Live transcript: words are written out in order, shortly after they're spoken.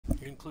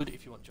include it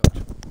if you want,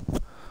 George.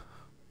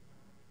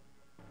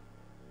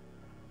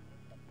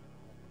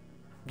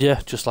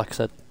 Yeah, just like I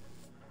said.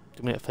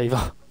 Do me a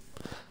favour.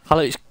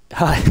 Hello,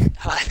 hi.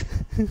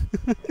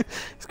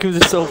 It's because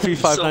it's so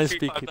 359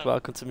 speaking.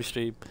 Welcome to my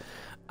stream.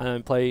 And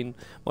I'm playing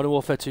Modern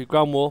Warfare 2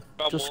 Ground War.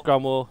 Just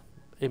Ground War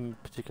in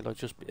particular,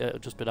 just be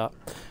that.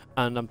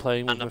 And I'm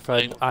playing with my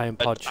friend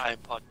IAMPODGE.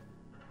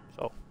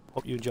 So,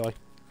 hope you enjoy.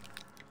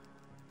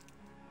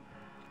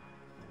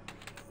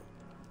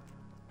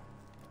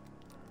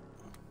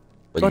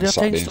 Bring the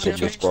Saturday and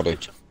Sunday squad in.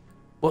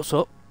 What's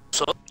up?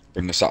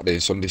 Bring the Saturday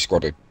and Sunday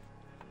squad in.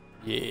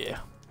 Yeah.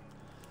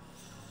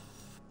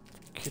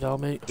 Get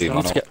on, mate.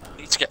 Need to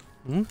get.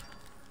 Hmm?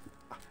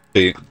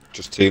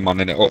 Just team on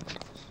in it up.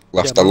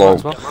 Left Yeah,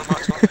 alone.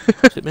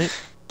 That's it,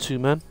 mate. 2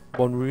 men,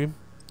 1 room.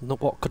 Not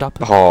what could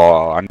happen.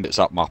 Oh, and it's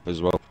that map as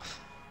well.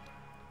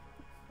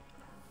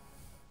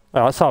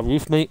 Oh, that's our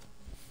roof, mate.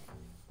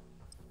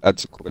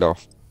 Heads are cut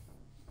off.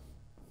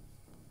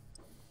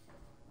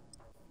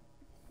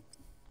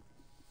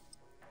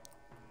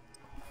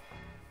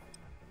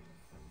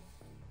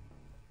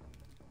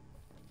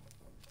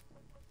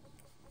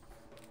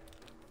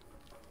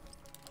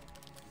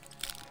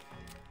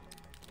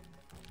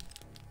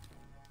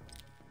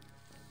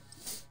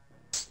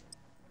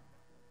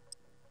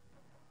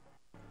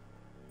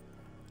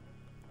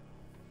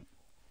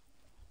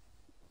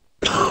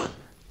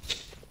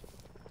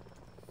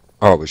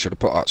 Oh, we should have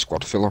put that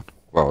squad fill on.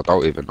 Well, I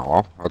don't even know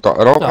how. I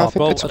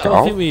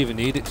don't think we even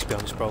need it, to be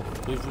honest, bro.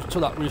 We've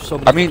took that roof so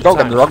many I mean, don't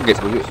get me wrong,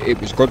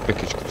 it was good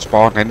because you could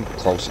spawn in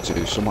closer to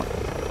do something.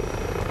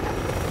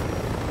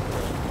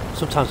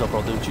 Sometimes though,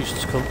 bro, they're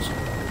useless cunts.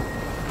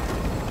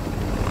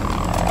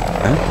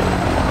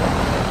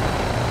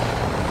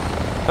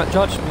 Right,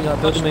 George, we are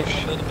building me.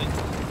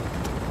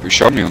 You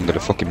showed me under the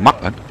fucking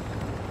map then.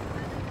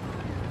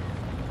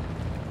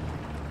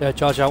 Yeah,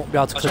 George, I won't be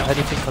able to clip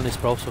anything on this,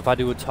 bro, so if I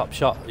do a top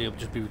shot, it'll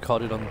just be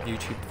recorded on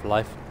YouTube for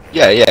life.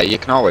 Yeah, you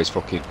can always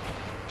fucking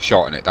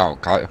shorten it down,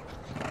 can't you?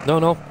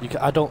 No,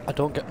 I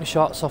don't get my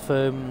shots off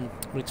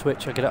my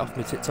Twitch, I get it off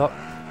my TikTok.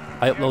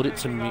 I upload it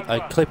to me, I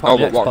clip on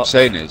but Xbox. What I'm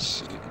saying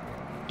is,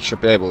 you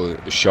should be able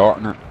to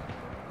shorten it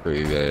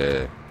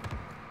through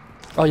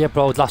Oh yeah,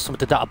 bro, last time I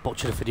did that, I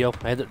butchered a video.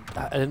 I ended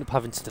up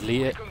having to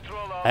delete it.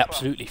 I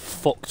absolutely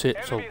fucked it,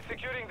 so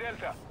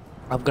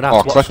I'm gonna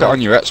have to watch clip it on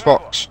your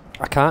Xbox.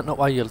 I can't, not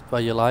while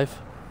you're live.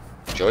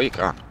 Sure you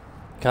can.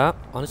 Can't,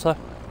 honestly.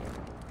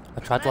 I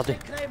tried, laddie.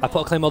 I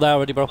put a claymore there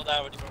already, bro.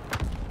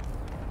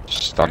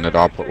 Standard,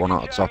 I'll put one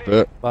at the top of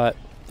it. Right,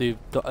 the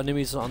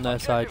enemies aren't on their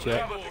side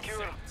yet.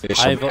 There's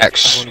some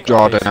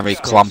extraordinary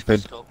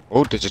clamping.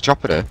 Oh, there's a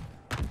chopper there.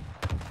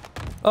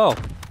 Oh.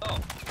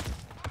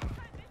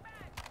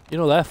 You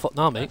know their foot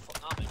now, mate.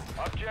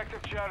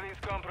 Objective Charlie is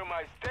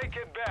compromised. Take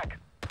it back.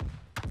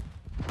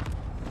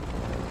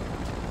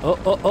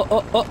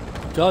 Oh.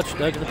 George,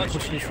 they're going to be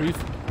pushing this roof.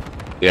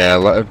 Yeah,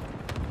 let him.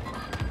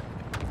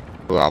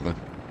 We'll have him.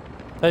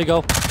 There you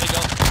go.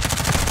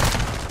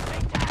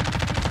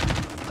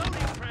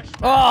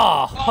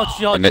 Oh,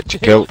 George. And it's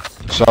killed.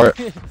 Sorry.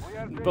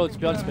 Bro, to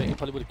be honest, mate, he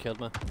probably would have killed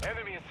me.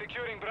 Enemy is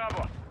securing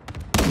Bravo.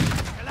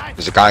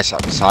 There's a guy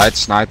sat beside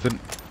sniping.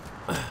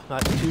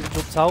 Right, the 2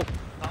 jumped out.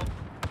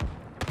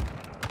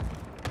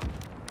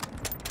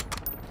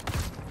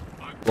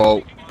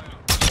 Well.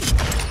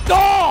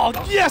 Oh,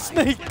 yes,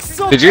 mate!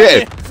 Did you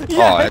hit him?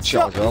 Yeah, oh,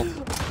 headshot as well.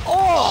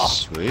 Oh!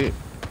 Sweet.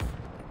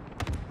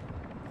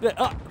 Yeah,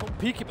 don't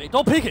peek it, mate.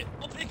 Don't peek it!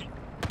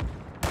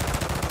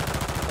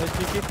 Nice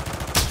peeking.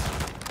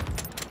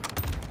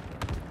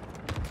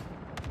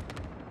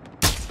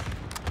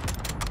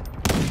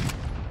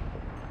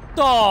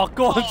 Oh,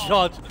 go on,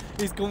 George.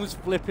 His gun was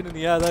flipping in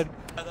the air then.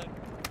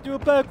 Do a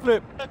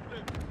backflip.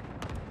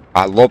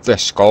 I love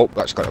this scope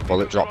that's got a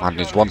bullet drop, man.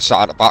 There's one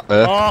sat at the back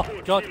there. Oh,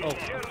 George. Oh.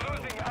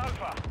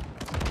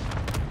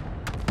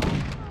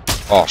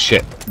 Oh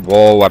shit.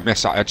 Whoa, I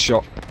missed that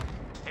headshot.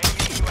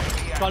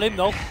 Got him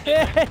though.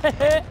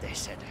 They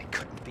said I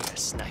couldn't be a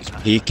sniper.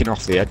 Peeking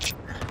off the edge.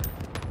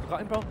 I got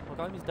him, bro. I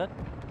got him, he's dead.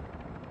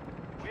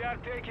 We are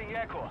taking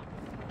Echo.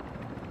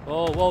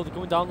 Oh, whoa, they're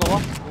going down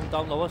lower. Going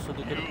down lower, so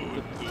they're good.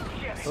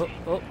 Yes.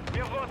 Oh.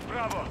 We've lost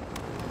Bravo.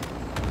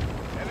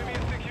 Enemy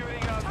is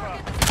securing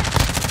Alpha.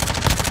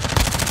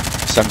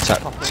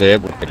 Semtech here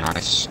would be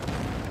nice.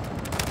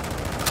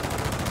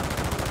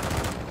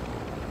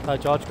 Hi,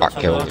 George. That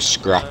kill was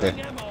scrappy.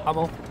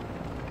 Ammo.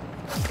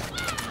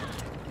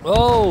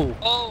 Whoa!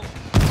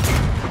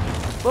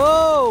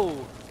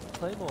 Whoa!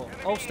 Claymore.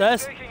 Oh,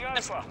 stairs. Taking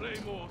Alpha.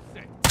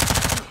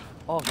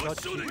 Oh, George.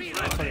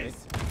 Sorry.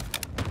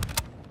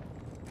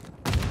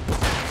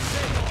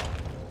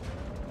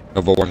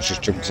 Another one's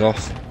just jumped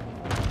off.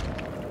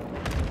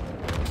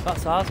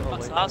 That's ours. Oh,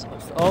 wait.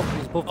 Oh,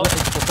 he's above me.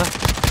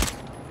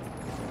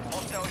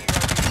 Hostile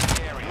UAV in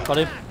the area. Got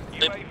him.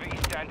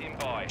 UAV standing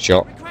by.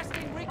 Shot.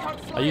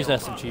 I used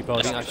SMG, bro.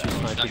 I didn't actually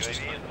snipe him. UAV is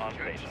on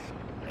station.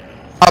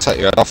 I'll take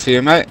your head off for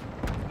you, mate.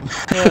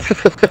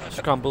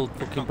 Scrambled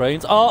fucking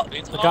brains. Oh,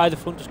 the guy at the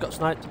front just got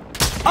sniped.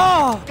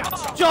 Oh,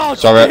 George,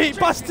 Sorry. you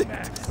bastard!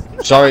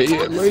 Sorry,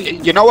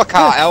 you know I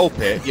can't help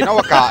it. You know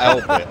I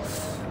can't help it.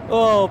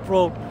 Oh,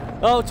 bro.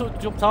 Oh, so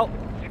jumped out.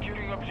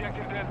 Securing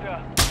objective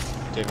Delta.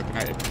 David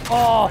connected.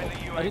 Oh,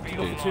 I didn't do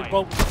nothing to him, bro.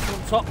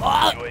 On top.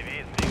 Ah! UAV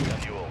is being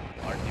fuel.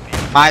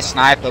 RTB. My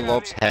sniper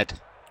loves head.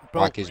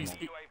 Bro, Like his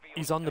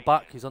he's on the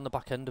back. He's on the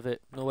back end of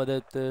it. You know where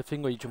the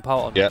thing where you jump out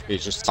on? Yep,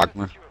 he's just tagged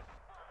me.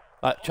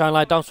 Like, try and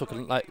lie down so I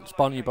can, like,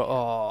 spawn you, but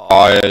oh.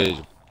 Oh, yeah,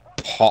 he's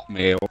pop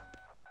me up.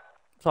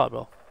 It's alright,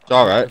 bro. It's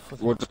alright.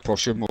 We'll just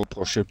push him. We'll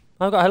push him.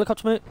 I've got a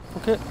helicopter, mate.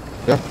 Fuck it.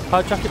 Yeah.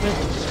 Hijack it, mate.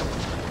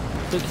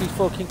 Think he's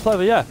fucking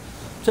clever, yeah.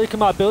 Taking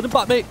my building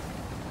back, mate.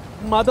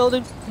 My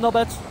building. No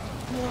beds.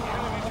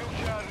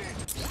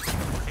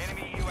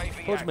 Enemy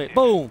UAV Push, mate. active.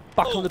 Boom.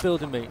 Back on the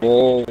building, mate.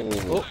 Whoa.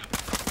 Oh,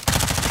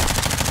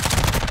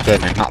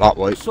 Turning, not that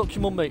way. suck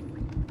your mum, mate.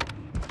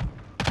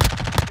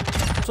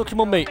 Suck your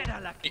mum, mate.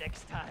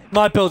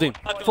 My building.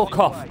 Fuck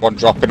off. One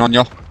dropping on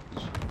you.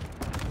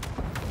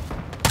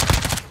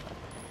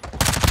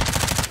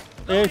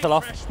 Yeah, he fell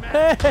off.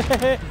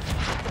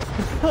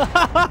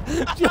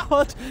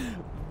 God.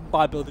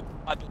 My building.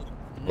 My building.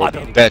 My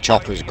building. Their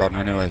chopper's gone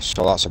anyway,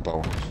 so that's a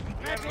bonus.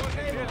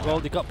 Well,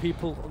 they got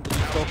people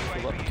underneath stuff, so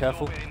we've got to be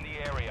careful. In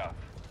the area.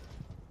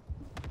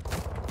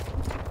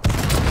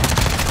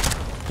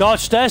 God,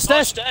 stairs.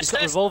 He's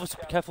got revolvers,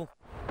 be careful.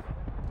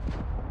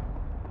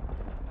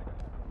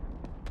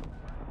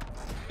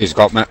 He's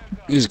got me.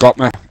 He's got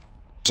me.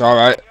 It's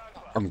alright.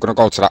 I'm gonna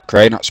go to that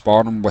crane at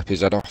spawn and whip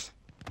his head off.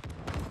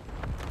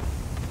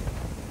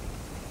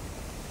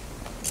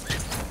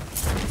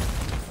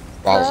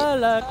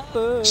 Wow.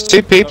 There's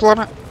 2 people on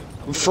it.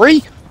 I'm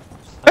free.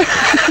 I'm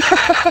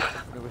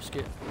gonna risk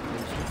it.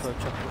 For a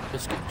chocolate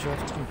biscuit, George.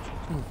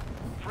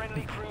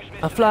 Friendly cruise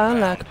missile. I'm flying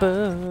like a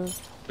bird.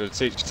 Gonna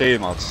teach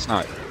team how to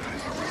snipe.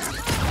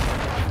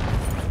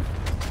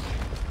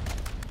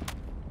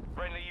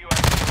 Friendly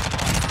UAV.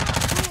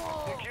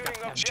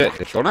 Securing objective. Shit,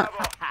 they've done it.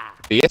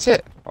 He hit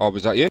it. Or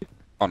was that you?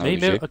 Oh no, Me,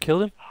 it was you. I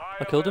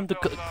killed him.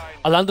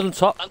 I landed on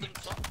top.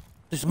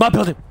 This is my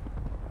building.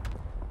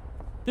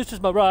 This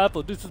is my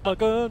rifle. This is my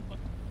gun.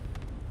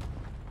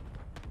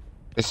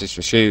 This is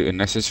for shooting,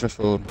 this is for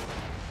fun.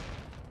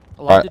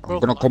 I Right, landed, bro. I'm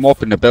gonna come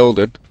up in the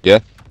building, yeah,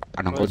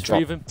 and I'm Right, gonna drop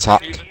retrieve him.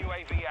 tack.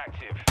 UAV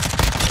active.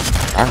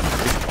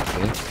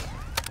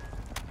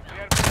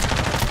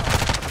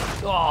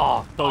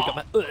 Oh, no, he got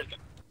my.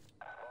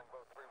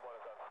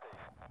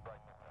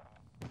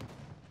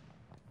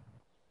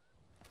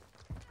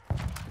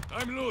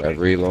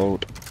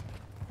 Reload.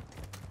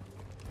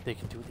 They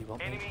can do what they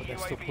want, mate, Enemy but they're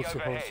still UAV pussy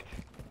holes. overhead.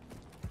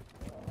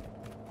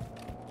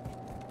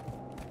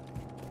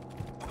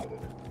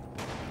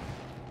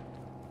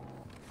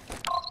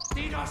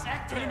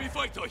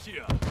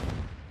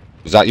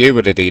 Is that you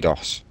with the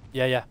DDoS?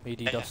 Yeah, me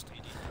DDoSed.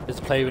 There's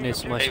a player in here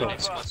somewhere, so.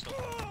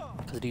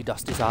 Because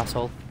DDoSed his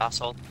asshole.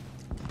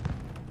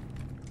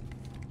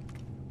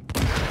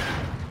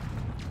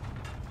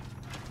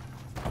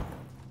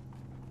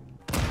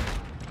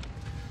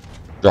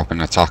 Dropping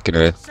an attack in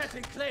here.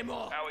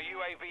 Our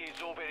UAV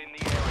is orbiting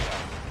the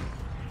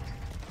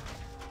area.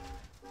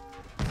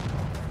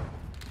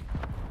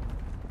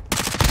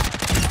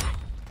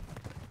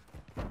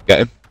 Get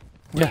him.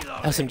 Yeah,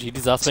 SMG,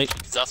 his ass, mate.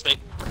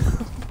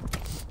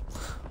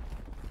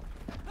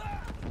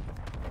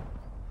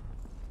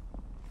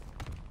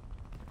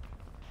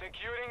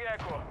 Securing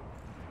Echo.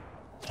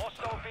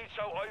 Hostile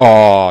VTOL over.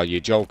 Oh, you're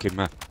joking,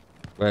 man.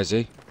 Where's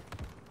he?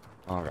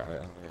 Alright,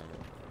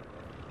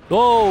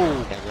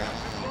 Whoa!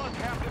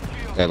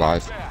 they're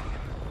live.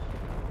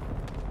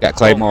 Get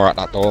Claymore at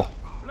that door.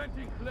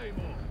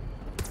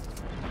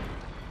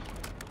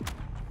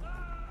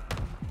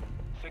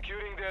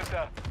 Securing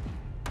Delta.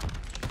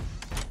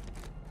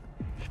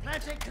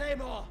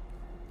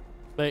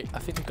 Mate, I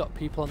think we've got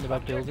people on the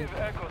red building.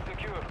 Echo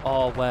secure.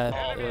 Oh, where?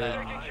 Taking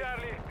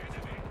Charlie.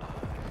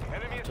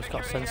 Enemy Just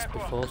got securing sensed Echo.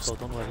 before, so I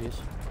don't know where he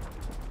is.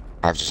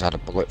 I've just had a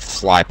bullet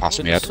fly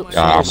past me head. Someone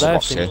Yeah, I've there,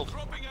 lost I it. think.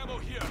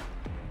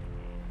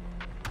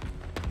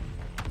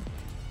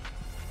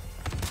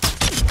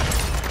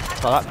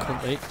 Oh, that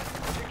cunt, mate.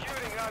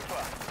 Securing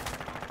Alpha.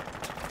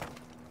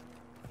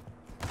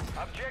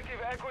 Objective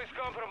Echo is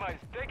compromised.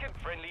 Take it.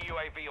 Friendly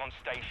UAV on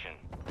station.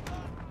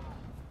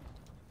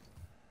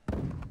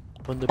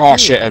 When the Oh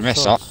shit, I beer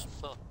missed sauce-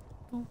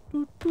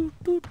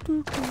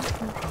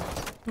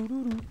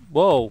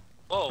 Whoa.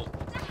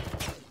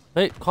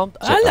 Mate, calm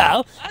down.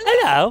 Hello!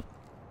 Hello,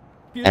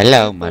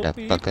 Beautiful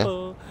motherfucker.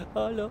 people.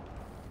 Hello.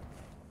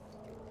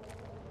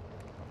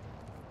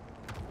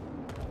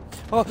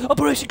 Oh,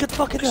 operation, get the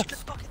fuck in there!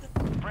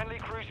 Friendly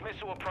cruise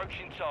missile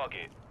approaching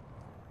target.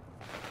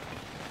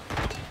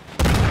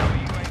 Our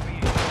UAV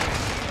is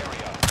orbiting the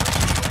area.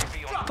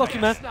 UAV on Fuck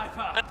you, man.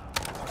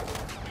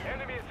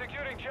 Enemy is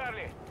securing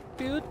Charlie.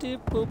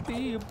 Beautiful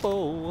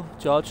people.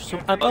 Charge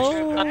some ammo.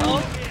 Losing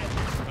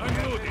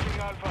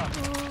Alpha.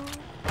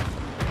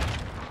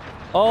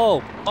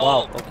 Oh,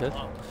 wow, okay.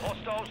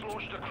 Hostiles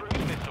launched a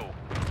cruise missile.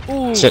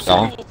 Ooh, Sit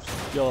down.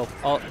 Yo,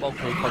 oh,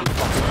 okay, buddy,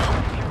 fuck.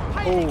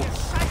 Oh,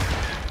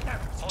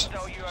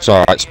 Hostile UAV. It's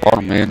alright,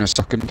 spawn me in a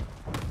second.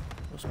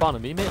 let's spawn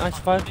on me, mate. Ice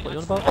fire. What are you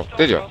on about? Oh,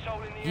 did you?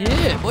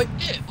 Yeah, boy.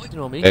 You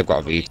know me. They've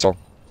got a veto.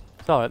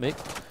 It's alright, mate.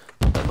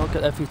 Let not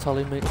get their feet all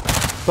in, mate.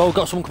 Bro,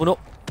 got someone coming up.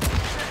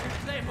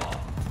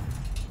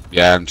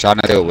 Yeah, I'm trying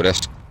to deal with this.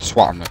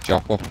 Swat on the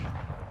chopper.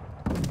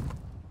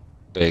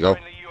 There you go.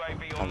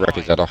 I'll rip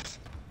his head off.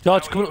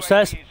 George, coming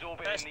upstairs.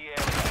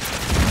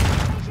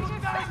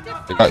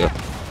 They got you.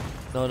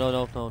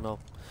 No.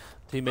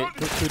 Teammate,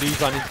 two of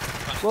these running.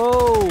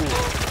 Whoa!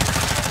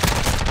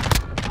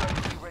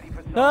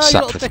 Ah, you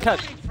little dickhead.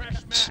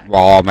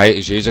 Oh, mate,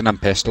 he's using them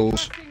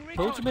pistols.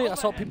 Told you, mate,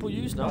 that's what people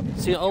use now.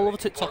 See it all over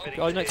TikTok.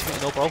 Oh, you next to me,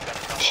 no, bro.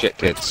 Shit,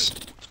 kids.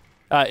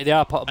 They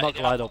are, I'm not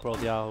gonna lie though, bro,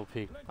 they are OP.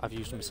 I've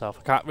used them myself.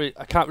 I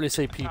can't really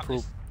say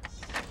people,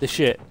 they're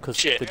shit,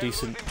 because they're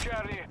decent.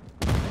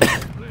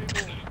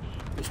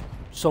 There's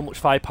so much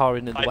firepower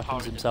in the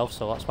weapons themselves,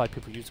 so that's why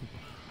people use them.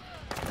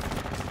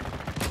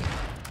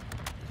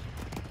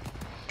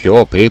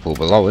 Pure people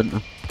below, isn't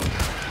there?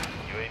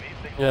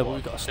 Yeah, but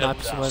we've got a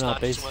sniper somewhere in our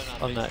base,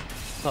 on that,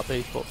 not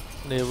base, but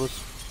near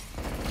us.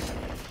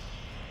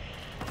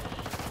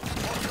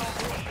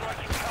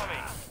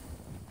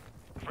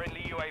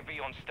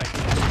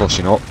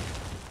 Pushing up.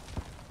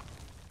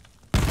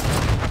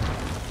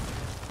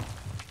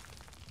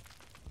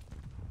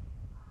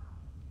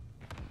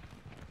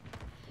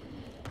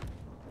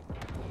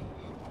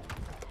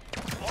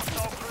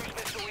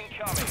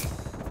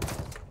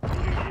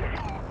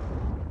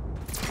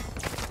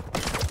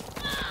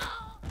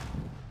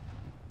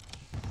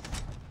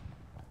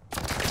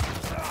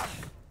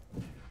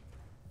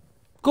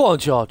 Go on,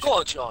 George.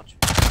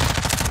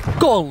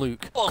 Go on,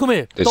 Luke. Come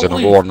here. There's Don't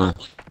another leave. one there.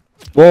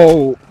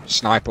 Whoa!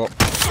 Sniper.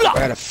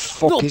 Where the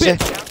fuck is he?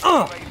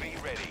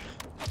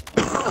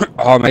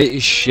 Oh, mate,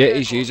 he's shit.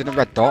 He's using a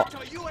red dot.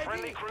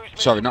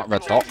 Sorry, not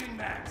red dot.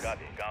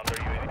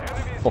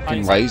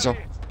 Fucking laser.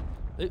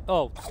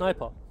 Oh,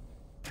 sniper.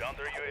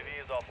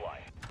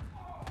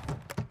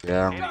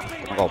 Yeah, I'm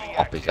gonna go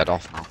pop his head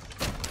off now.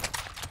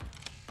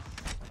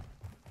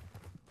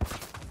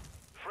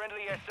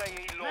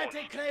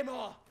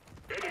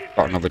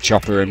 Got another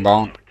chopper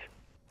inbound.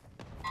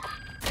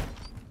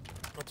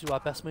 I'll do our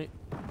best, mate.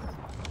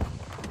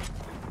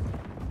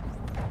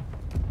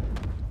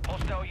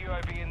 Hostile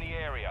UAV in the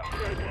area.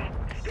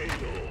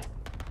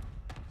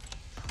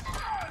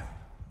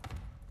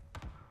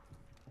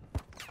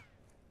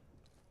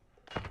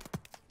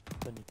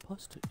 When you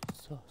post it,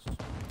 it's sus.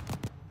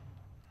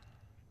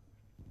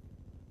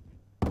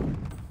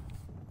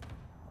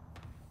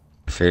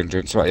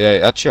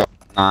 328 headshot.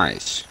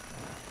 Nice.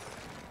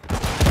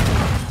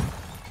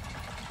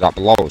 Is that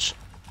below us?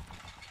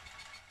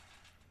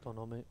 Don't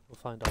know, mate. We'll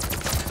find out.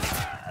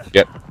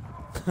 Yep.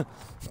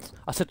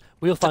 I said,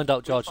 we'll find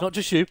out, George. Not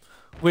just you.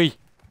 We.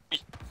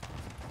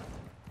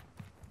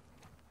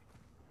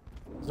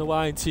 There's no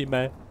I in team,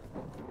 mate.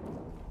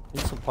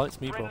 Need some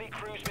points, me, bro.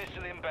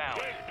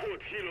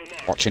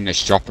 Watching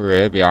this chopper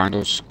here behind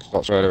us. 'Cause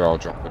that's where they're all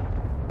dropping.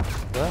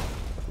 Where?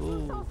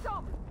 Ooh.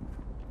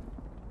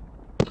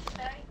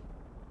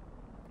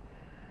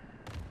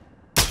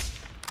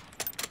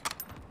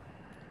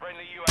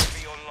 Friendly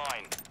UAV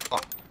online.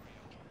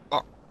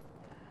 Oh.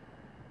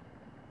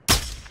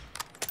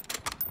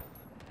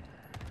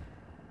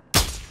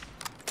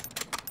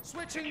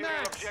 Switching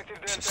mags.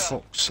 For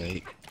fuck's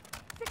sake.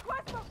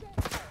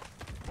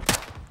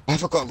 I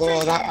forgot to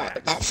go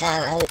that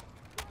far out.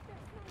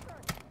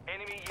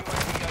 Enemy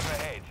UAV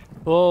overhead.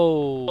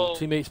 Whoa.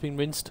 Teammate's been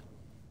rinsed.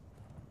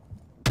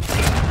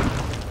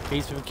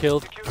 He's been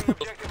killed. Securing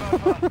objective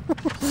Alpha.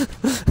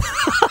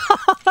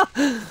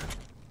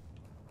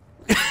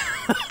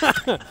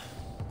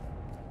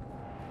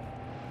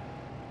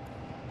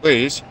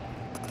 Please.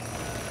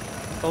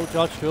 Oh,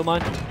 George, feel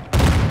mine.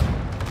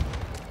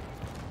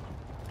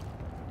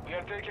 We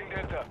are taking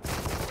Delta.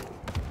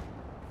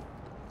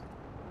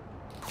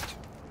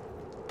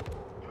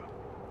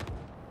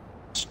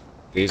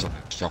 These are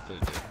choppers.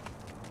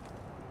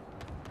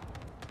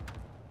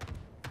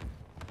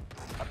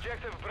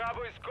 Objective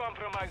Bravo is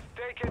compromised.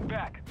 Take it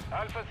back.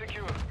 Alpha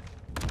secure.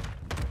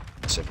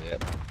 That's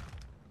it.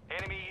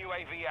 Enemy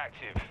UAV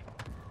active.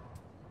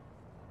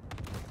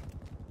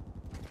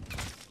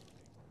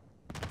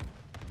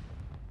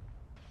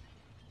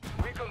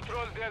 We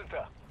control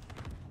Delta.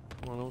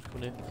 Oh, no, it's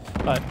coming in.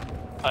 Right.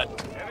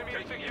 Enemy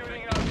is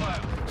securing Alpha.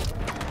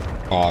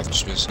 Oh, I've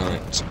just been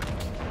sniped.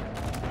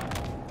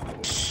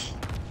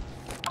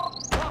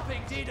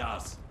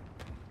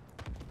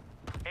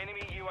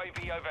 Enemy UAV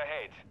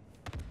overhead.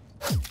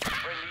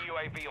 Friendly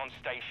UAV on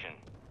station.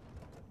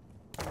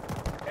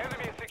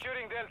 Enemy is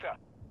securing Delta.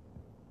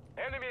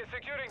 Enemy is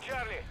securing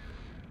Charlie.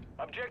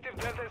 Objective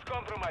Delta is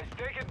compromised.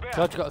 Take it back.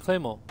 George, you got a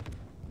claymore?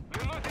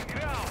 We're losing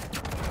ground.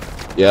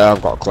 Yeah,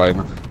 I've got a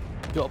claimer.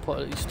 You gotta put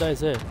it, he stays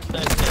here.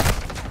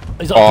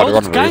 Is that Oh, they're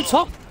on the the guy on roof.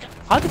 top?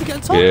 How did he get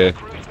on top? Yeah.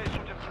 Cruise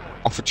mission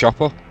deployed. Off a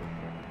chopper.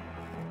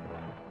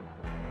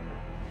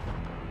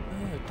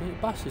 Yeah,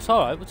 dude, bastard. It's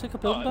alright, we'll take a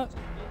building back.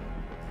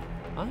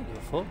 I don't give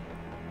a fuck.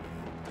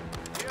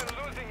 We are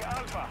losing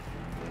Alpha.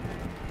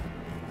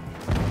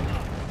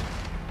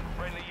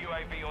 Friendly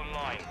UAV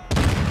online.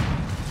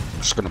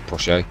 just gonna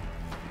push A.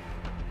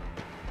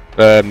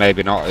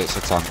 Maybe not, it's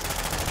a tank.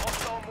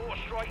 Hostile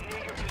mortar strike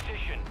near your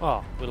position.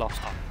 Oh, we lost.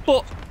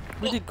 But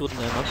we did good in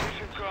there, man.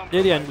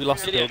 Near the end, we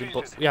lost the building,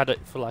 but we had it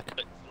for like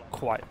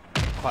quite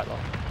long.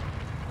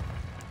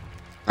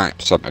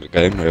 90% of the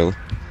game, really.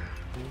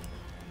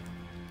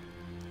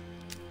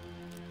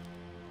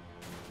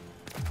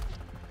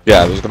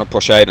 Yeah, I was gonna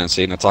push A and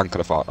seen a tank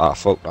and I thought, ah,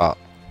 fuck that.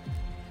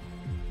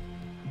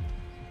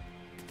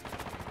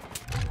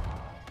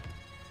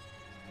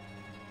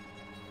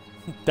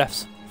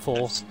 Deaths,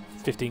 4,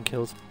 15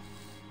 kills.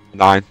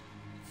 9.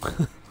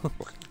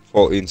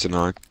 14 to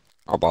 9.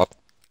 Not bad.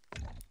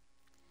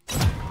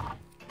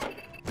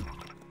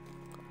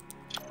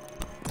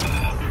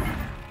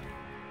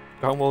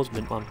 Ground wall's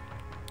mint, man.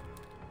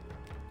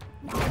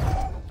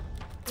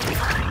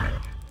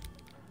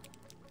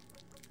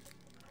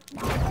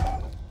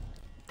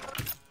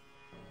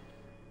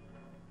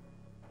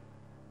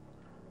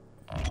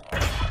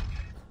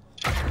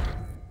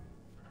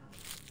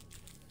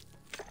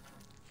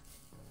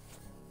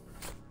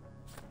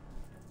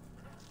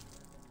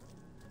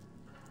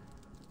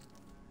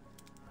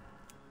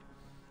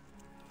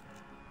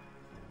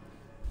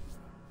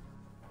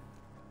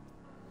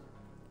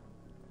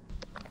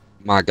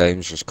 My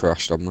game's just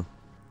crashed on me.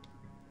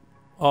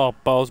 Oh,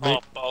 balls,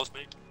 mate.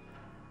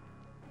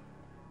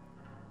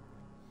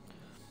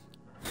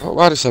 Oh,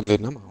 why did I send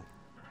in ammo?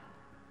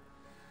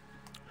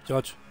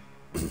 George.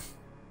 Want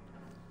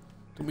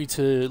me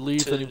to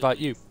leave and invite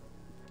you?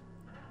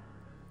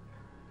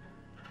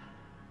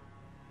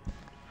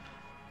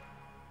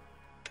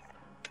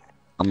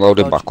 I'm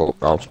loading George. back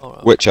up now.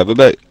 Alright. Whichever,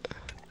 mate.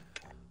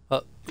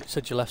 You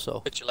said you left,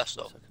 so.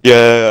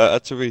 Yeah, I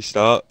had to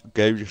restart.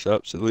 Game just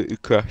absolutely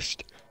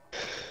crashed.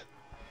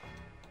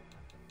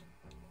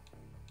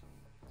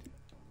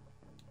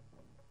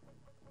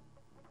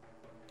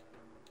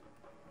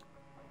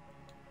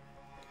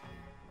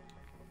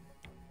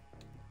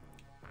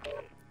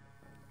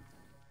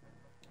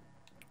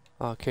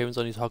 Oh, Kieran's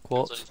on his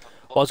Hogwarts.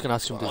 I was going to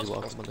ask him does he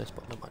welcome on this,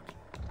 but never mind.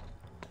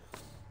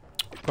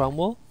 Ground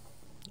wall?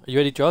 Are you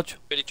ready, George?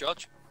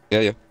 Yeah,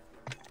 yeah.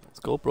 Let's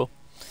go, bro.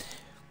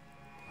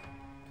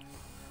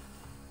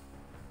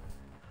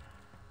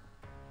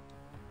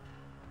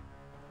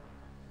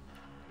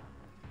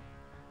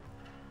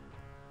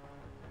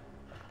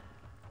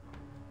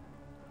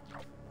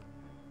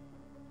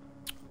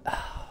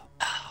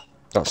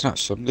 That's not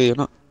Sunday,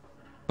 isn't it?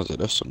 Was it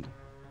this Sunday?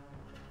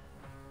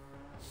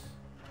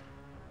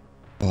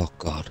 Oh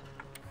god.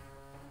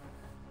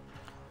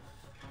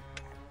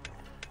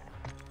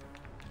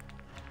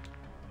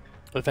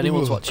 If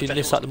anyone's watching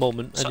this at the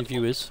moment, any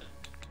viewers,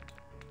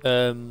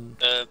 I'll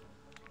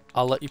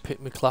let you pick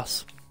my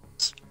class.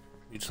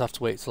 You just have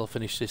to wait till I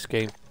finish this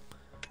game.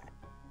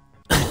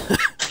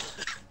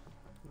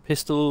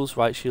 Pistols,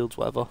 right shields,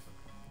 whatever.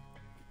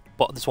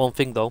 But there's one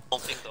thing though.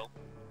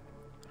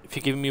 If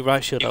you're giving me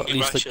right shield, at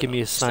least like, give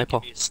me a sniper.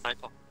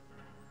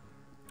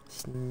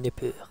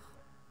 Snipper.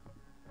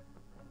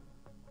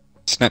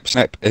 Snip,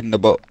 snip, in the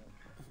butt.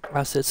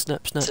 I said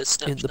snap, snap,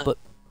 in the butt.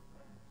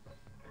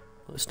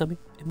 What, snap me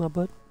in my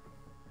butt?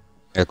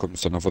 Here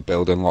comes another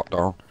building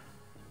lockdown.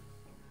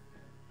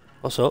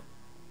 What's up?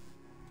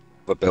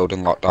 The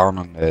building lockdown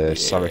on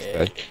Serif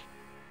Bay.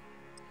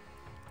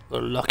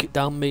 Gotta lock it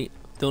down, mate.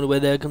 The only way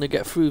they're gonna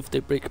get through if they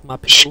break my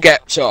pistol.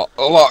 Skepta,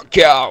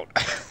 lockdown!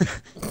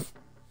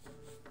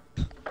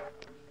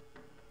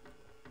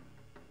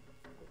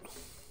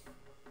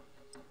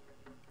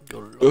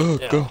 Oh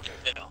god.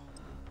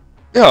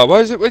 Yeah, why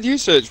is it when you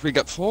search we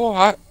get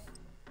 4?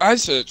 I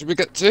search we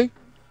get 2.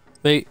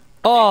 Mate,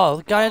 oh,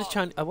 the guy had a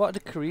Chinese. I wanted a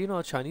Korean or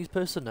a Chinese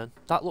person then.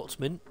 That looks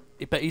mint.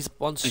 I bet he's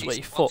one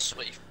sweaty foot.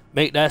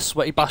 Mate, they're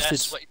sweaty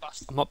bastards.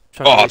 I'm not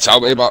trying to. Tell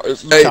me about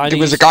it. Mate, Chinese, there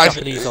was a guy,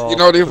 Japanese or you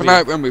know the other Korean.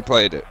 night when we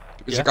played it?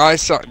 There was a guy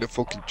sat in the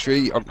fucking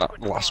tree on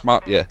that last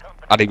map, yeah.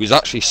 And he was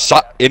actually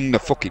sat in the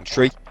fucking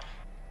tree.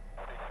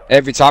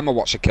 Every time I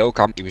watched a kill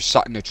cam, he was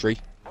sat in the tree.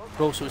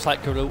 Bro, so it's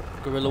like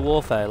guerrilla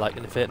warfare, like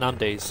in the Vietnam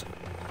days.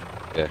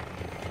 Yeah.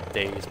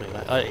 Days, mate.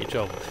 Like, I hate a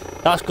joke.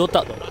 That's good,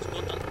 that though.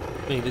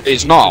 I mean,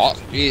 It's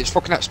not. It's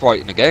fucking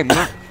exploiting the game,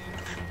 isn't it?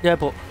 Yeah,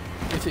 but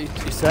if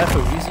it's there for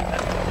a reason.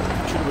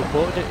 You should have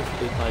reported it if you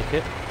didn't like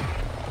it.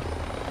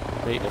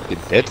 Mate,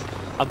 It did.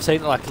 I'm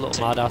saying it like a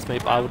little mad ass,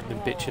 mate, but I would have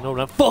been bitching over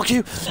and fuck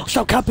you!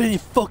 Stop camping in your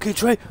fucking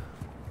tree!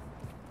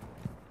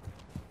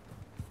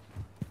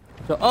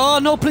 So, oh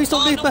no, please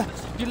don't leave me!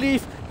 You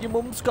leave! Your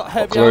mum's got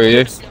heavy colour are you?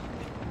 arms.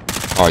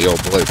 Oh, you're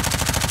blue.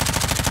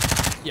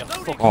 Yeah,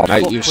 fucking Oh,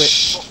 mate, fuck you quit.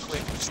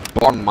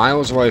 spawned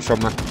miles away from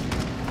me.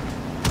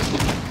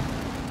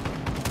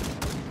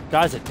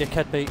 Guy's a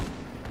dickhead, mate.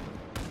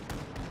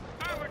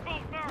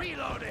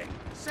 Reloading.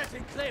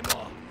 Setting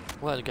claymore.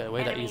 Let him get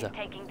away that easy.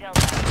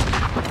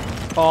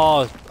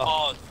 Oh,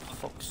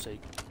 fuck's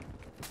sake.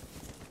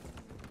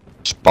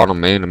 Spawn on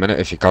me in a minute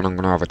if you can, I'm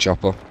gonna have a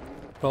chopper.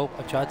 Bro,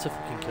 I tried to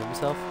fucking kill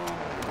myself.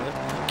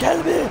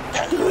 Kill me!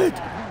 Do it!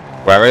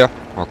 Where are you?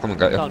 I'll come and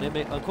get you. Down here,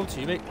 mate. I'll come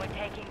to you, mate.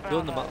 You're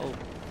in the battle.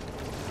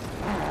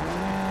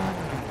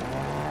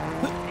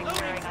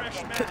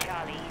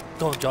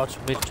 Go on, George.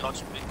 Mid.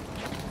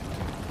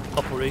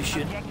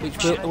 Operation.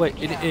 Which will, wait,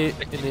 in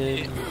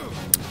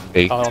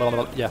B.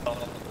 yeah.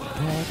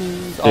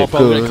 Oh, bro,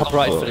 we're gonna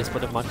copyright for this,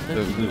 but never mind.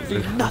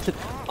 Nothing.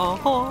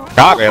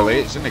 Can't really,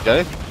 it's in the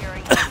game.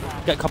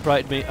 Get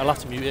copyrighted, mate. I'll have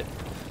to mute it.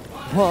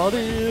 What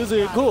is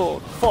it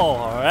good for?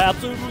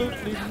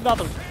 Absolutely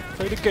nothing.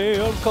 Play the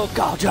game called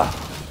Gaja.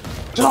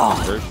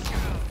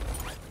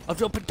 I'm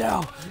jumping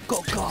down.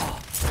 Go. Oh,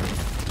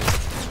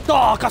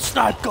 I got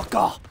sniped. Go.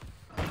 Charlie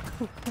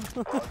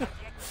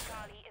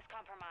is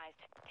compromised.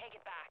 Take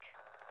it back.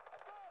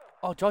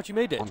 Oh, George, you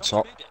made it. On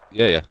top.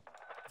 Yeah, yeah.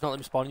 It's not let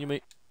me spawn you,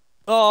 mate.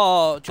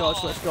 Oh, George,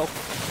 let's go.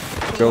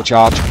 Still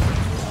charge.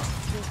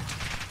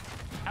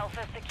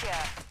 Alpha secure.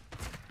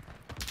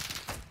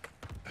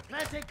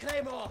 Planting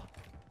Claymore.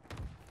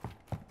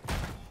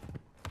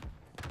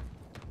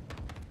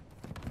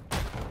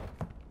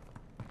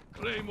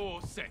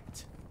 Claymore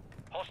set.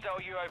 Hostile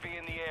UAV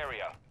in the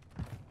area.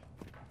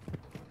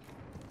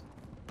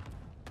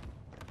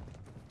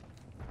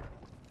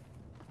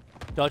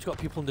 George got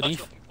people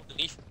underneath.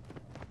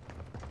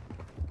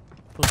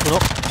 One's coming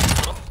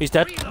up. He's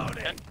dead.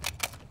 Reloading.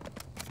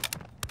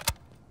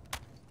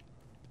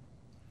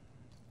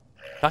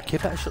 That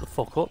kid better shut the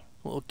fuck up.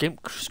 Little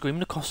gimp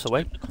screaming across the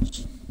way.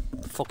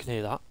 Fucking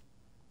hear that.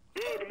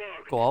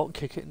 Go out and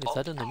kick it in his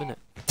head in a minute.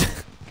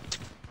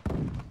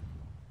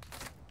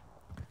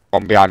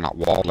 One behind that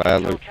wall there,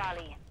 Kill Luke.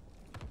 Charlie.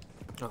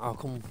 I'll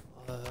come.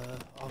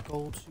 I'll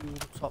go to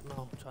the top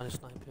now. Trying to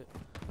snipe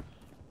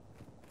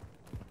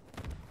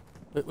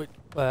it. Wait,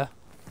 where?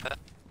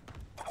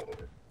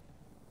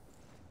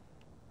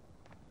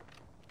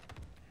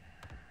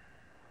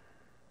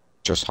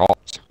 Just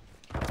hot.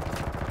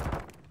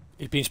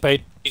 He's been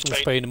sprayed.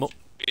 Someone's spraying him up.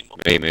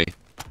 Me.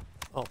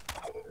 Oh.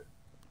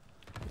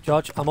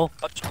 George, ammo.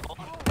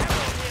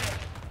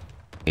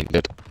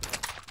 Indeed.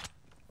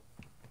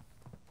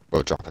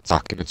 We'll drop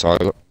attack in the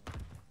toilet.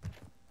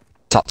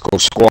 Tactical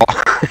squat.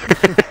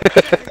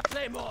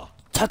 Claymore.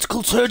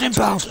 Tactical turn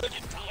inbound. The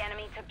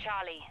enemy took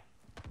Charlie.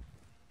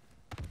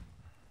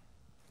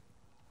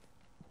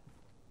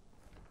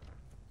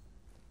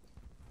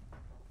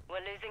 We're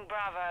losing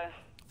Bravo.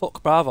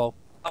 Fuck Bravo.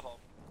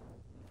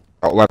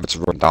 Got whoever to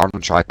run down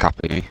and try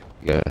capping me.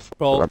 Yeah,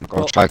 Bro,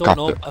 go try I don't cap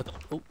know. it.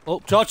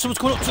 Oh, George, someone's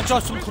coming up.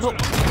 George, someone's coming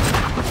up.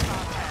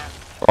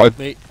 Right.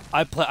 Mate,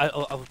 I'm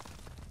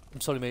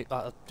sorry, mate.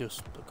 I'm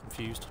just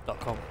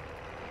confused.com.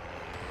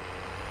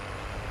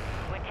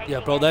 We're taking Yeah,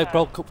 bro, there,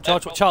 Echo. bro.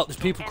 George, watch out. There's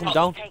people coming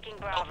down. Taking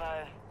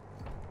Bravo.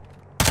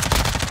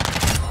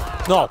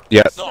 No.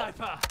 Yeah,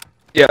 Sniper.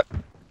 yeah.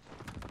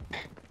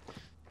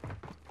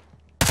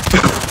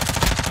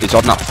 He's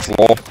on that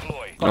floor.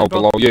 No, bro.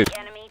 below you. The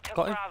enemy took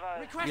Got him. Bravo.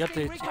 He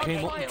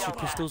came up with two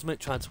pistols, mate,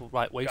 trying to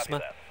waste man.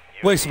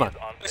 UAV Waste man.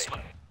 on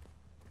station.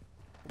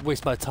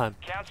 Waste my time.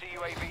 Counter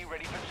UAV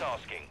ready for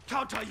tasking.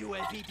 Counter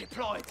UAV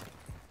deployed.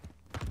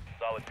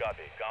 Solid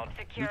copy. Count.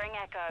 Securing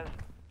Echo.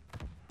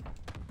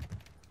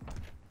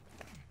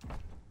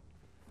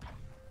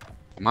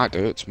 I might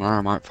do it tomorrow,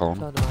 I might phone.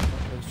 Try the man,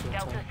 don't waste your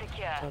Delta time.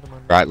 secure. Try the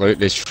man. Right, Luke,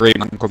 there's 3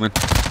 men coming.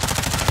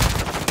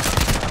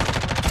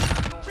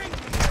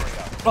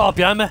 Oh,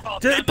 behind me.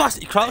 Dirty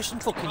bastard. He crouched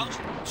and fucking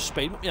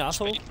sprayed him up my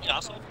arsehole.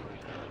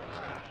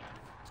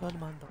 Try the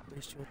man, don't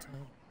waste your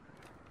time.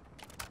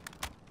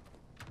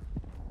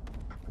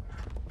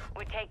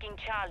 We're taking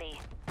Charlie.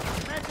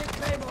 Planting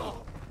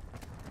Claymore.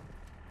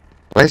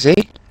 Where's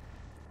he?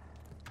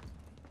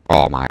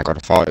 Oh my god,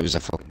 I thought it was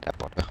a fucking dead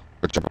body.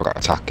 Good job I got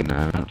attacking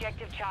there.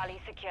 Objective Charlie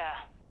secure.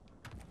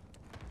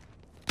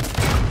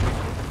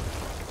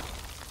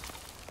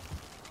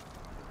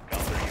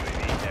 Counter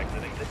UAV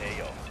exiting the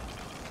AO.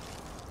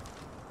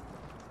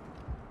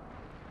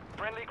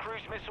 Friendly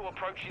cruise missile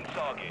approaching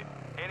target.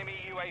 Enemy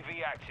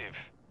UAV active.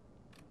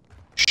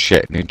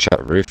 Shit, need to check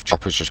the roof.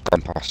 Chopper's just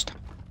gone past.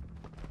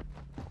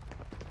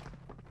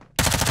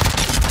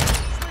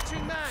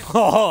 Switching mag.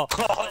 Oh,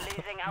 We're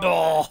losing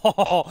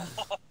Alpha. no.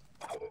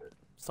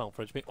 Sound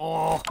French, mate.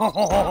 Oh.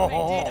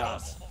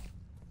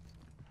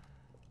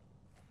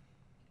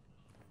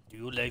 Do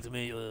you like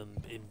me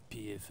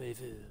MP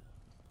favor?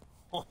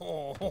 High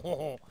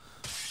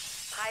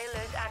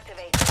alert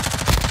activated.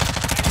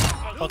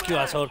 Fuck you,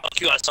 asshole. The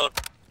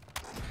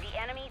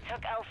enemy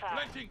took Alpha.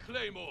 Planting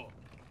Claymore.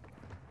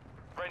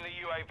 Friendly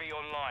UAV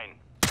online.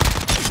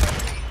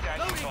 Standing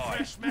Loading by.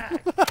 fresh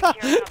mag.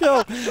 Securing Yo,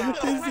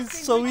 Alpha. this is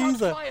so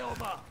easy.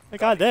 Flyover. I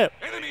got that.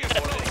 Enemy is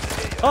below.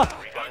 Ah.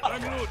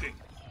 I'm loading.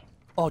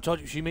 Oh,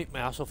 George, you make my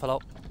asshole fell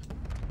out.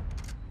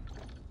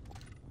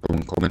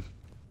 Someone coming.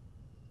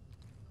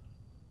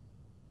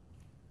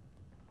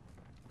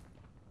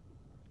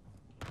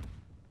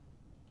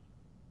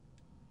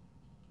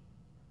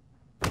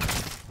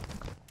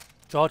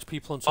 George,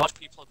 people on top.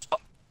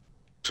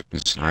 Fucking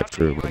snipe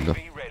through a window.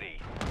 UAV ready.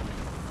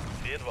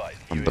 Be advised,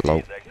 I'm UAV below.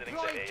 is exiting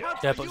Deploying the AO. counter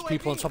Yeah, but there's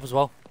people on top as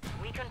well.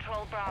 We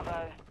control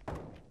Bravo.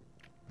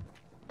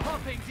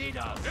 Popping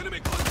DDoS. Enemy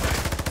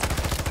contact.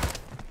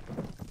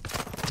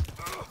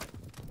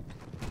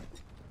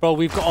 Bro,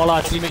 we've got all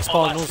our teammates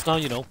spawning us now,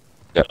 you know.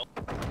 Yep.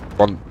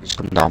 One is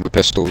coming down with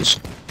pistols.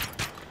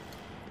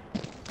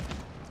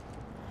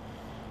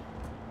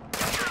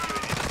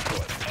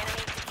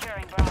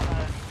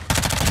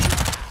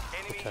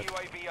 dickhead.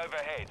 UAV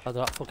overhead. How did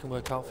that fucking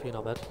work out for you,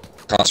 Nobed?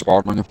 Can't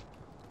spawn on you.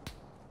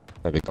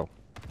 There we go.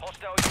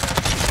 Hostile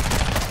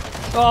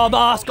UAV. Oh,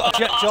 Mars, got a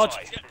jet, George.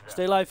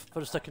 Stay alive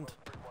for a second.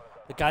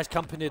 The guy's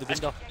camping near the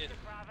window.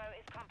 Bravo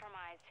is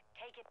compromised.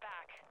 Take it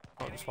back.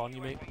 Oh, it's fine,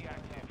 you mate.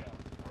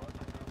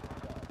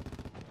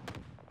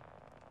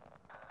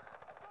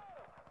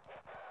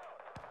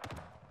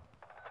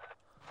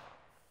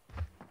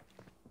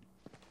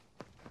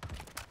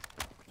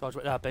 George,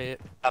 wait there, bait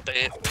it.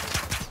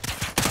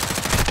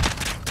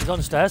 He's on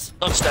the stairs.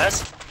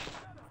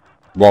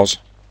 Was.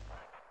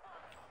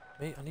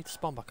 Mate, I need to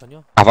spawn back on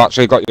you. I've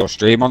actually got your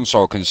stream on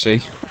so I can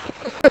see.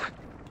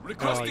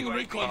 Requesting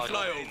recon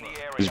flyover.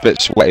 It's a bit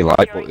sweaty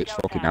like, but it's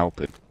fucking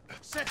helping.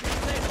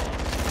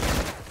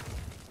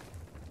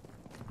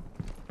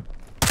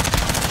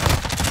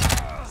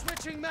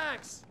 Switching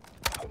mags.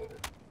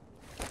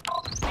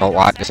 Don't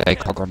like this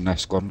ACOG on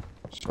this gun,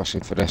 especially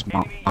for this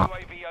map. Enemy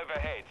UAV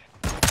overhead.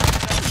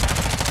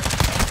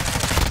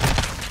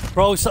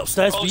 Bro, he's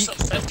upstairs, weak.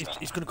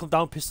 He's gonna come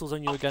down pistols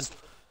on you again.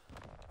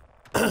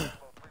 We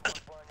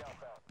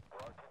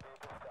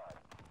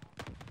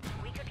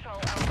control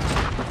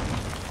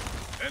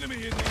Alpha. Enemy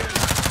in the air.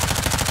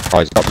 Oh,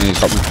 he's got me,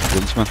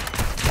 Policeman.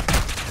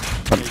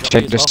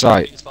 Check this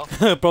site.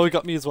 Bro, he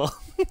got me as well.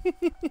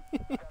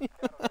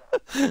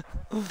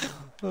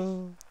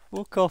 Oh,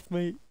 walk off,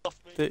 mate.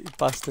 Dirty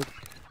bastard.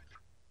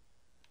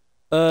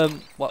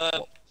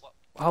 What?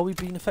 How are we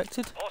being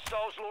affected?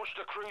 Hostiles launched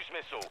a cruise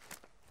missile.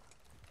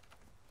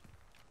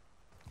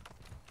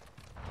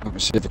 Let me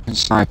see if I can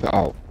snipe it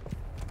out.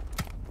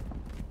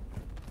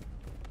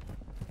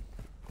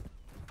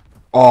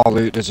 Oh,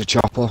 look, there's a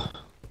chopper.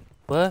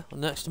 Where?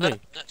 Next to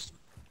me?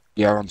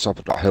 Yeah, on top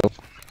of that hill.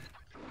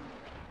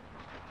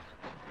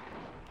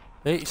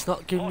 Mate, it's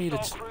not giving me the.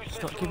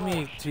 It's not giving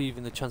me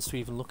even the chance to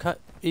even look at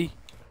E.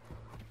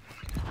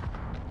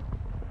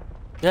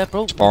 Yeah,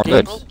 bro. Spawned the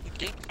in. game's-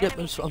 Yeah,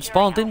 I'm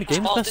spawned in. The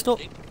game's messed up.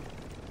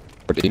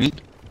 What do you mean?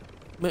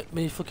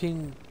 Me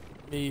fucking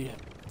me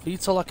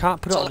VTOL. I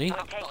can't put it on E.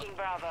 Taking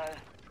Bravo.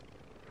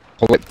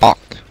 Pull it back.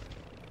 What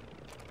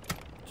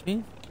do you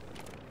mean?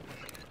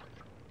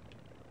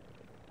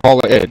 Pull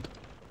it in.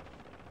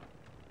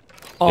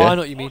 Oh, Yeah. I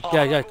know what you mean.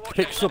 Yeah.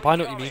 Picks up. I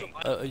know what you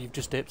mean. You've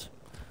just dipped.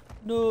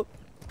 No.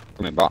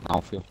 Coming back now,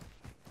 Phil.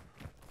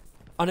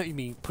 I know what you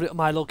mean. Put it on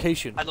my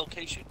location. Yeah.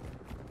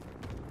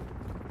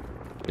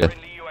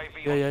 Friendly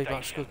UAV Yeah, on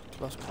that's station. good.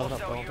 That's clever,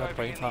 Hostile bro. I've had UAV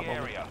brain in time the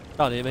moment. area.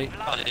 Down here, mate.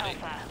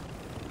 Alpha.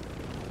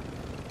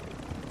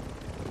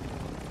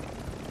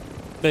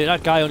 Mate,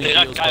 that guy only beat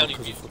us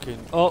because he fucking.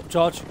 Oh,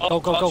 George.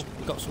 Go.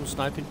 We got some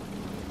sniping.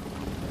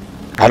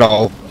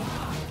 Hello.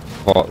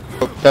 But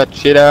put that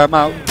shit out.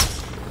 What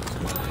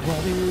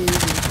is it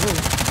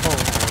good for?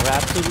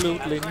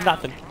 Absolutely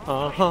nothing.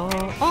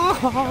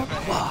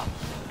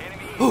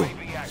 Enemy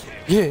UAV active.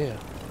 Yeah.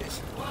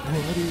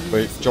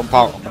 Wait, jump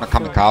out. I'm gonna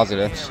kamikaze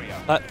this.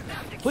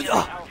 Wait,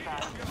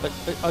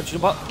 I'll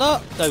jump out. No,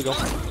 there we go.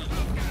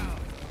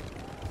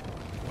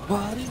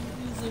 What is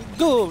it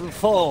good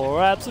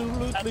for?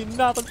 Absolutely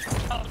nothing.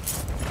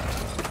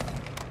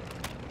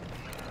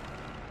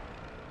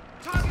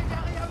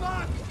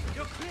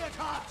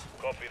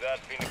 Copy that.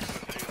 Phoenix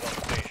 2-3 is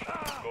on station.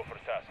 Go for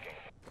tasking.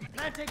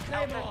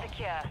 Alpha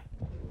secure.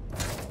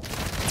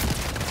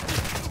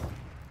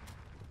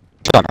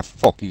 Trying to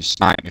fucking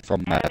snipe me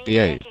from Enemy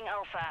B8. taking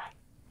Alpha.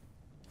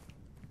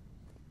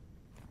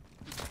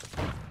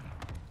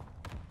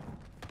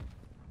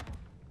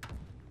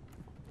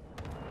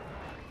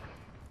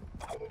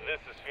 This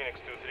is Phoenix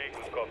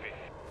 2-3. Copy.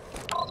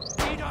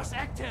 ADOS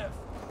active.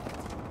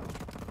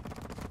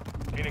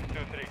 Phoenix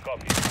 2-3.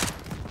 Copy.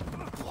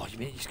 Oh, you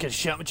mean you just get a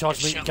shit at me,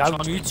 Charge, mate. Go,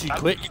 move too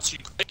quick.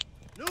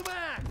 New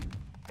mag.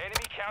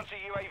 Enemy counter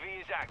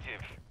UAV is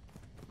active.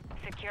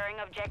 Securing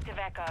objective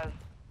Echo.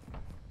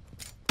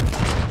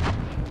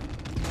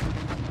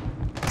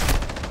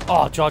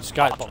 Oh, George, this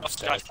guy's bottom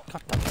stairs.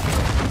 God damn it.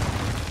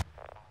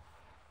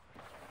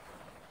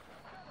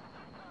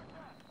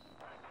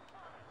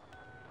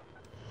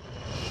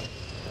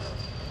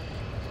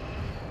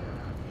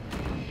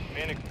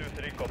 Phoenix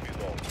 2-3. Copy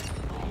zone.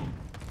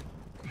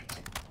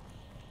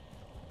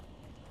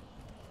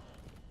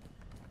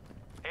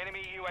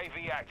 Enemy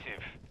UAV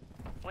active.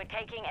 We're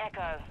taking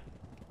Echo.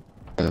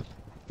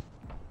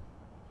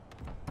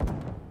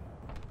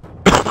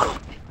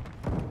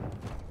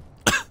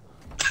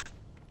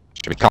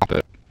 Should we cap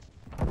it?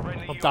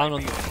 Friendly I'm down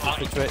on UAV the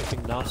refrigerator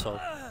thing now, so. We're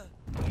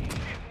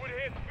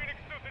hit. Phoenix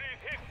 2-3 is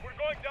hit. We're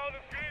going down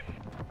the street.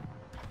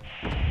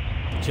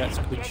 Jet's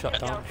been shut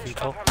down. Delta's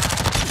VTOL.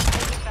 compromised.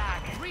 Take it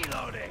back.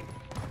 Reloading.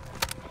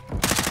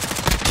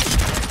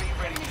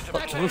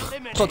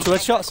 Got two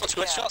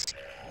headshots.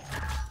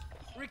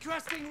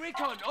 Requesting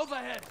recon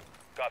overhead.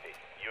 Copy.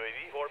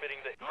 UAV orbiting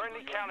the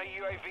friendly counter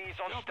UAV is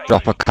on station.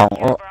 Drop a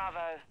counter.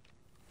 Bravo.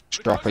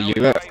 Drop a UAV.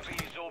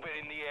 UAV is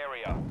orbiting the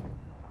area.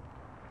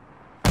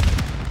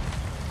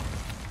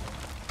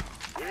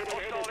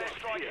 Hostile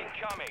airstrike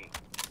incoming.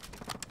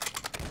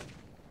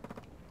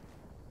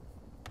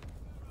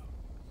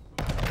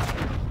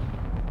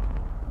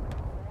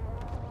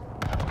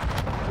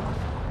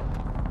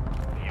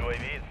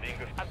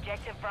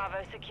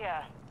 Bravo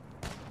secure.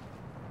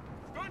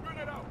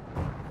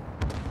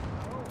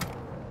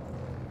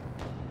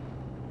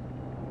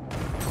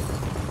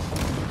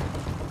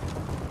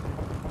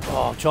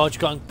 Oh, George,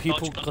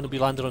 people going to be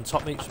landing on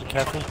top, mate, so be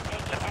careful.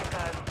 Taking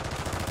Echo.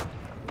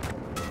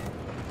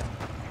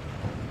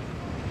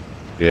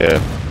 Yeah.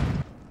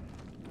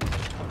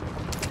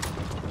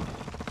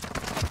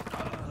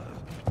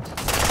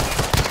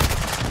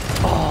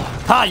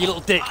 Oh, ha, you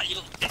little dick! Enemy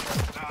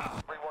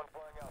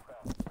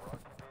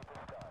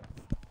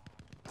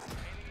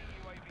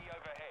UAV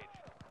overhead.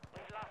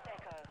 We've lost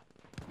Echo.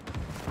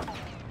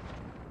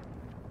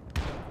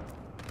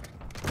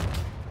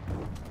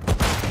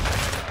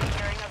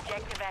 Securing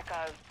objective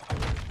Echo.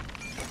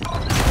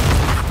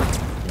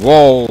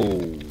 Whoa.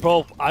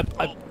 Bro, I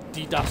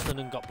D-dashed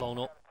and got blown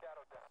up.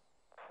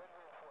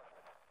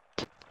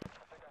 Good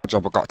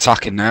job I got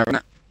attacking there,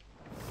 innit?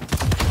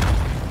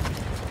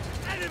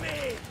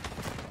 Enemy!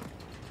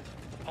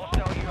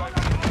 Hostile UAV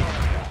in the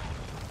area.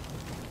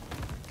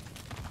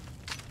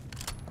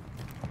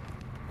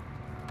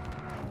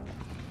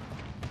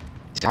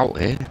 He's out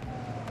here.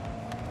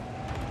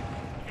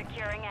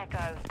 Securing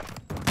Echo.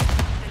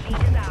 The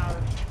lead is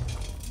ours.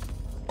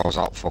 I was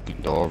out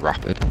fucking door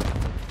rapid.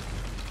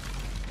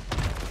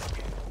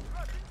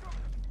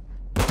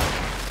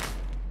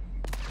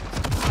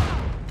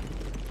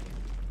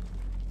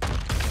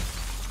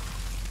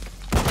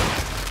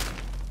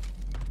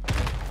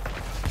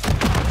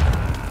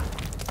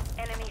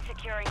 Enemy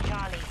securing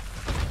Charlie.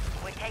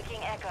 We're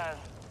taking Echo.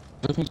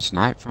 I've been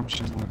sniped from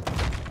somewhere.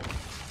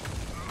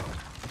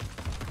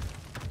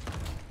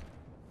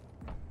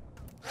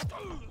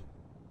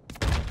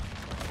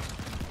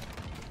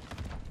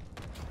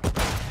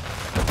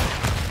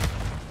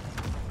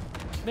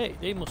 Mate,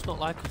 they must not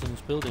like us in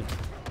this building.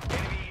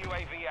 Enemy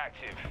UAV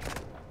active.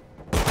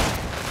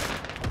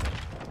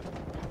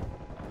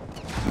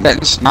 I'm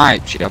getting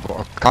sniped, yeah, but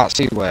I can't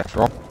see where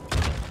from.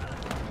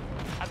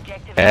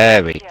 Objective There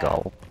Echo we secure.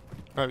 go.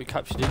 Right, we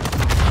captured him.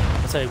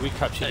 I say we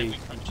captured him,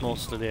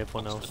 mostly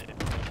everyone else.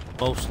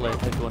 Mostly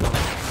everyone else.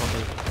 Not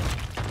me.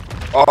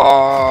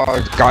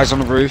 Oh, guys on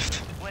the roof.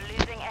 We're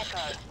losing Echo.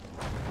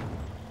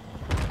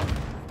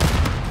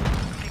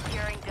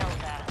 Securing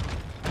Delta.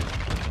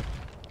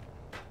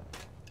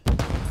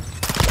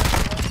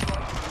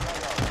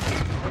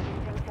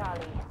 Losing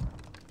Charlie.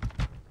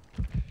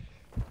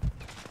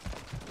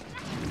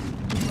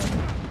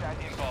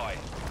 Standing by.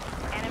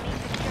 Enemy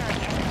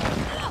securing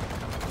Echo.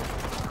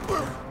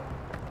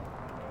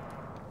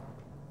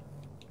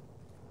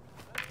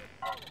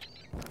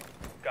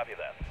 Copy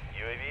that.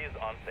 UAV is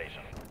on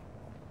station.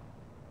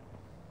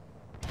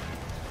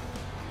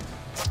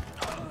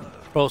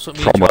 Bro,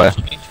 something From where?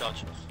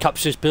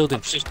 captures this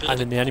building, and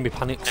then the enemy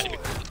panics. Counter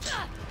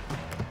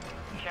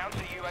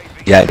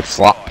UAV. Yeah, it's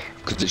flat.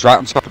 Because it's right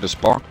on top of the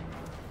spawn.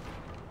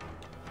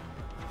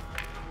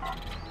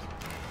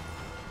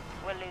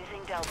 We're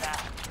losing Delta.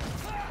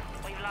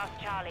 We've lost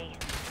Charlie.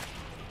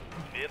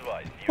 Be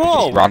advised.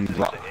 Whoa!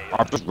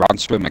 I just ran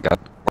to him again.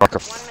 Like a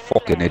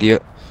fucking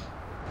idiot.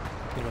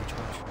 You know,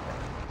 George.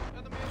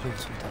 Please,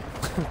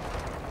 sometime.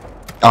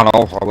 I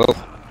know, I will.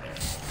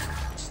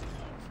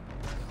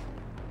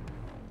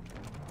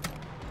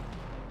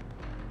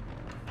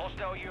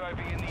 Hostile UAV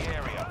in the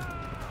area.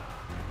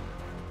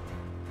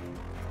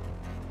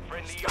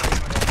 Friendly UAV on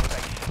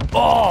station.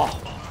 Oh!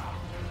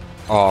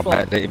 Oh,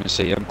 mate, didn't even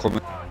see him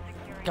coming.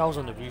 Guy was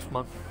on the roof,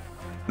 man.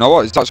 No,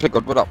 what? He's actually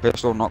good with that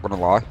pistol, not gonna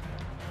lie.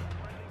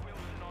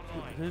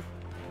 Who?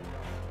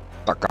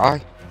 That guy.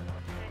 30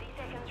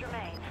 seconds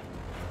remain.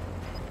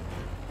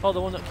 Oh, the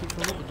one that keeps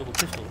running up with double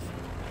pistols.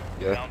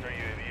 Yeah. Counter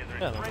UAV is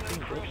Yeah, man. Friendly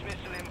cruise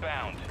missile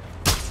inbound.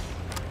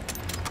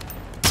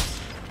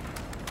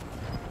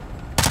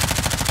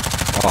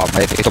 Oh,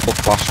 mate, he double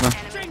flashed me.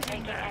 Enemy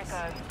taking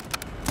Echo.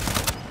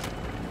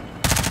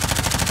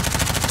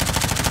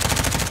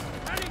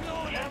 Running low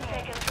on 10 ammo!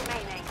 seconds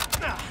remaining.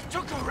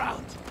 Took a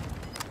round!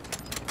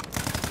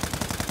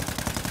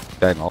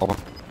 Game over.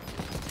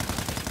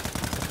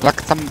 Like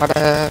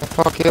somebody,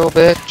 fuck you,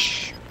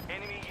 bitch.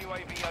 Enemy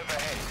UAV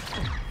overhead.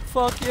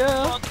 Fuck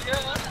yeah!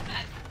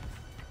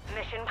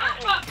 Mission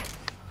complete.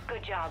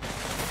 Good job.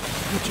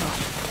 Good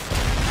job.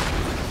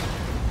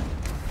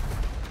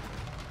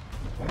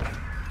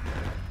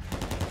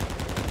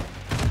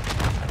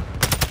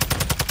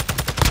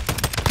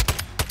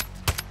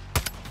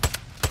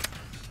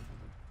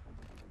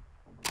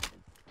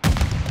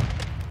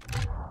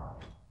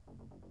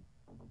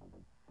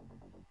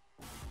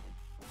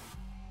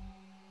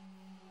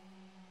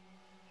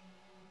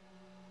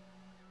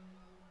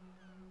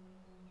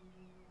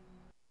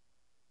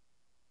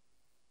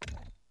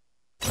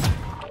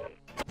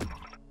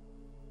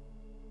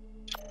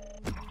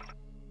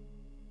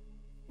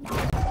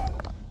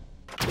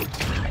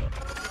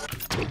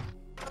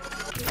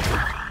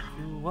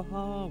 You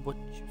are what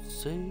you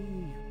say.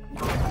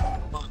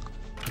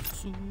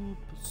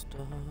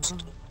 Superstar.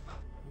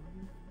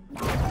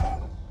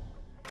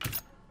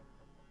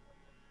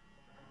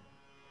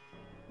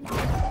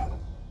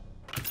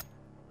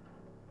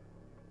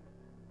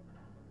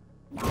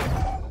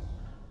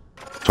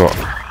 So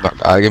that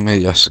guy gave me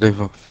yesterday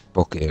for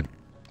fucking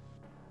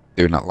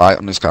doing that light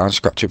on his car and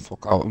scratching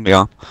fuck out of me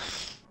arm.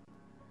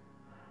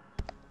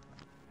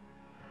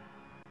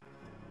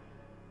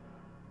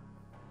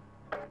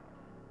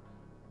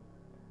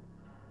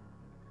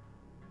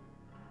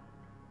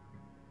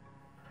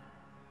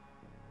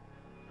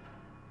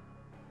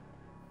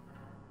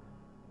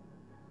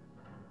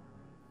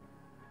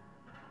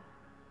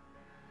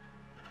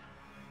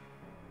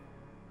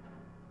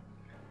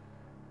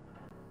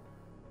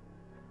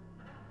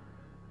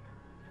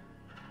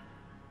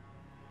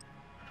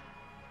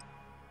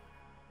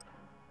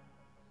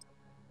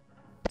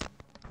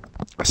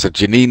 I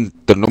said, you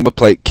need the number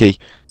plate key,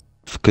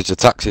 because the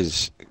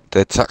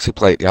taxi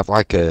plate, they have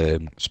like a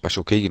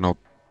special key, you know,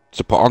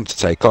 to put on to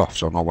take off,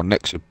 so no one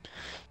nicks them.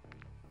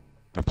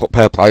 I put a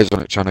pair of pliers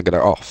on it trying to get it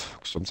off.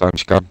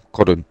 Sometimes you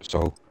couldn't,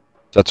 so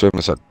I said to him,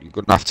 I said, you're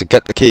going to have to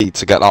get the key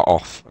to get that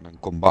off, and then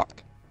come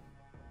back.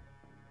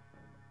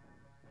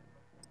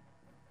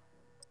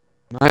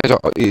 No,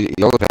 he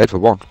only paid for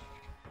one.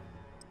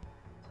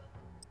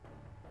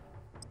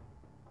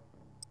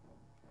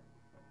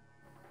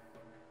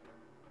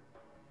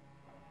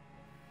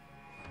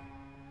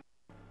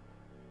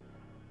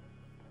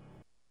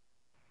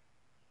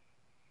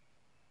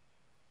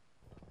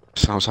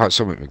 Sounds like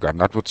something my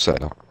granddad would say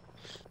that.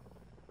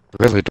 It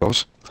really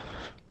does.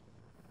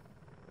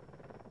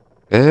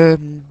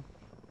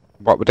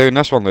 What we're doing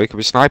this one, Luke? Are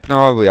we sniping or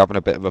are we having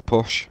a bit of a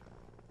push?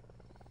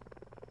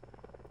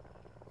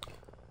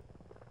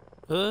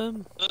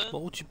 What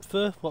would you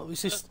prefer? What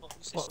was this?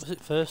 What was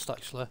it first,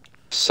 actually?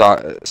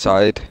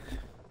 Side.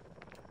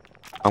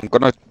 I'm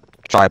gonna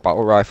try a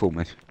battle rifle,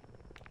 mate.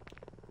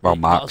 Well,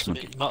 marksman.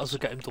 You might as well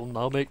get him done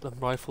now, make them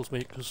rifles,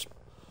 mate, because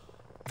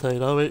they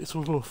know it's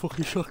all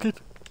fucking shocking.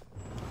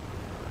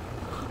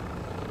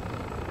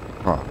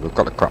 Oh, we've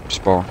got a crap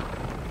spawn.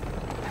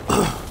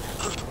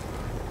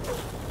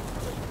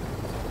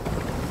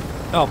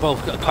 Oh, well,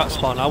 we've got a crap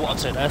spawn now. What I'd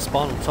say, their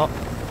spawn on top.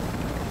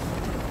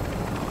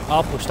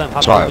 I'll push them.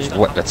 That's why I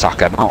would attack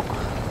them out.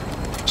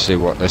 See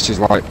what this is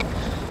like.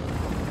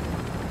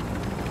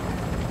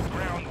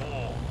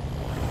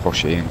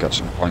 Push it and get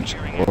some points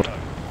on the board.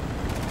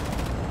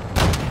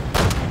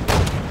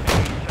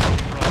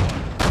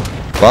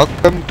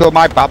 Welcome to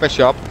my barber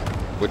shop.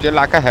 Would you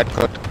like a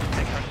haircut?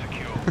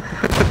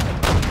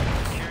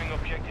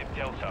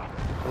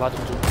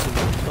 Aladdin jumped in.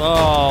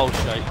 Oh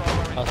shit.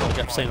 That's what I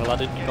kept saying,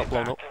 Aladdin, you got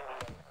blown up.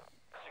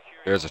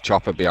 There's a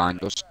chopper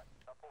behind us.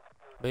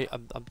 Mate,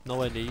 I'm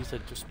nowhere near you, I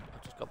just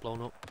got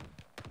blown up.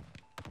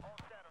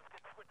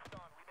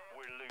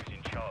 We're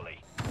losing Charlie.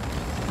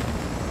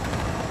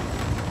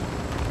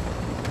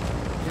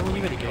 You know when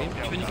you're in a game?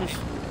 Jesus.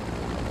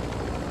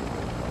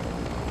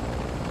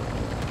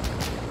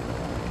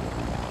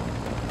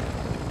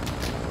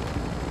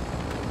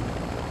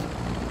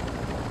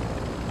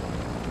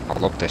 I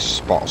love this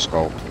spot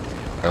scope.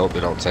 I hope they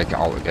don't take it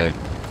out again.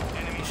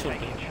 You should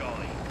be.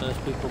 There's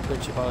people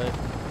bitch about it.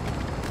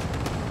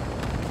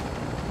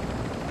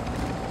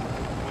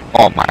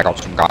 Oh my god,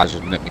 some guys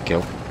just nicked me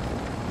kill.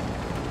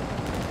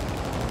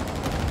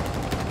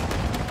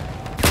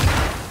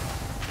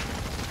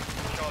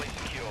 Charlie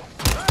secure.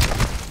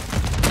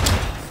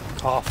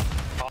 Cough.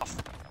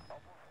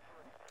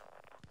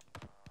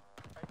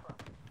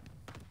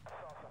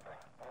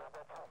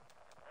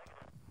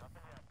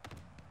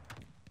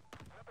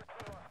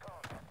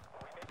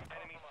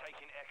 Enemies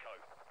taking Echo.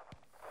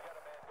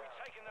 We've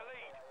taken the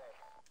lead.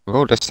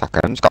 Oh, this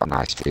second's got a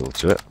nice feel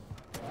to it.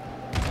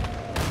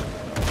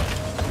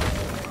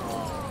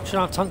 Should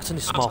have tanks in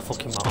this small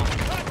fucking map.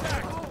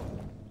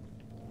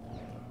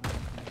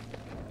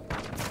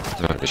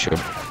 No, they should.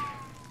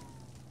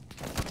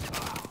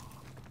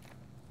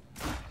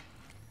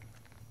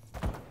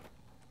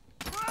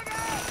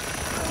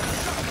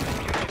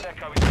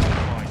 Echo is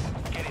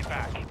compromised. Get it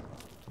back.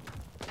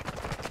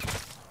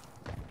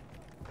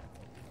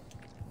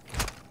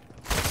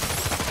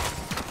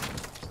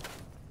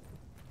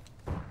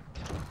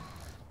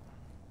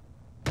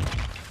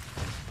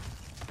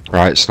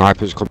 Right,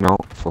 snipers coming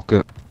out. Fuck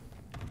it.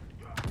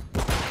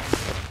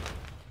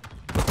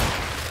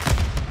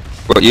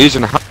 What,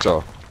 using a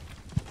hacksaw?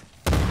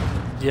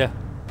 Yeah.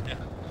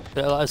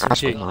 Bit of that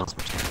SMG.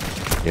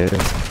 Yeah.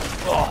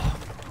 Oh.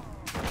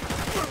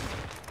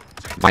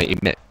 Mighty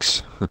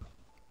mix.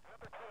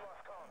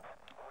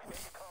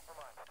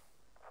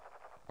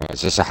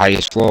 Is this the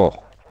highest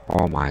floor?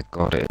 Oh my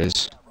god, it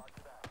is.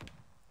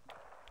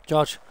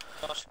 George.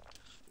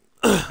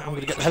 I'm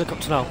gonna get the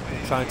helicopter now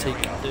and try and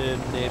take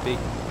near B.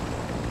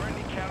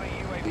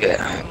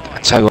 Yeah,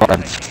 I tell you what,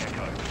 them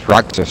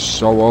frags are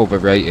so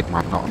overrated,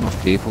 man. Not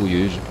enough people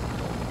use them.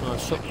 No,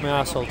 suck my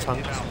arsehole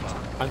tanks.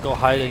 And go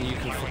higher than you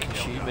can fucking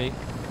shoot me.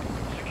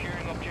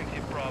 Securing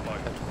objective Bravo.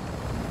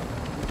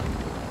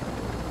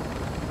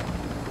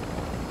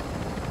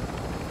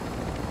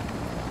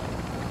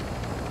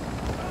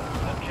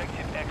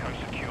 Objective Echo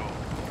secure.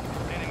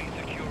 Enemy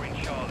securing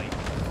Charlie.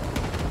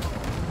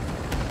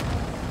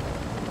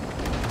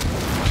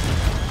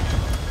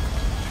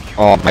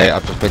 Oh mate,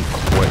 I've just been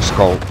quick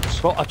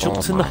scoped. Bro, I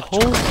jumped in my the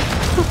hole.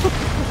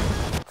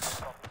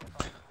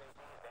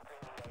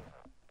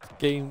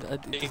 Game,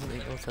 it doesn't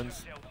make no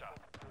sense.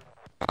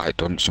 I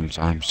don't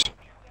sometimes.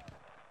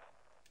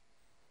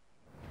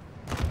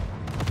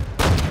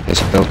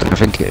 It's a building, I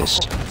think it is.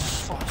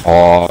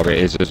 Oh, it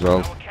is as well.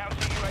 Our counter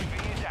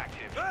UAV is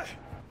active.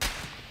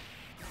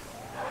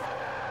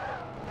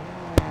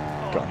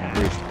 Got on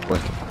the roof,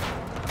 quick.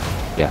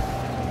 Yeah.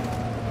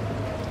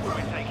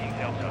 We're taking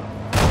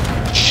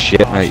Delta.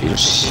 Shit, mate, you You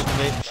just...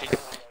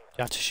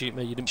 had to shoot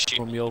me, you didn't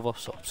run me over,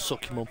 so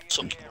suck him up.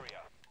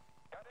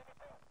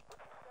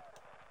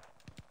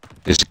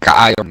 There's a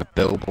guy on the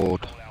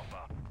billboard.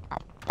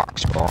 At back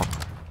spawn.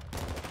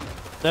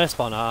 Their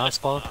spawn, our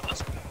spawn.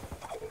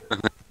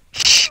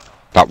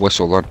 That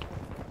whistle then.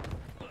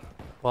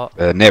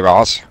 What? Near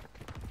ours.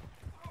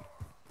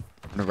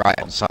 On the right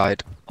hand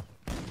side.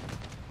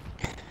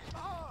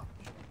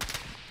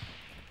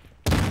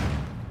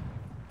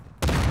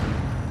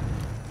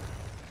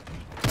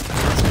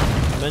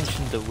 You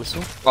mentioned the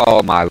whistle.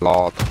 Oh my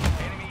lord.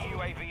 Enemy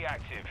UAV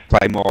active.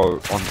 Play more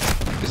on...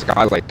 There's a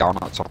guy laid down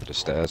at the top of the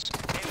stairs.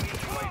 Enemy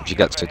UAV If you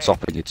get to the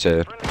top and you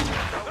turn.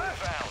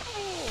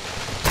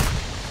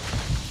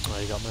 Oh,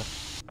 you got me.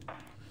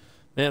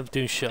 Mate, I'm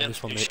doing shit on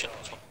this one, mate.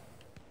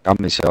 And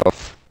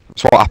myself.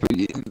 It's what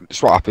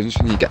happens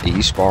when you get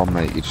E-spawn,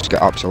 mate. You just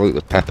get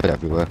absolutely peppered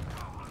everywhere.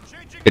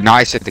 It'd be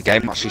nice if the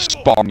game actually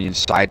spawned me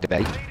inside the bay.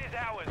 Lead is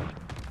ours.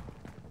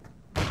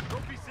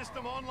 Trophy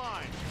system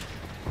online.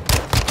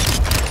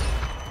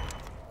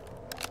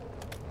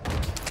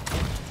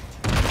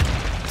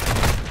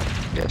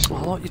 Yes.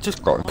 Oh, you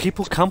just Got him. got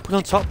people camping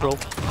on top, bro.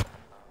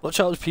 Watch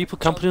out, there's people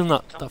camping on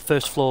that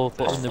first floor,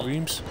 but in the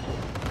rooms.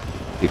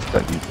 Keep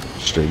getting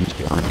streams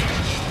behind.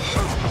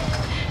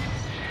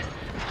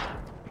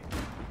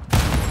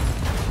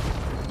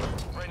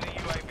 Friendly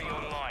UAV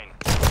online.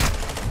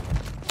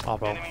 Oh,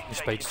 bro, you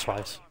sprayed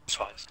twice.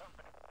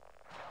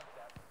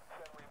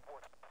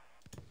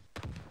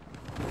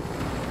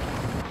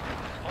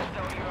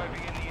 Hostile UAV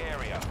in the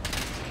area.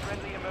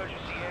 Friendly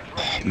emergency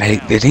airdrop.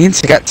 Mate, they need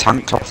to get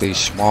tanked off these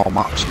small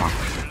maps, man.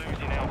 We're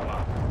losing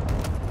Alpha.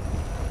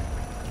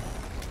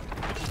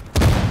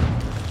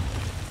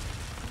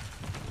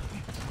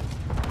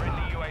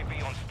 Friendly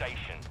UAV on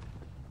station.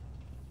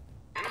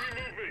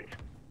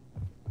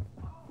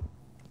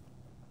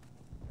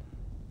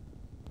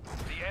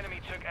 The enemy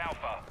took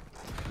Alpha.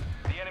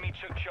 The enemy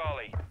took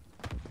Charlie.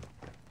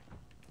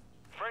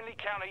 Friendly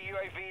counter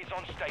UAV is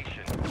on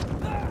station.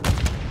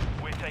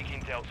 We're taking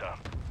Delta.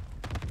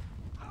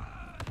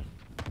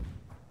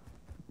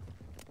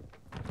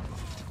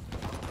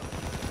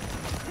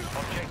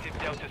 Objective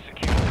Delta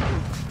secure.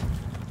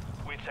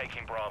 We're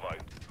taking Bravo.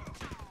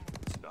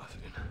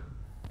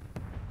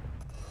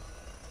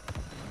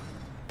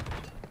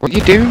 What are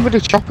you doing with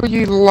the chopper,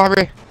 you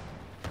Larry?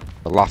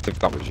 I laughed if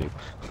that was you.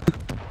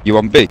 You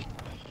on B?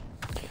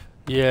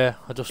 Yeah,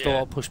 I just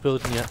thought I'd push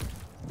building yet.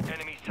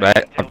 Enemies taking Right,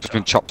 Delta. I've just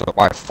been chopped up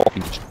by a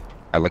fucking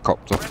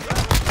helicopter.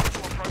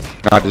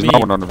 Nah, there's no Me.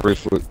 one on the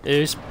roof. Look.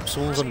 There is,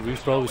 someone's on the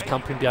roof, bro, who's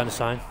camping behind a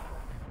sign.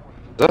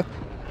 There?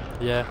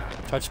 Yeah,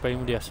 tried spraying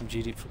with the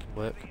SMG, didn't fucking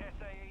work.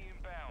 SAE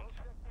inbound.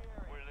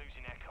 We're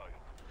losing Echo.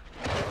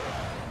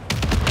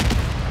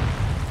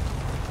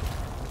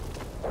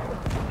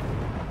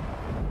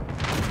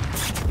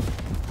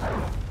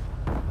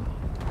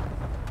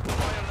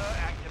 High alert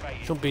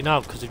activated. Shouldn't be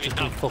now, because they've just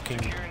been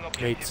fucking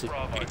made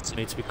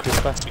to be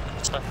crisper.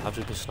 I've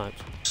just been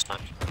sniped.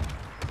 Enemy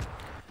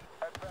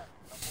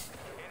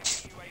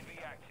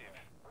UAV active.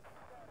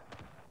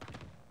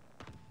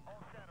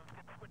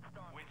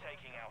 We're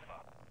taking Alpha.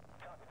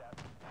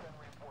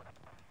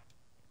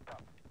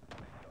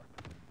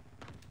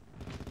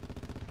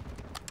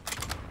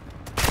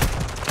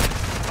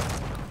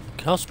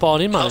 Can't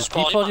spawn in, man. There's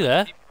people already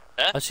there.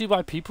 I see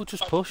why people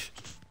just push.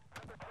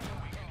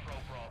 We control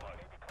Bravo.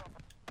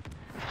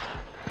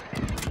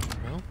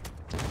 No?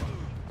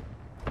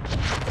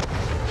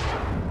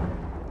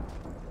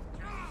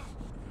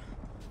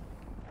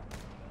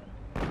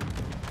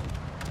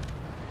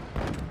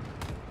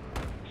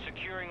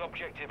 Securing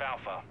objective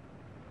Alpha.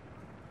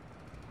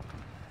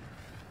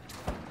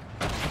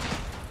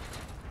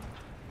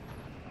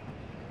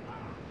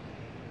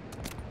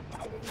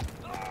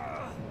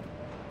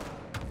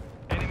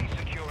 Enemy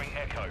securing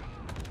Echo.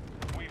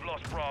 We've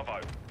lost Bravo.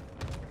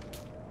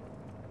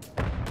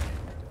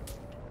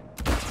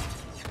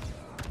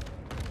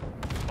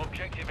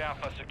 Objective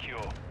Alpha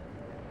secure.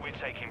 We're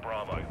taking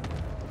Bravo.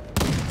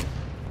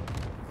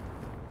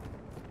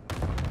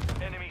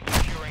 Enemy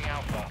securing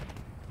Alpha.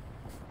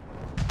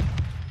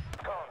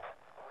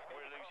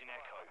 We're losing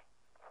Echo.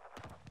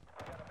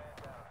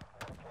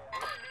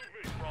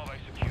 Bravo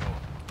secure.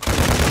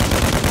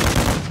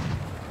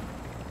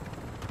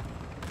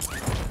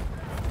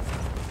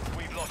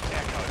 We've lost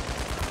Echo.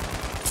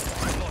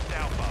 We've lost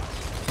Alpha.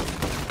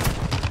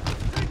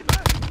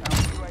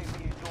 UAV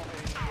is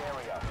orbiting the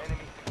area.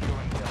 Enemy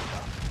securing Delta.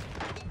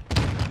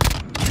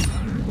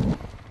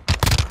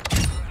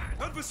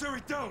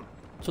 Adversary down.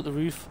 It's at the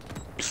roof.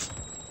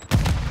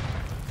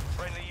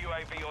 Friendly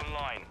UAV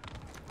online.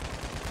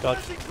 God,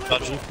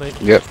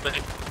 mate. Yep.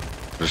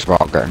 Just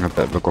about getting a bit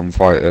of a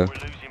gunfight here. We're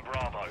losing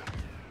Bravo.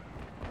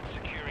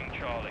 Securing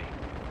Charlie.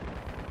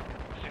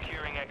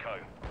 Securing Echo.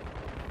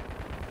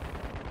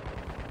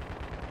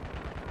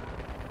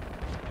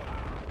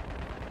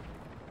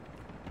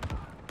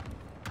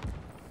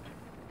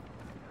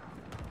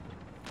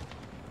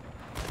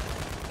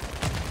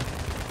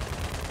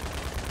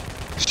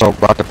 So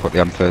glad to put the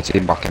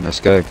M13 back in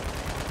this game.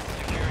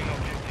 Securing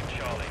objective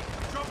Charlie.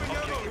 Dropping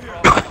ammo Objective here.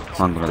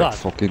 Bravo. I'm gonna Glad. get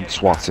fucking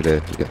swatted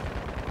here. Yeah.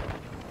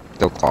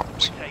 Still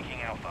claps.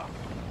 Taking Alpha.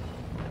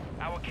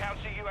 Our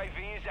counter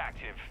UAV is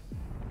active.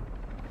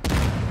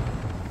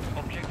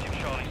 Objective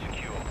Charlie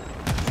secure.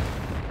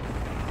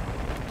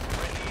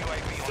 Friendly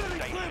UAV on Setting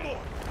station.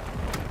 Claymore.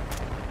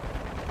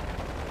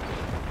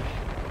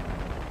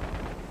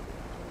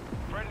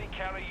 Friendly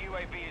counter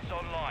UAV is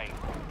online.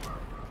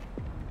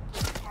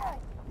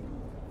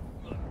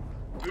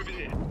 Moving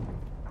in.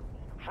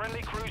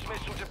 Friendly cruise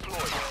missile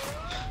deployed.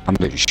 I'm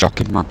literally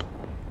shocking, man.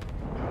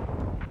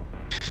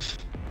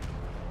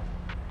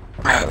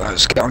 Right,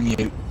 let's get on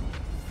you.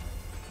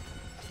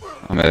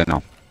 I'm here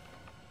now.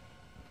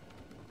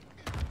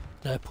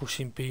 They're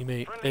pushing B,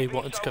 mate. They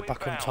wanted to get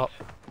back on top.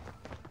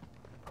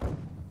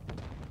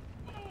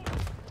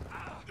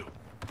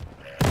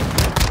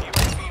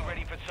 UAV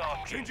ready for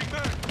tasking. Changing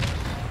back.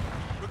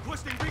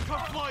 Requesting recon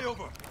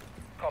flyover.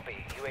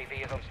 Copy.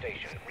 UAV is on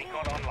station.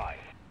 Recon online.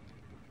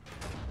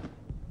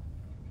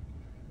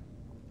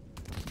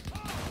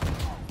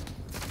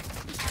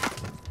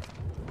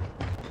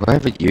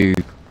 Wherever you.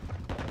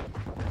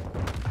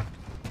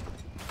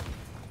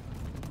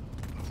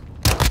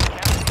 Counter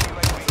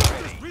UAV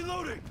ready.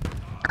 Reloading.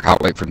 I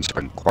can't wait for him to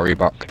bring quarry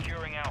back.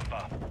 Securing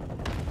Alpha.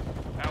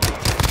 Our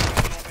UAV is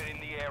in orbit in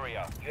the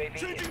area. UAV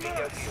Changing is video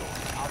back. fuel.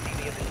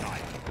 RTV at the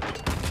time.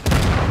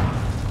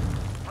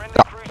 Friendly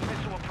Ah. cruise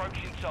missile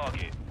approaching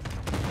target.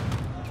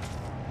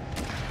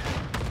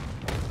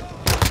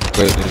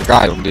 Wait, there's a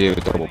guy under you with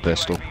a double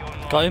pistol. UAV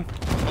online. Got him.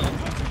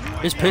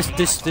 This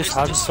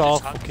handsaw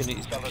fucking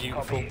is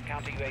beautiful.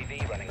 Counter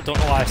UAV running. I don't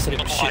know why I said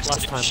it was shit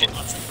last time, but it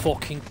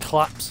fucking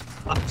claps.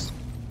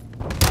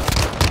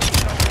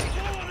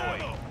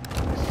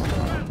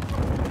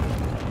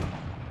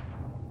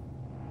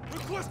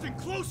 Requesting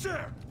close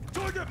air.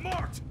 Target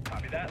marked.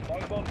 Copy that.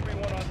 Longbow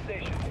 3-1 on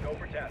station. Go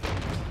for test.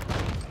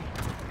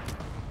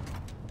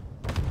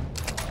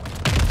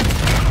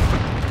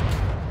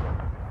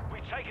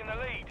 We've taken the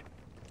lead.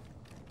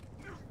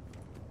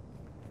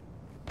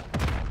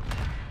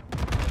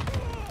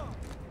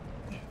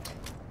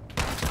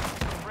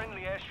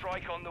 Friendly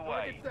airstrike on the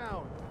way.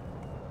 Down.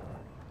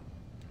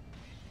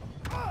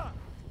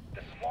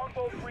 This is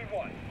Longbow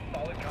 3-1.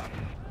 Solid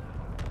copy.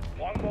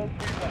 Longbow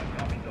 3-1.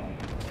 Copy zone.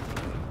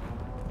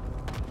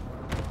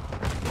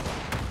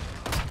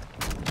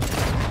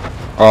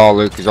 Oh,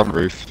 Luke, he's on the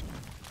roof.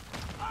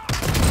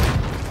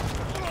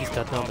 He's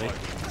dead now, mate.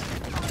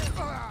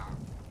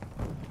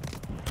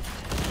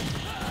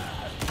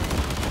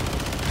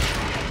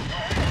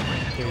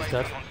 Yeah, he's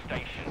dead. On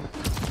station.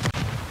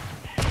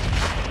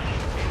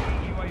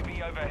 UAV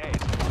overhead.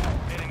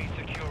 Enemy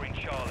securing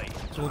Charlie.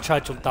 Someone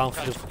tried to jump down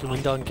through the fucking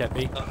window and get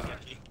me.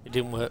 It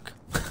didn't work.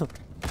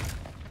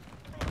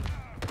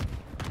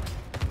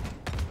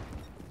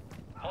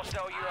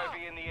 Hostile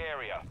UAV in the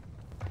area.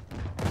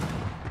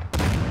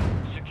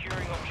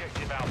 Securing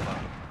objective Alpha.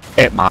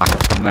 Hit mark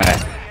from there.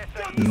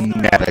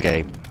 Never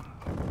game.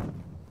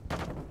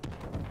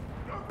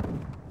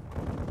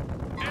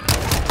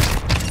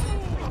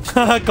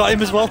 Got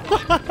him as well.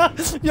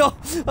 Yo,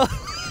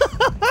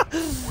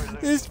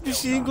 this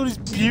machine gun is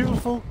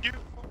beautiful.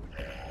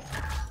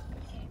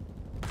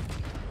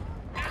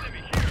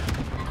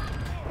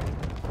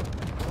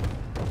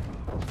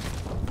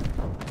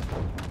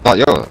 That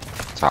your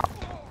tap.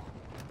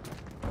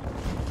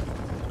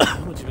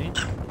 What do you mean?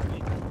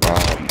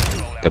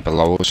 They're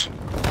below us.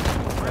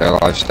 Stay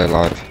alive, stay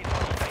alive.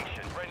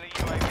 Friendly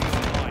UAV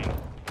online.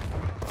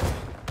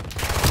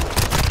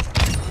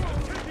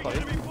 Got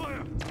him. Enemy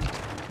fire.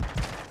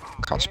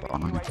 Can't spot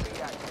on him.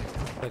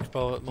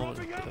 Expo at the moment.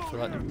 I feel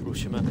like they're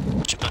rushing me.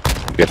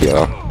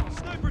 Yeah.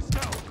 Sniper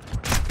scout.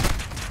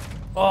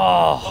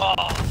 Oh,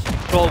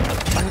 bro, I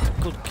had a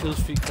good kill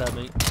streak there,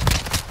 mate.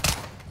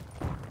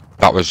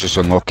 That was just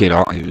unlucky,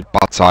 that. It was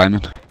bad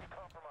timing.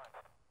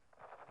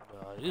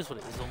 It is what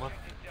it is, though, man.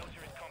 Delta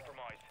is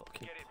compromised.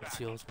 Fucking Get it back.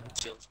 pussy holes, man.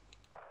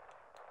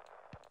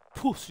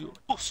 Pussy.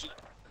 Pussy.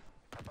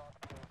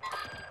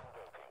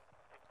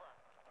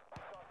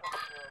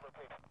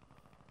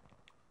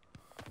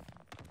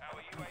 Our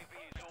UAV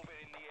is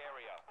orbiting the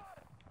area.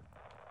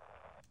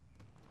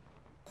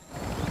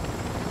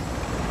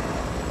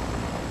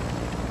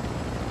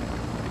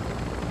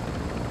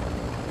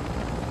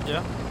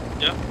 Yeah.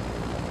 Yeah.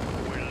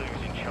 We're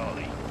losing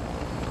Charlie.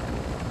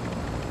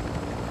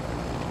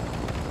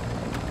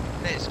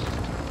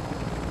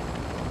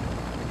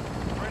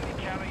 Friendly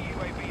counter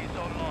UAV is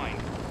online.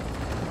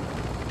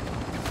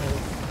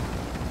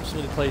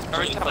 Somebody plays.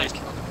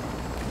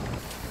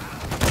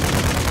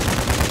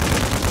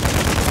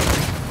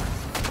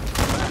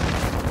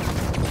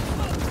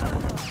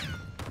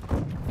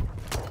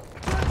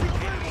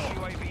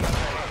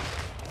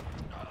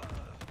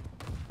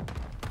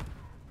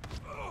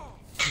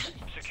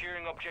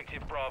 Securing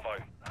objective Bravo.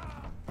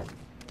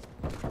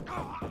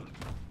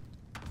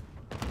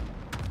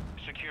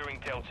 Securing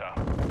Delta.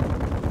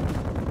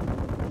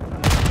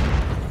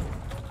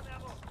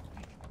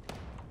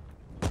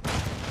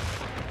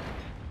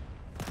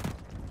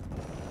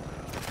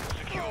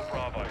 Secure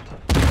Bravo.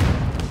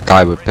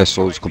 Guy with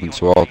pistols coming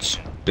towards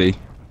B.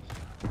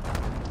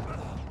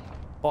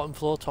 Bottom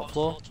floor, top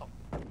floor.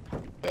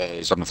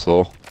 He's on the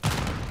floor.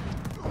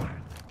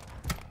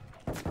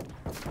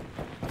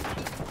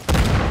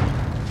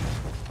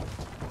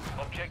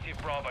 Objective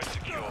Bravo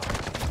secure.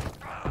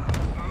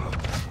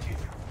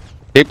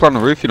 People on the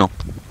roof, you know.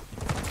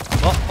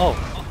 Oh.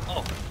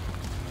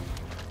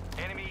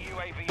 Enemy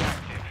UAV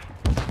active.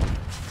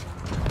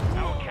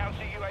 Our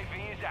counter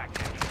UAV is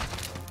active.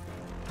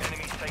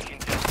 Enemies taking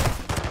Delta.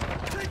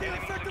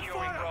 Enemy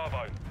securing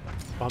Bravo.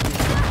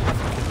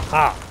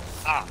 Ah.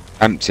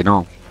 Empty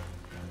now.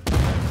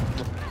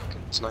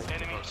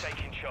 Enemy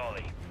taking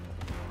Charlie.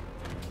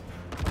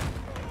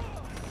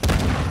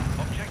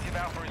 Objective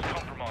Alpha is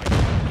compromised.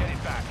 Get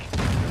it back.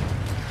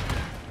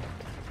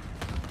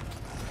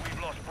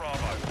 We've lost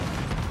Bravo.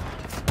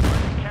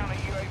 Counter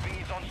UAV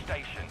is on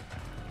station.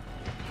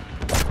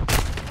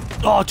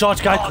 Oh,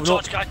 George guy coming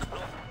up.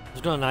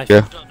 He's got a knife.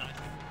 Yeah.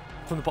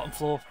 From the bottom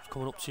floor,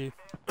 coming up to you.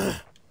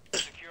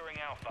 Securing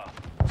Alpha.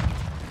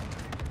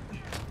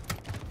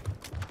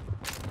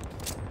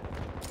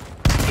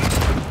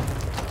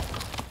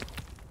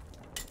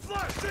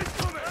 Flash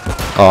incoming!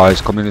 Oh,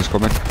 he's coming. He's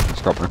got me. You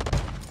got him.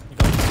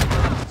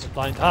 He's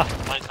blind.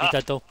 He's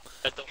dead though.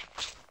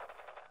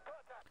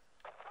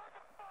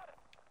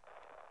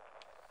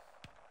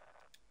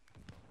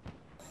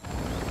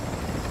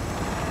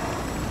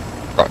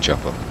 Got a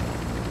chopper.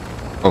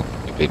 Oh,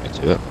 you beat me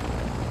to it.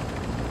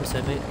 What's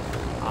that, mate?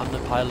 I'm the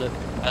pilot.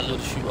 I'm the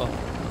shooter.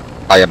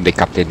 I am the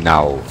captain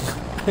now.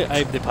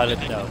 I'm the pilot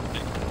now.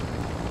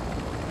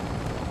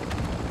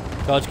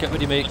 George, get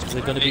ready, mate, because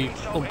they're going to be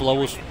on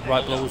blowers,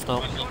 right blowers now.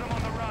 Got 'em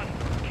on the run.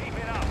 Keep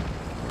it up.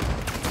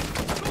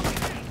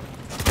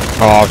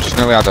 Oh, I've just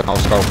nearly had a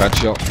no-scope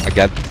headshot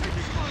again.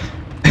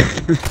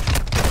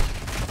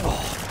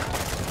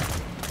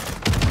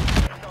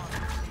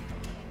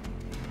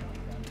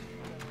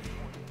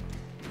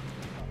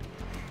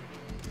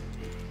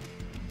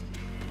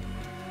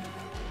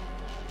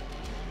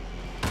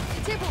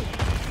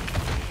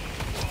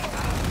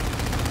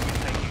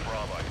 Taking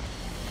Bravo.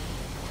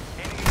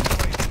 Enemy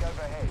UAV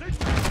overhead.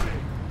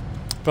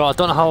 Bro, I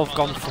don't know how I've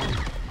gone from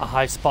a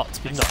high spot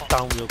to be knocked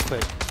down real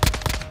quick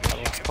at the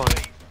last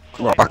point.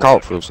 Right, back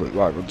out for us, like,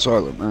 right, run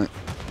silent, mate.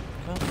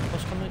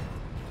 What's coming?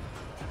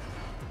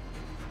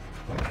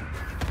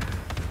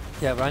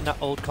 Yeah, right,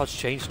 that old cod's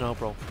changed now,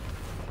 bro.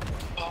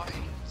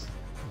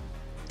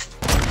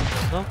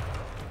 No?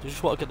 You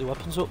just want to get the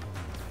weapons up.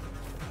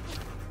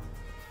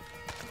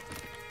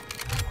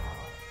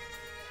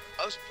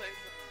 I was playing.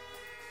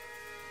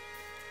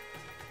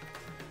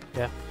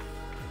 Yeah.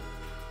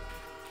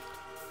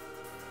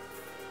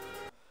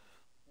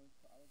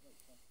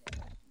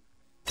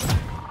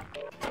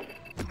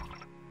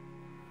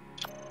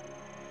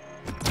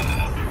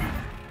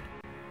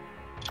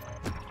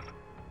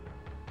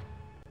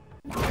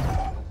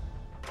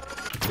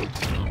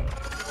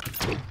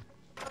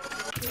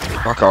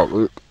 Back out,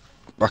 Luke.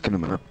 Back in a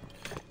minute.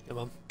 Yeah,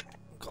 man.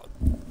 God.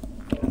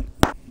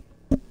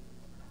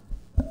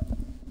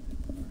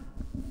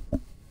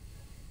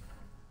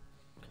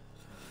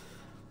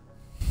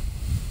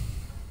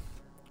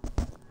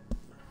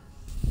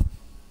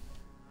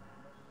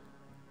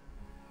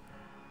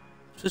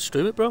 Just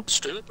stream it, bro.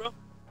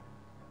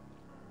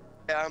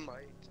 Yeah, I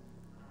might.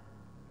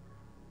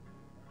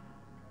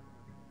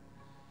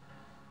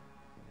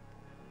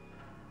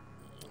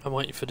 I'm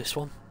waiting for this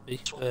one. Me.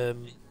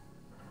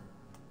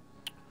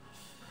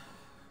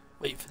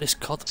 Waiting for this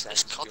COD.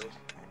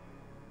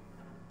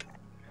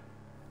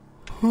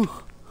 Do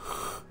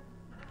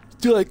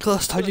you like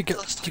last time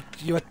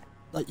you had,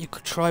 like, you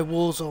could try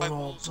Warzone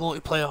or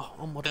multiplayer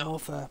on Modern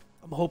Warfare?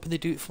 I'm hoping they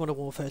do it for Modern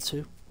Warfare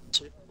 2.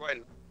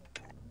 When?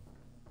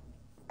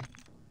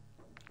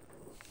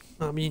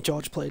 Me and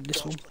George played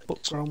this one,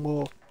 but Ground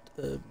War.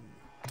 We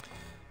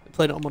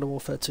played it on Modern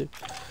Warfare 2.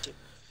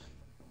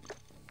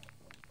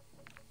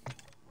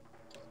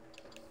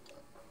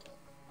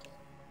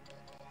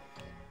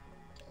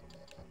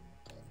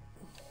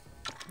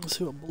 Let's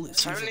see what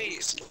bullets he's Apparently,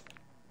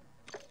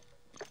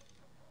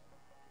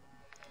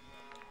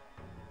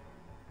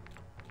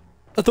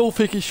 I don't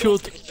think he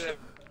should.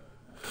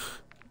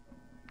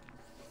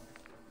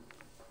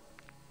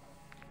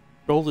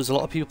 Bro, there's a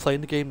lot of people playing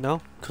the game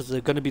now, because there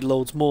are going to be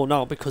loads more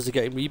now because they're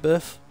getting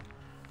Rebirth.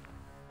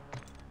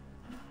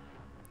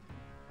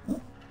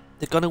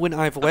 They're going to win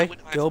either way.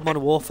 The old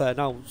Modern Warfare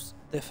now,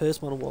 their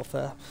first Modern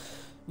Warfare.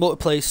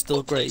 Multiplayer's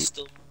still great,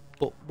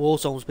 but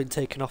Warzone's been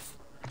taken off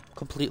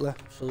completely,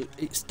 so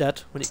it's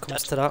dead when it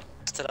comes to that.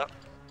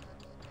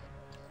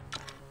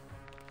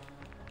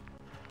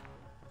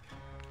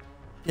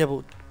 Yeah,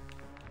 but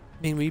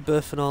I mean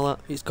Rebirth and all that,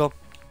 it's gone.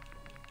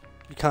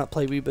 You can't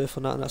play Rebirth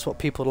on that, and that's what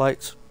people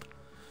liked.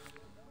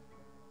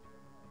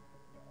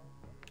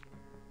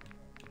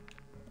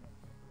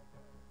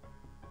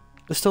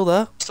 They're still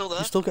there.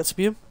 You still get to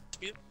be him.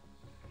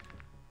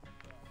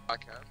 I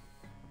can.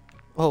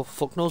 Oh,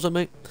 fuck knows it,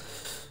 mate.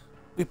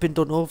 We've been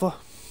done over.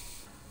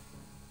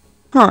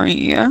 Oh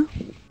yeah.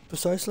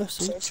 Precisely,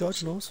 see,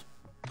 George knows.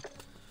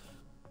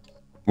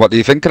 What do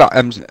you think of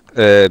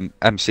that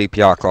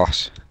MCPR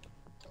class?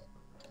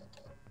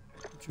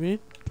 What do you mean?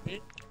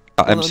 That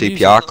Oh, that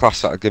MCPR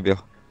class that I give you.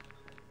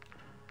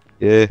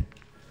 Yeah.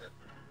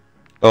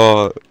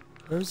 Oh,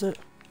 Where is it?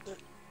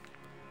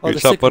 Oh,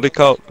 it's the that sick body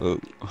one.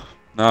 count.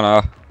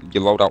 No, you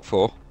load out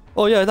 4.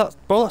 Oh yeah, that's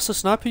the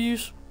sniper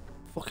use.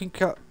 Fucking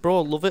cat,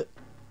 bro, love it.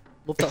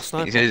 Love that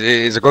sniper.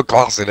 It's a good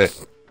class, isn't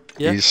it?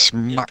 Yeah. He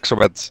smacks some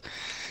heads.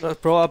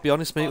 Bro, I'll be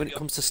honest, mate. When it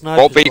comes to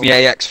snipers, Won't beat me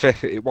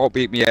AX50. It won't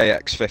beat me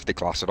AX50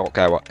 class. I don't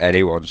care what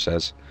anyone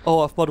says. Oh,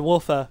 off Modern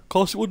Warfare. Of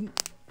course it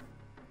wouldn't.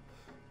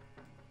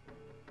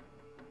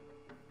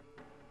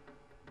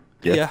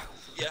 Yeah.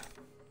 Yeah.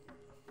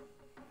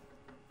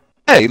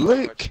 Hey,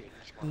 look.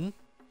 Hmm?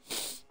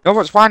 You know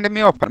what's winding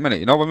me up in a minute?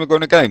 You know when we're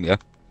going to game, yeah?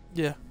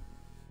 Yeah.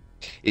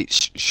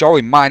 It's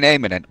showing my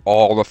name and then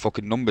all the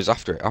fucking numbers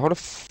after it. How the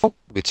fuck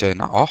do we turn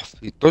that off?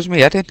 It does me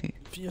head in.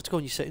 You have to go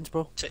in your settings,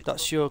 bro.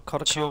 That's your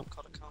COD account.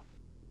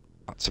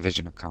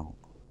 Activision account.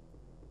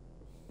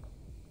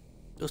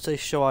 It'll say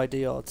show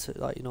ID or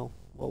like, you know,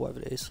 or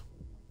whatever it is.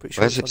 Pretty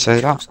sure Where does it's it on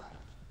say your- that?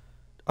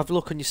 Have a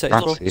look on your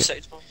settings, bro. Can't see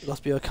it. It'll have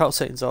to be your account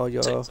settings or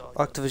your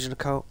Activision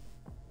account.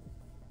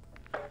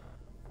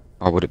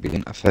 Or would it be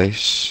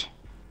interface?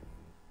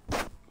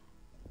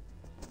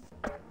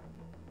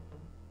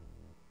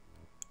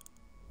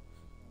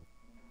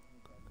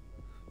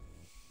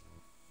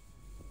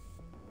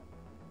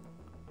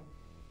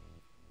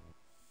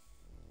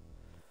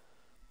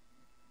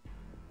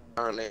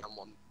 Apparently I'm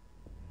on.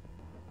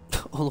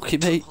 Oh, look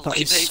at mate, that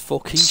is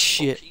fucking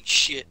shit.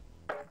 Your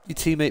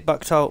teammate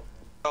backed out.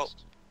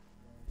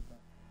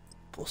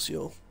 Pussy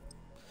hole.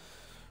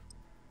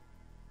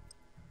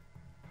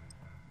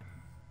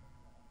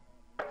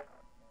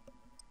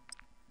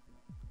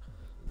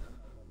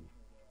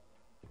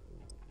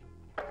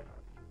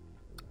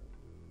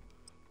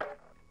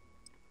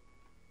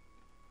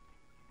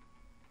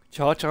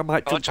 George, I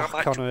might jump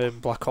back on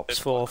Black Ops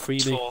 4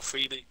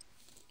 freebie.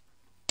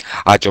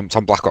 I jumped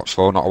on Black Ops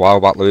 4 not a while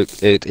back, Luke.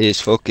 It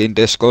is fucking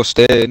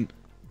disgusting.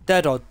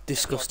 Dead or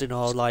disgusting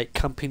or like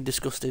camping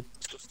disgusting?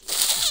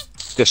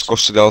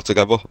 Disgusting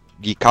altogether.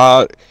 You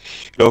can't,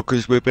 you know,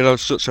 because we've been on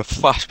such a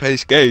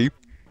fast-paced game.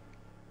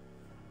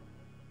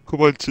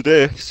 Come on to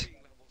this.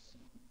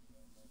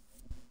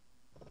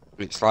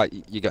 It's like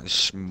you're getting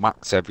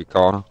smacked every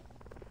corner.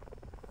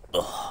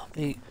 Oh,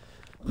 mate.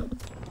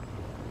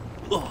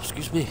 Oh,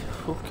 excuse me.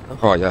 Fucking hell.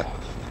 Oh yeah,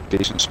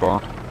 decent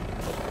spawn.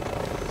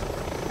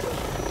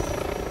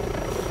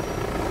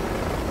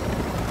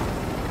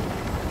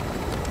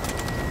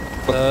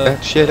 Put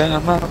that shit in my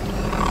mouth.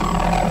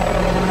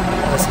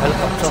 There's a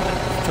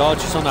helicopter. George,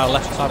 it's on our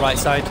left, my right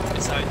side.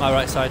 My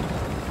right side.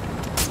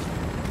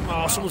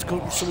 Oh,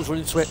 someone's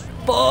running to it.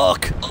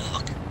 Fuck!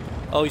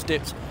 Oh, he's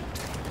dipped.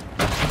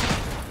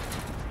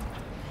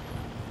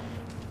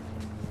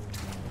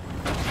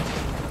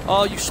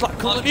 Oh, you slack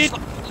cunt in!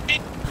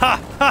 Ha!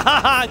 Ha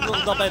ha ha! You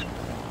little knobhead.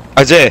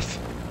 As if.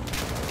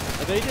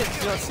 I made it,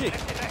 you not see?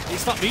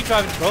 It's not me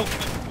driving, bro.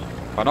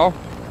 I know.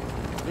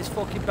 This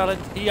fucking bellend,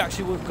 he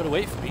actually wasn't going to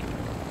wait for me.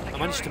 I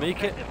managed to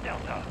make it.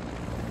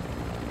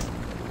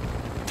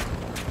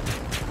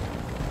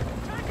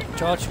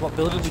 George, what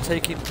building are we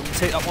taking? Can we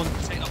take that one?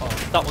 Oh,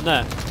 that one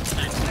there.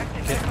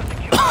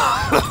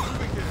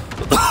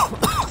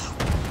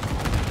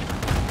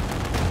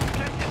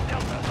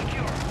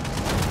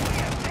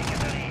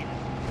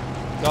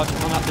 George,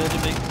 I'm on that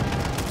building, mate.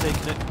 I'm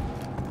taking it.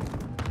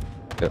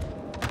 Yep.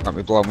 Let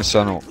me blow my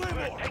son up.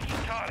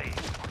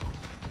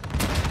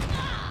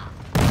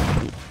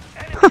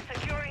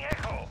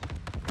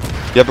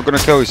 You ever gonna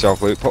kill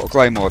yourself, Luke? Put a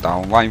claymore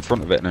down, lie in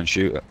front of it, and then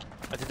shoot it.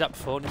 I did that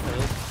before and it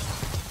failed.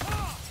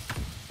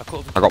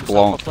 I got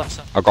blown.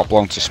 I got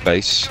blown to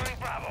space.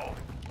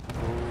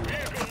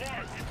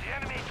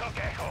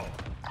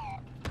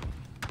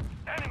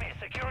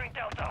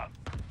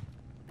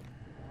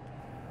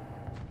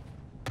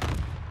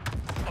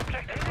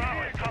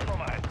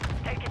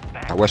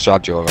 I wish I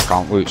had your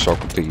account, Luke, so I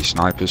could do your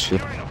snipers for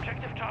you. Oh,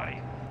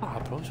 I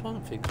promise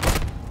one thing.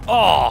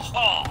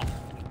 Oh!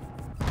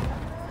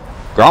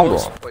 Ground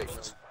war.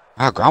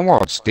 Ah, ground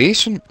war's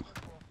decent.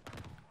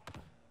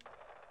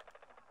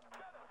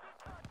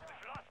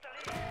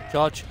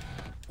 George,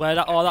 where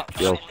that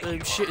Yo.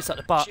 shit is at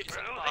the back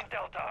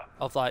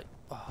of like,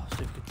 oh,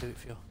 see if we can do it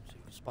for you. See if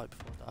we can spike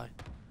before I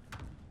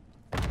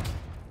die.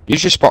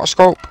 Use your spot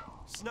scope.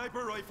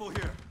 Sniper rifle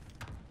here.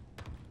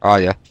 Ah,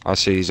 yeah, I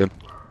see him.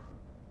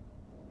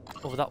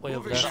 Over that way,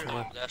 over there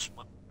somewhere.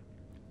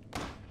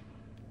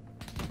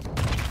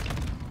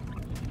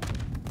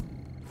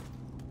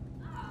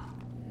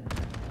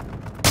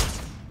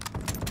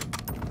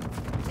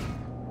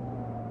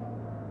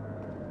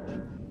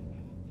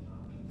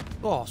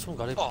 Oh, someone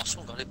got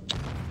him.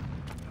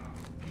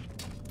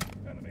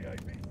 Enemy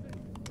AP.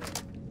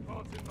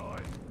 Cards in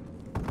line.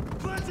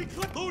 Planting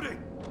clip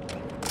loading.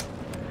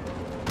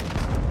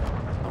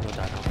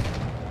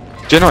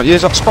 Do you not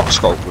use that spot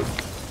scope, Luke?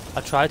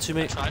 I try to,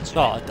 mate.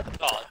 No, I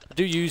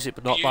do use it,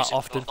 but not that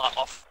often.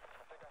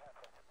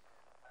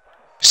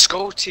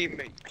 Skull team,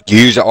 mate.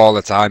 Use it all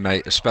the time,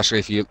 mate, especially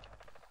if you...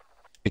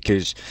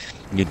 Because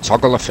you can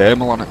toggle a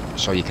thermal on it,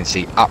 so you can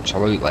see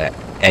absolutely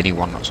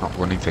anyone that's not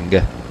running finger.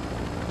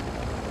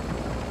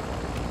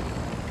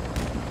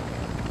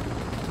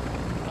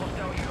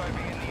 Hostile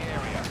UAV in the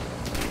area.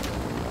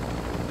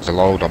 There's a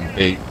load on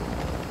B.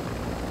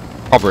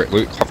 Hover it,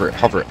 Luke, hover it,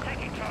 hover it.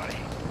 Taking Charlie.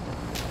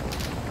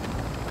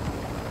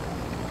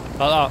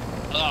 Like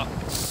that.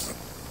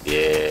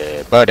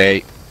 Yeah,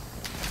 buddy.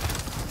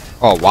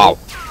 Oh, wow.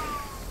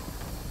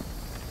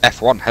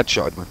 F1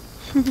 headshot, man.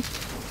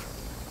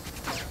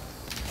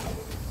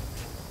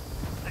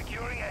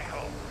 Securing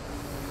Echo.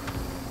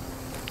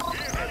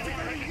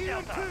 Taking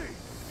Delta.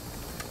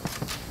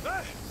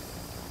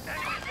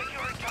 Enemy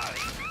securing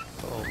Charlie.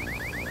 Oh.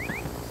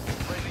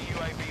 Friendly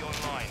UAV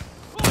online.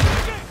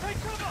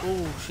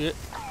 Oh shit.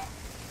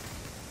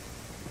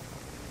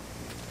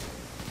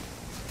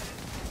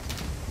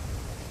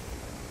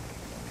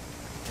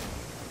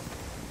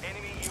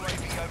 Enemy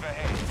UAV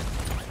overhead.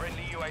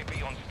 Friendly UAV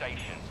on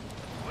station.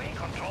 We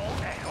control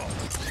Echo.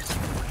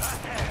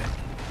 Fast ahead.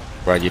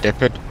 Where you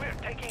dipping? We're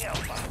taking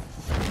Alpha.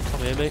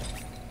 Come here, mate.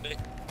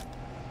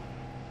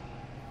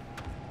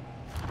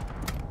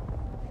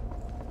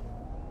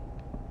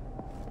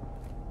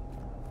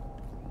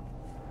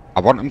 I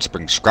want him to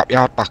bring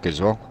Scrapyard back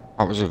as well.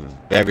 That was a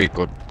very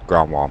good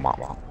ground war map,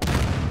 man.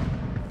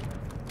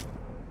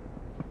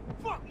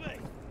 Fuck me!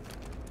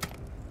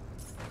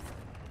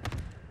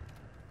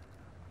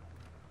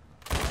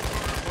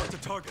 Mark the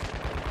target.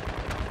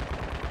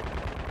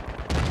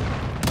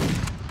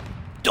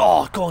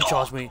 Oh, go on,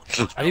 charge me.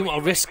 I didn't want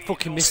to risk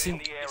fucking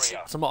missing. So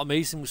I'm not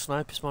amazing with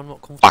snipers, man. I'm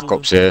not comfortable.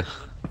 Backup's here.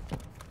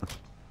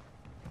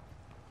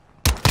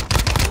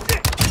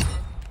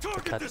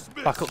 Target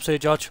dismissed. Backups here,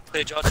 George.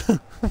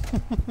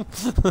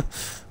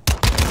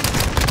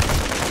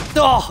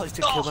 Oh, it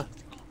didn't kill me.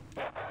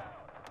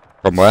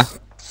 From where?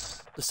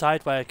 The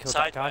side where I killed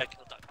that guy.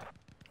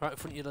 Right in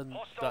front of you, then,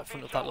 right in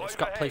front of that little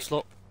scrap place,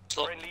 look.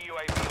 Friendly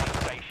UAV on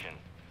station.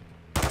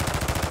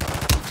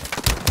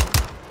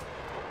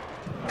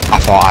 I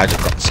thought I'd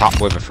have got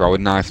tapped with a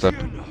throwing knife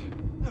then.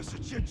 That's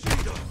a shit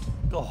cheater.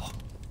 Oh,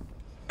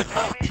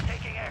 Enemy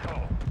taking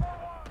Echo.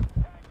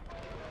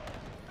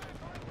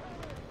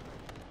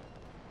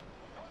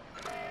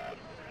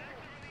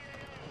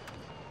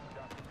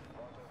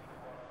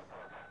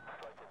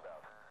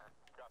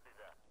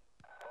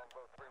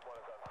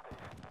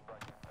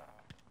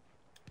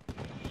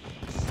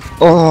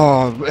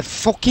 Oh,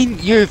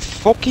 you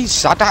fucking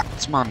sad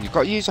act, man. You've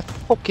got to use a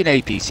fucking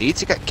APC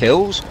to get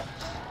kills.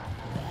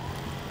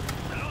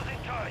 Losing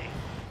Charlie.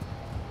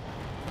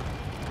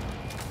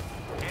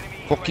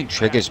 Enemy Fucking UAV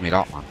triggers me,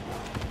 that, man.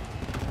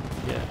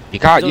 yeah. You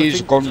can't Don't use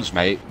think- guns,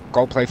 mate.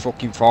 Go play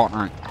fucking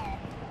Fortnite.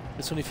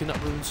 It's the only thing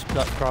that ruins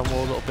that ground war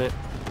a little bit.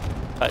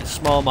 Like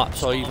small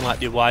maps or even like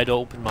the wide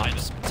open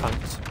maps,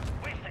 tanks.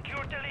 We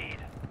secured the lead.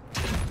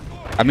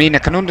 I mean, I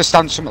can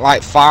understand something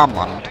like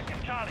farmland.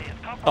 Objective Charlie is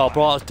compromised. Oh,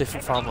 bro, that's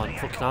different farmland.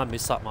 Fucking, I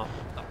missed that map.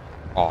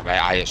 Oh, mate,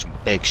 I hit some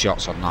big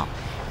shots on that.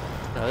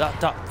 No,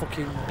 that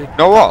fucking big. You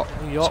know what?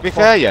 New York To be one.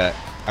 fair, yeah,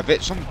 I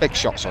hit some big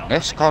shots on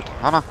this COD,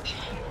 Hannah.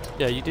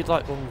 Yeah, you did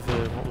like one with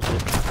what was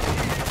it?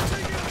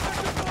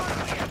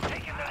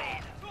 Taking the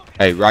lead.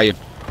 Hey, Ryan.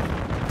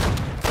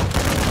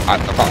 I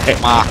got hit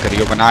marker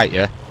the other night,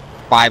 yeah?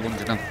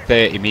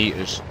 530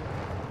 metres.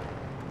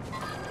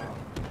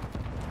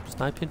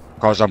 Sniping.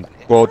 Because I'm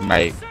good,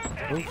 mate.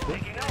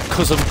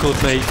 Because I'm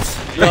good, mate.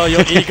 Oh,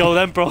 your ego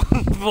then, bro.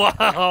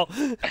 Wow.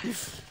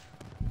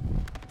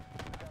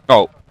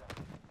 No.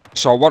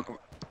 So what?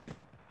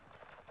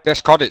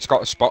 This COD, it's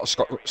got a spot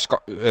scope,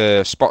 Losing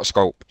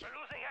Echo.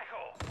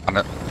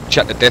 and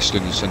check the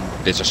distance, and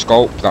there's a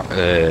scope that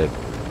if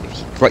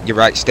you click your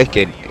right stick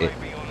in, it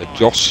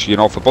adjusts, you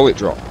know, for bullet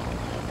drop.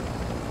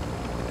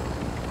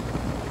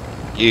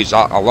 Use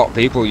that. A lot of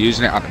people are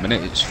using it at the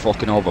minute. It's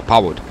fucking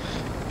overpowered.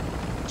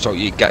 So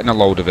you're getting a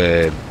load of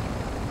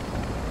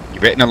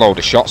you're hitting a load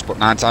of shots, but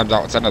 9 times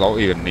out of 10 I don't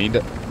even need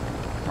it.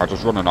 I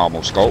just run a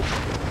normal scope.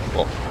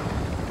 But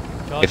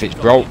if it's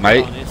broke,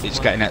 mate, it's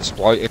getting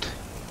exploited.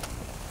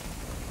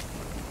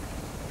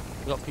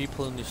 We've got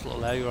people in this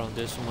little area around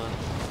here somewhere.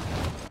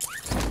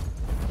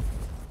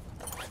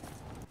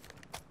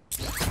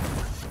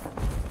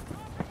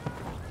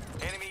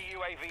 Enemy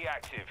UAV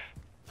active.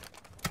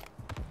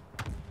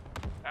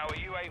 Our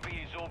UAV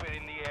is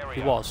orbiting the area.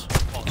 He was.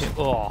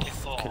 Oh,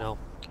 fucking hell.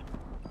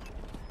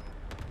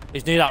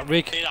 He's near that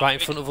rig right in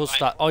front of us,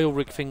 that oil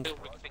rig thing.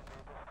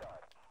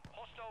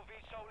 Hostile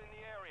VSOL in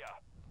the area.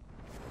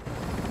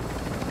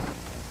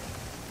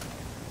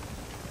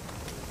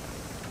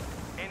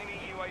 Enemy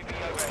UAV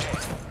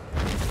overhead.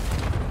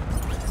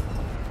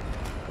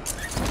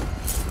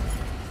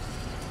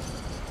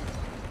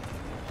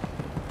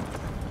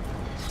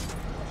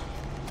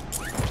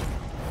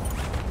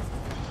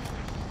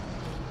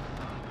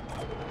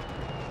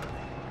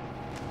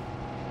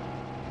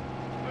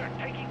 We're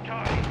taking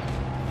Charlie.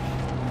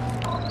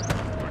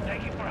 We're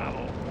taking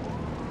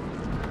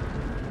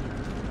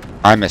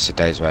I miss the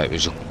days where it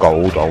was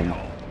gold on.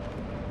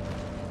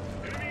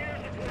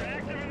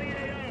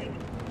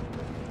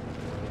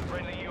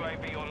 Friendly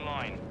UAV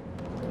online.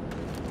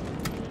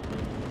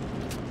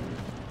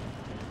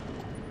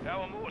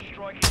 Our mortar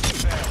strike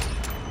is inbound.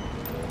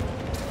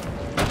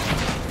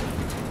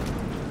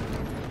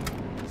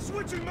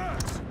 Switching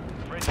mags.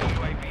 Friendly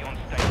UAV on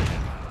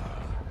station.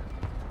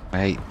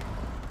 Mate,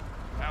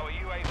 Our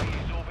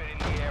UAV is orbiting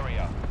the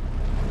area.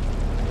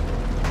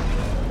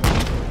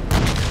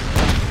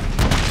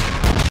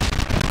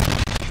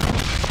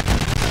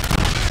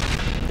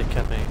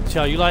 Dickhead, mate. See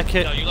how you like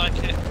it?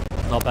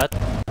 Not bad.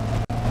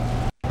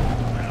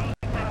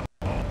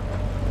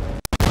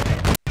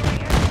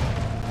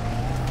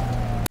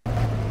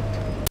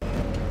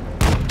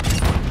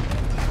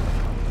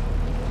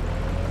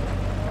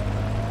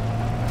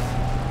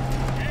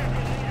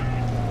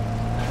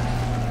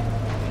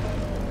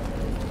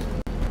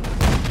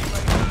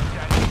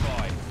 Standing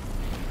by.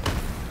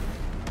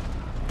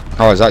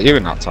 oh, is that you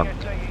in that tank?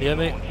 Yeah,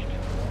 mate.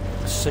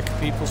 Sick of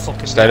people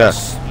fucking. Stay there.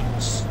 nuts.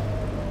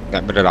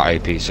 Get rid of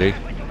that APC.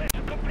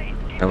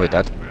 No, we're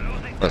dead.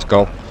 Let's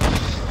go.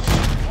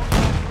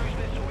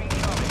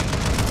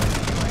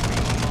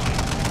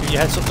 Keep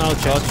your heads up now,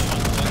 George.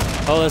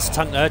 Oh, there's a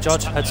tank there,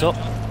 George. Heads up.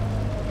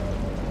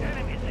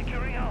 Enemy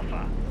securing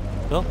Alpha.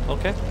 No?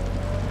 Okay.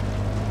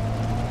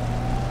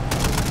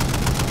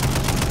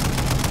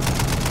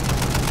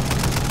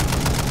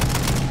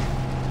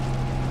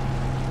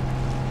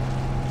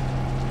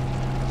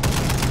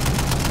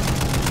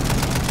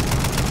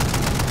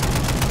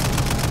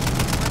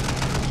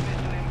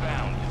 Missile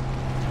inbound.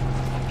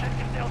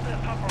 Objective Delta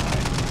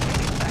compromised.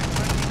 Take it back.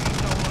 Friendly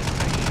VTOL on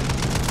station.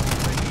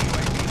 Friendly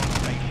UAV on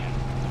station.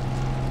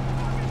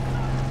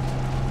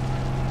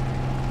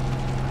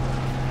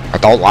 I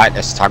don't like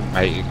this tank,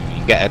 mate. You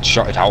can get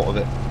headshotted out of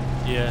it.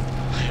 Yeah.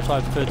 That's why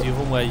I prefer the other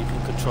one where you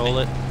can control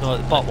it. No,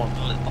 the bot one.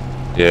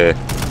 Yeah.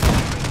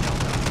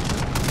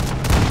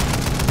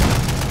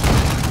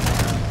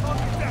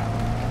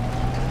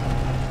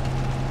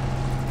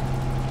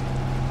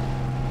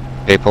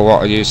 People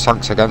want to use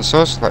tanks against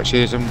us, let's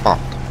use them back.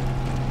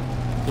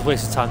 You've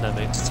wasted time there,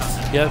 mate.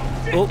 Yeah.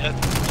 Oh,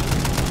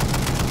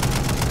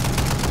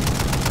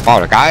 Oh,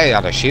 the guy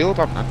had a shield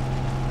on him.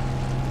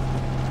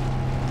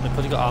 they've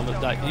probably got armor.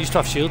 Like, you used to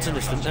have shields in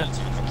this, didn't they?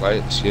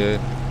 Plates, yeah.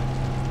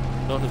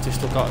 I don't know if they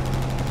still got it.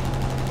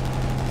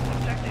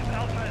 Objective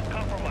Alpha is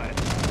compromised.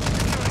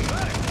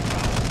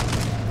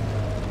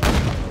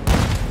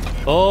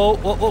 Oh,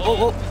 whoa, whoa, whoa,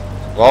 whoa.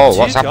 Whoa, It's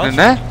what's you, happening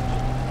Josh.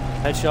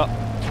 there? Headshot.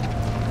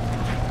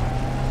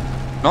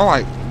 No,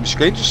 like, my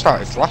screen just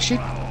started flashing.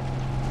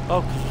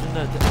 Oh, because it was in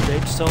the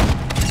danger zone.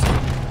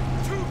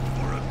 Tooth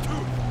for a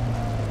tooth.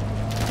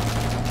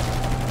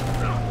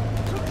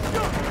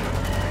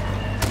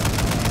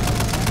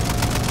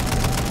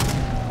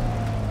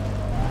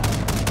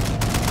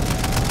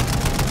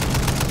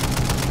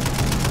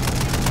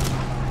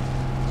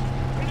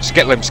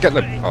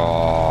 Skittle him.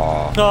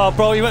 Oh. Oh,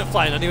 bro, you went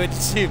flying anyway, did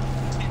you see him?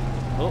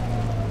 Oh.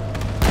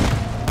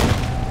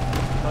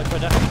 Right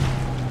there.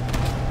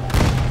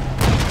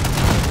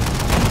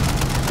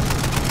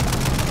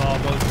 Oh,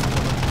 bro.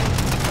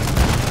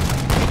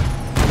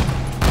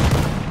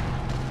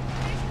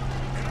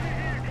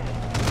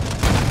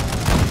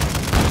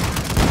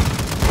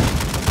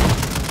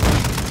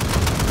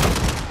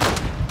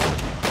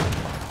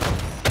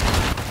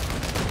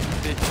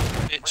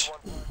 Bitch.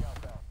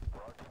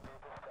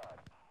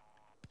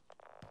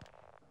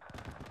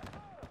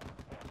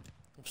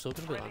 I'm still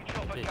gonna be Friendly like,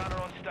 chopper bitch.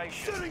 gunner on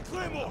station. Setting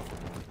Claymore.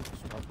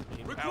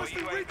 Our Requesting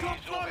UAV recon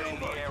is orbiting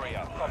flyover. the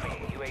area. Copy.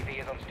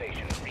 UAV is on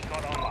station.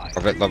 Recon online.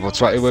 I've hit level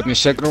 20 with my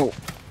signal.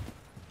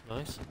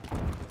 Nice.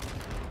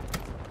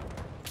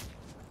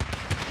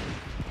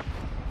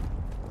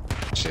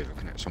 See if we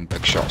can hit some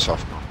big shots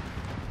off now.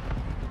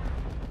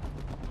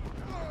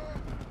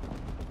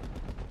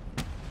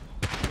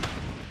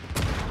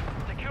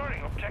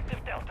 Securing objective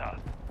Delta.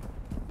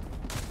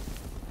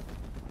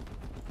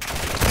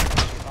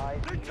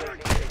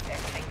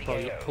 Bro,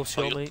 you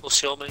pussy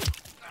on me.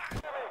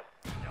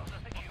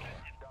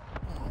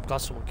 I'm glad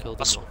someone killed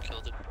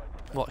him.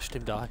 Watched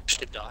him die.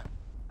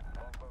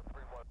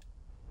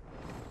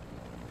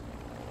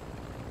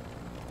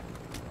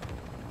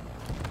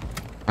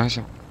 Where's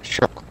that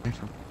shot coming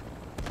from?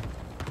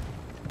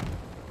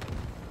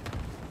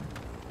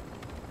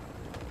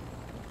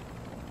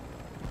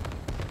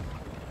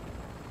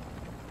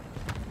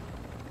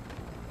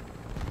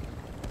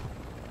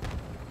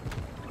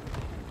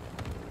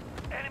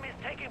 Enemies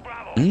taking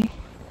Bravo. Hmm?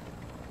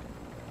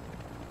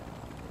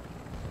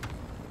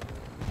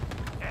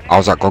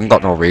 How's that gun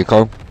got no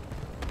recoil?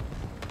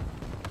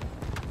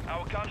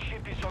 Our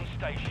gunship is on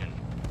station.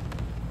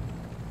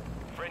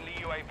 Friendly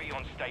UAV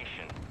on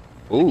station.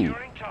 Ooh,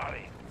 Securing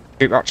Charlie.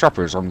 keep that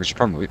chopper as long as you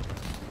can, mate.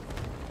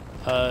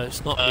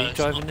 It's not me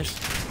driving this.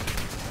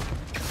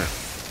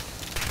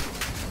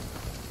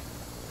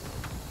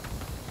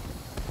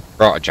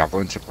 Brought a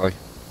javelin to play.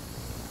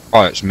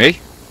 Oh, it's me.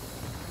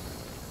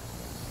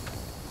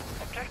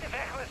 Objective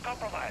Echo is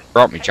compromised.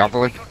 Brought me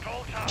javelin.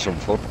 Control Charlie. Some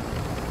fun.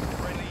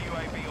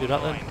 Do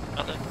that then.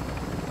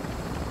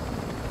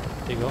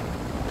 There you go.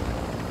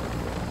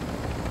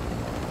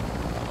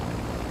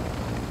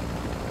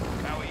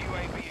 Our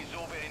UAV is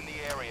orbiting the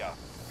area.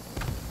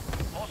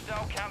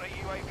 Hostile counter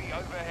UAV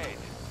overhead.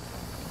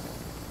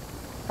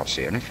 Can't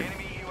see anything.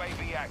 Enemy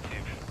UAV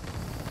active.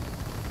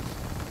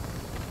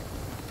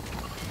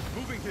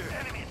 Moving here.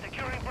 Enemy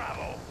securing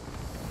Bravo.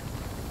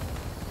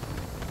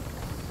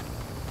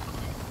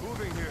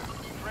 Moving here.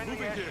 Friendly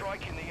Moving here.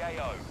 airstrike in the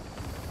AO.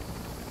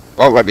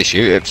 Won't let me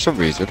shoot it for some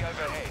reason.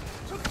 Overhead.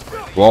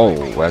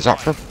 Whoa, where's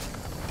that from?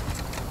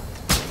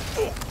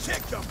 Oh,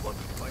 check that one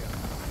fire.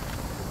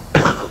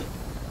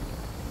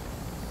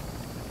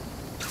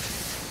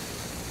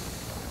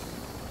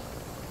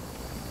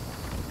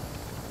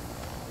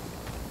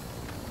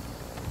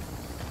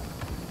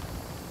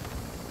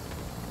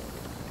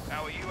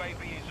 Our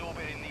UAV is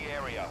orbiting the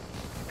area.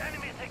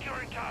 Enemy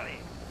securing Charlie.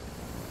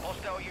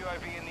 Hostile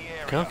UAV in the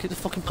area. Can I keep the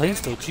fucking plane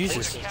still?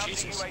 Jesus. Counter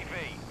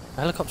UAV.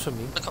 Helicopter on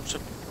me.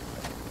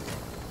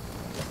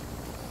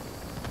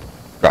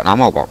 Got an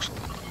ammo box.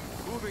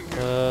 Moving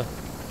here.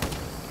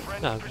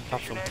 No, Friendly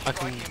have some. precision I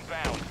can. airstrike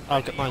inbound.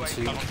 I'll get mine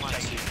soon.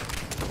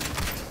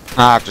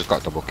 Ah, I've just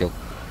got a double kill.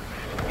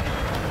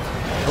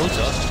 Hold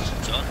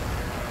on.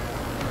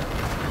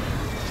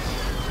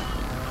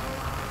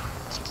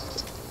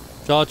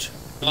 George,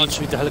 you need to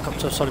read the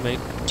helicopter. Sorry, mate.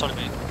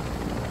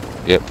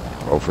 Yep,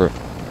 go for it.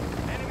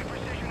 Enemy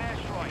precision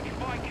airstrike.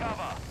 Find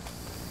cover.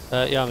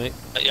 Yeah, mate.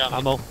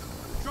 Ammo.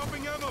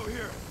 Dropping ammo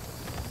here.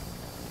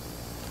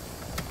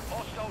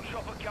 Hostile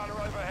chopper gunner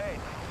overhead.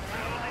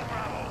 Losing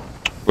Bravo.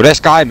 Will this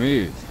guy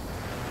move?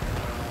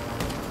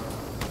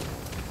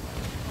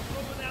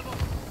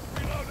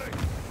 Reloading.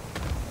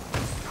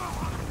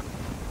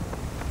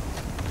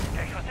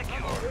 Echo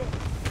secure.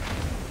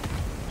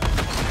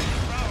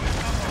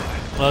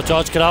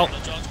 George, get out.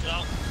 Hey!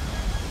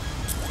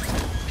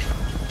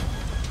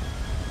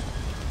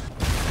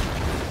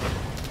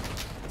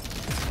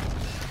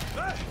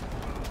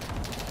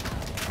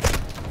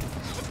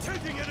 I'm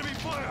taking enemy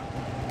fire.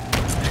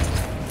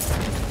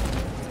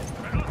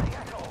 Losing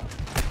Echo.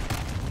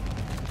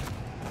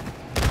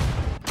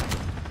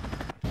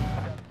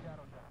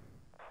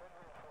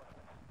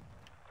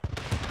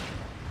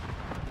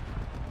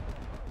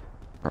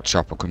 That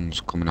chopper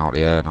coming out the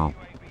air now.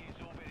 UAV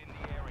is orbiting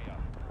the area.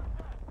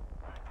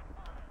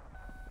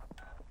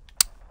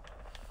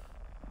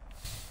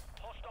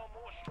 Hostile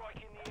more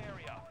strike in the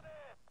area.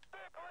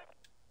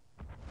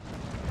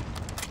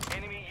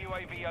 Enemy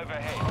UAV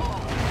overhead.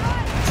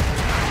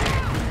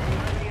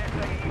 Enemy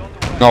SAE on the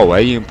way. No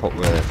way you can put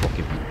the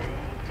fucking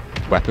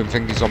weapon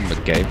thingies on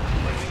mid-game.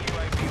 Enemy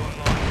UAV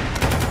online.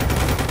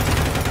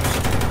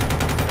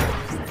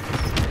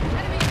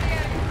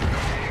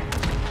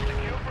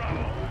 Secure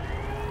Bravo.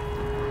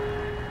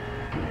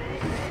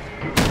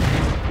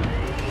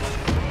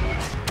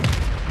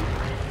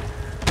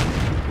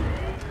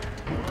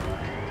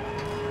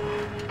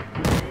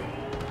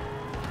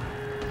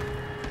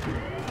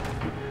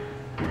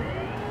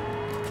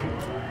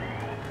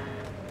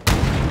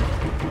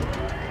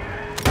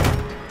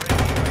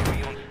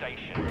 UAV on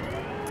station.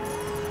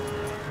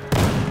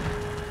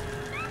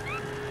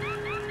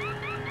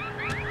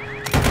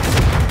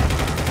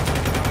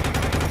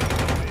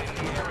 In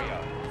the area.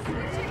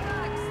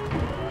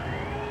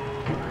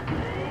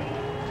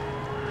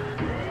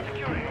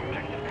 Securing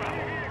objective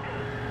Bravo.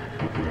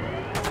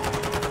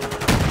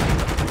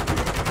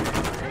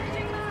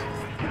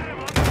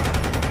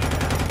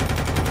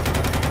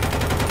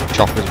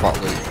 Chopper's about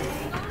to leave.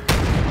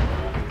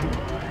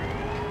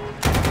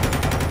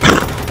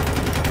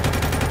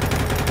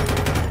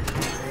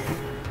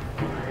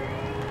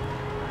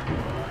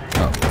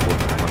 Oh,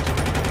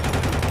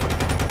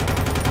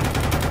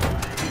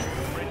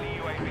 Friendly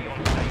UAV on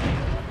station.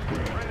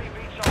 Friendly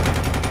beach on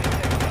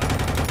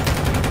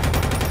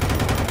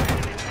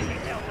Enemy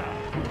taking Delta.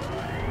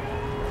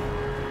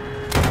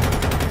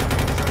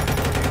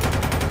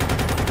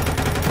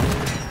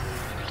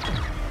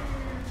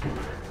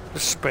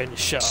 Just spraying the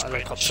shit out of the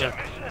helicopter.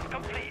 Mission is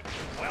complete.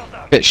 Well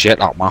done. bit shit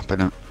that map,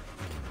 innit?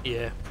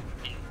 Yeah.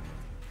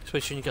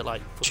 Especially when you get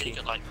like fucking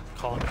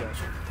corn gas.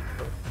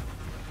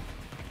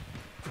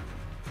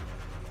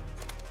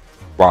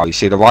 Wow, you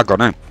see the lag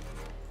on him?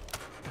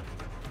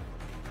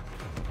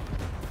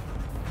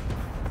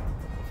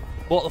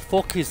 What the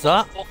fuck is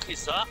that?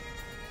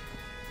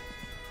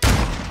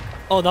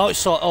 Oh, now it's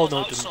so. Oh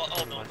no, it didn't.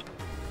 Never mind.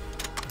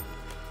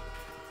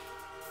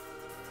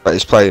 But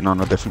he's playing on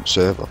a different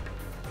server.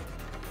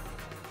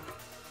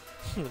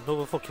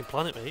 Another fucking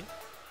planet, mate.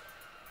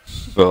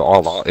 But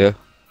all that, yeah.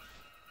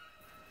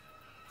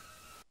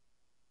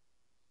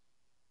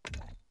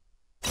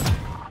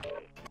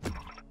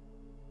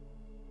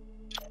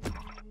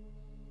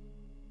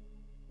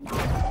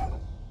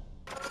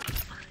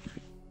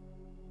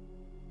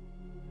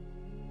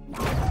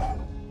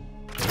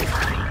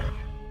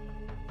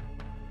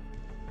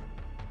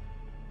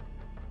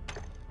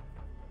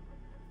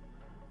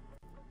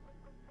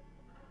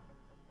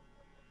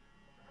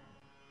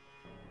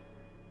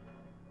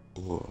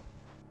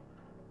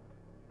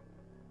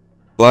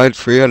 Blind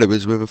 3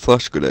 enemies with a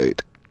flash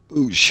grenade.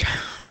 Oosh.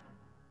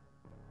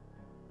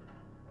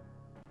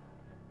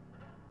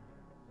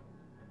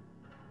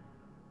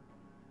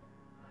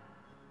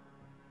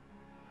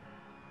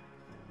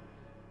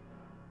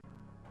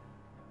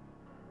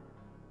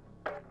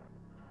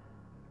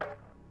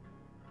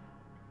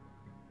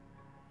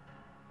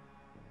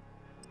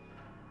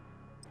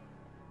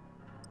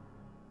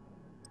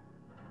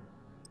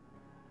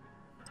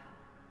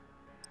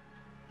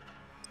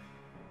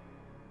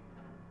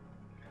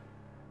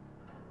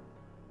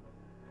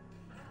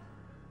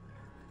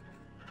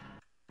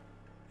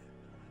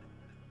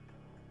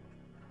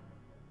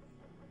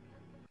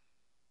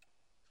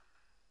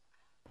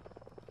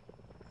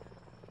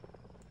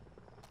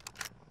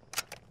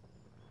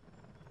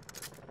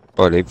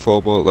 I need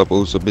 4 more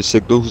levels and my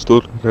signal's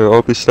done.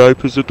 All my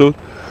snipers are done.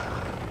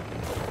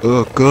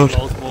 Oh god.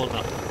 Loads more than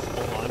that.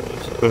 All I'm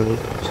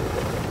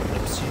using.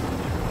 Let's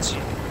see.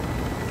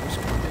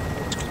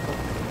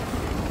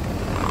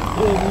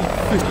 Oh,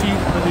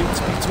 15, I need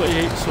to be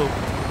 28, so a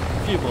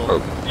few more.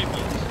 Oh.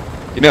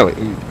 You know it,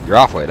 you're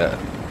halfway there.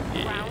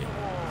 Yeah.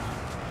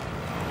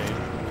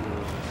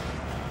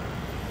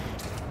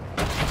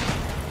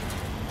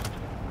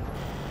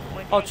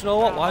 Oh, do you know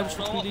what? Why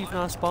should we leave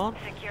our spawn?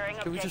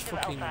 Can we just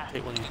fucking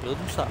take one of these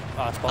buildings that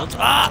our spawns?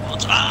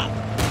 Ah!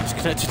 It's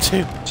connected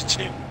to.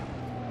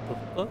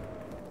 Oh.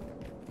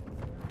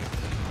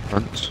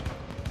 Thanks.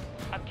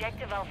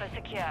 Objective Alpha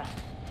secure.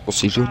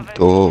 What's he doing?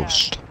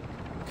 Dust.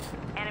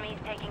 Enemies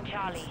taking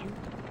Charlie.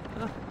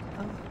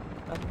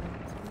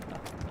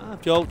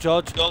 George.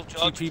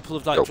 2 people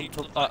have like jumped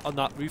up on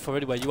that roof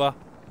already where you are.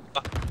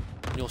 On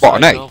your What,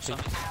 an side 8? now, I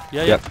think.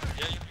 Yeah. Yep.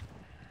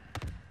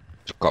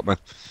 Got me.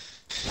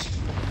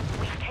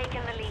 We've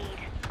taken the lead.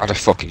 I had a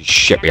fucking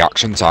shit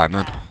reaction time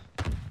then.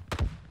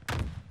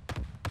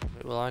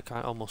 Well, I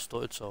almost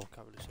stuttered, so I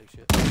can't really say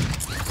shit.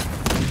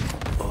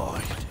 Oh,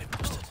 you damn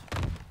bastard.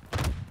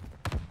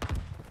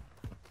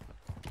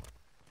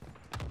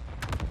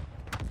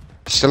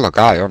 Still a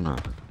guy on there.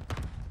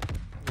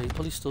 Yeah, he's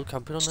probably still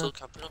camping on there.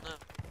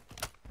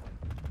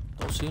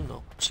 Don't see him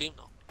though.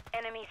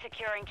 Enemy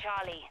securing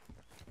Charlie.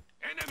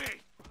 Enemy!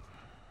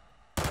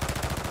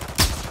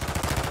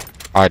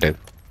 I do.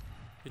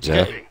 Did you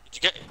Yeah.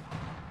 get it?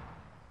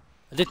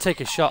 I did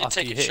take a shot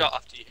after you hit him.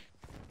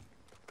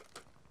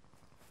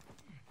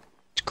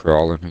 He's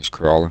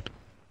crawling.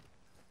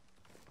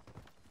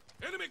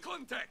 Enemy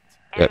contact!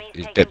 Yep, Enemies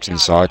he's taking dipped Charlie.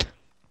 inside.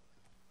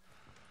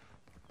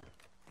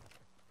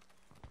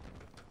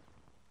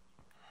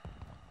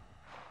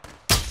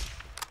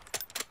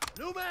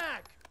 New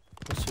mag!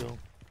 Pussy hole.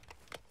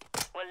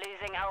 We're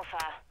losing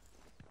Alpha.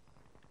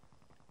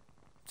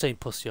 Same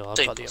pussy hole,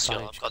 I've got the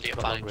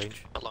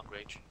advantage. Long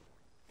range.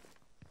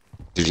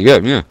 Did you get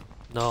him? Yeah.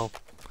 No.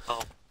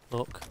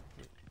 Look.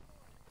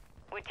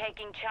 We're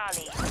taking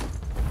Charlie.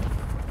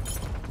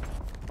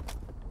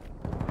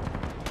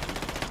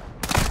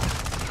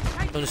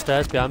 On the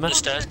stairs behind me.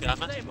 Charlie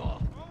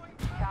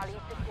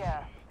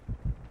secure.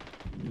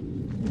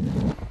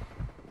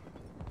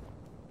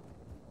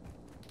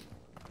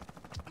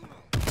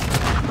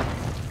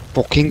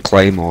 Fucking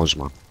claymores,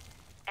 man.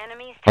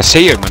 Enemies I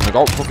see him and they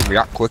don't fucking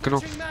react quick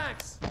enough. Switching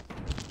mags!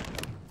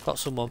 Got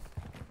someone.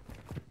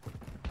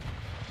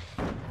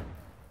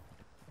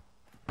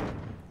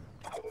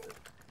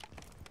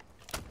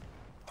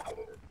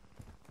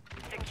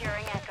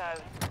 securing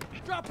Echo.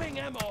 Dropping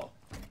ammo!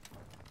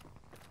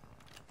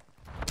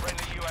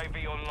 Friendly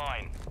UAV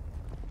online.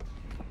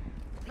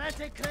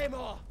 Planting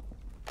claymore!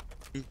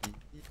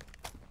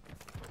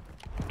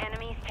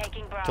 Enemies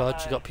taking Bravo.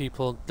 George, you got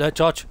people there,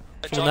 George.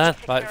 Someone there,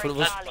 right in front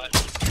of us.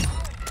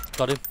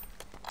 Got him.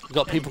 You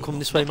got people coming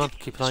this way, man.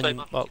 Keep an eye on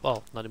him.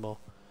 Well, not anymore.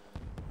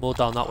 More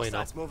down that way now.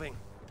 Hostiles moving.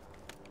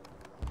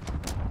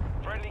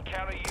 Friendly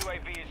counter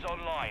UAV is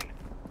online.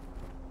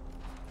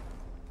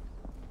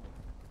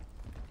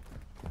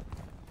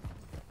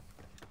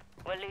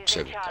 We're losing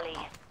Shit. Charlie.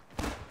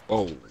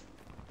 Oh.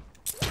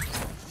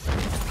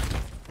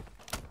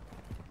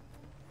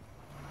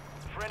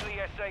 Friendly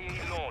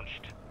SAE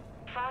launched.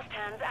 Fast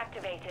hands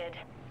activated.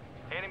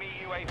 Enemy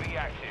UAV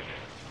active.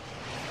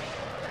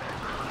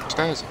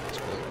 Stairs.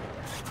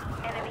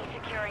 Enemy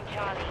securing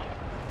Charlie.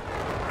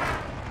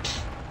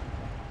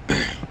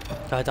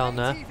 Guy down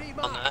there. TV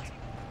marked.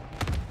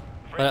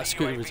 Where that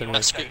scooter was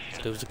anyway.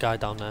 There was a guy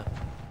down there.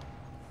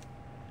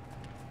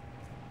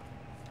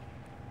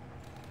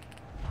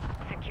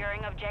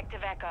 Securing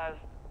objective Echo.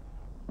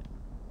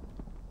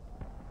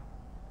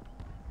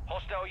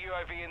 Hostile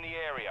UAV in the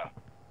area.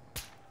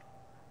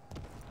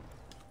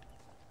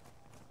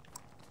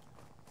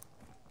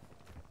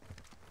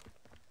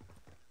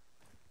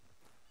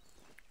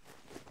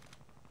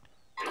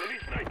 Enemy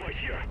sniper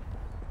here.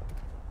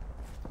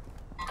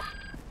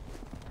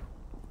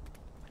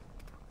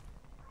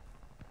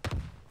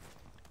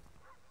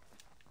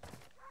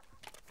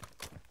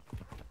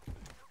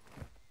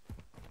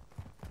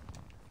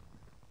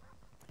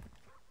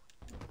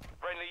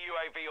 Friendly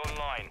UAV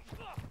online.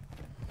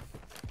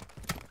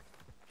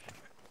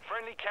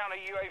 Friendly counter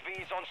UAV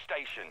is on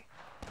station.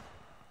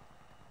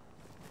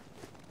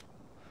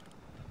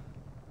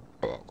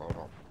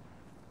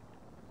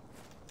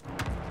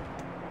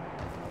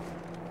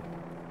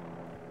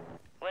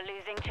 We're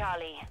losing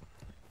Charlie.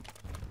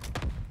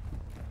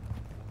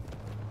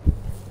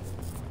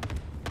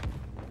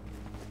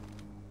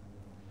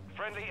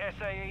 Friendly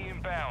SAE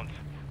inbound.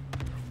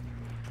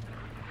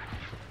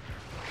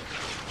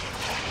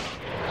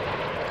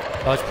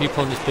 Large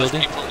people in this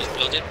building.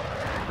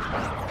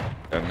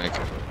 Don't make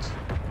it.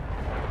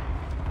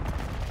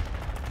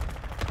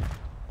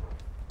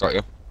 Got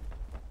you.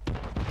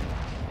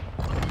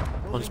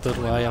 On this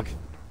building where I am.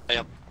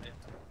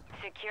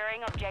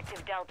 Securing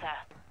objective Delta.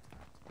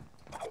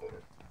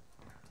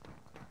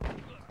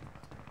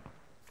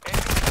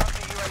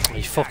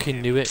 He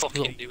fucking knew it.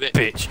 Little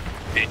bitch.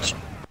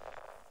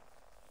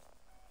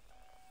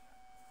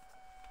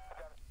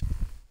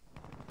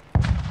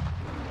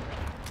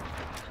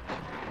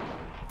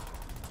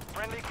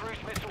 Friendly cruise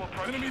missile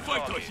approaching. Enemy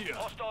fighter target. here.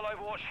 Hostile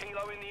Overwatch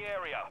helo in the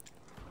area.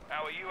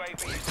 Our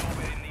UAV is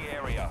orbiting the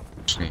area.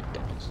 Just need to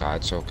get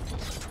inside, so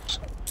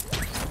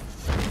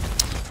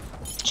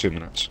 2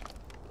 minutes.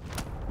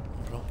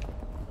 Bro.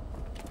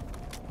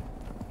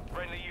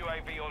 Friendly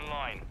UAV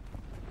online.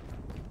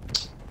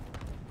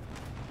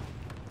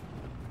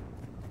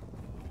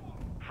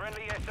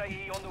 Friendly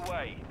SAE on the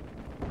way.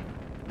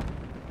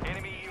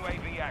 Enemy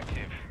UAV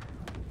active.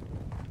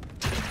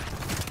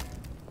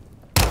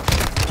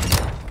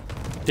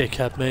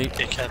 Dickhead, mate.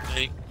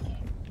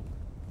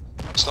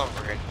 It's not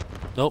right.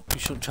 Nope, you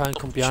shouldn't try and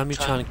come behind me,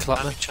 try and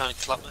clap me.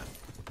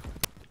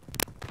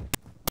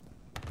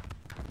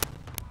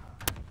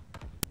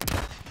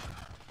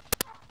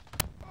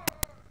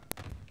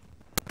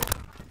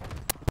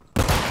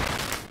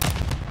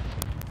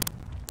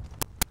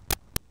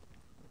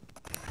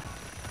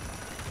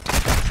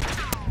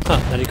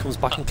 Then he comes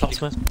back and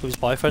claps me with his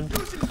boyfriend.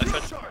 Hostile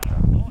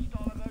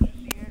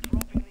emergency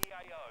airdrop in the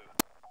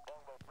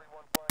AO.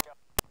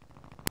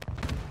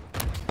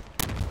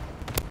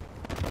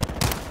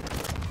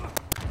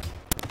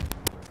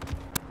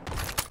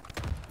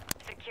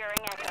 Securing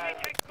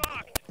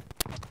Echo.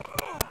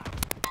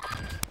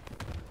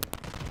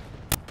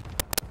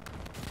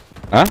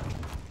 Huh?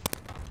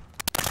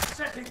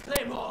 Setting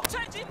Claymore. We're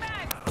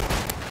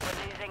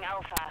losing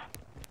Alpha.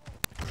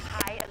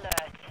 High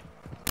alert.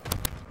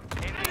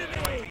 Enemy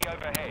UAV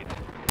overhead.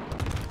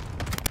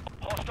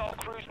 Hostile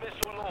cruise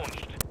missile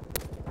launched.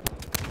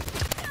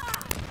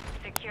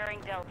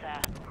 Securing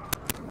Delta.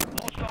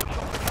 Hostile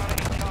chopper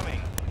gunner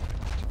incoming.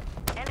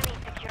 Enemy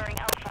securing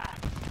Alpha.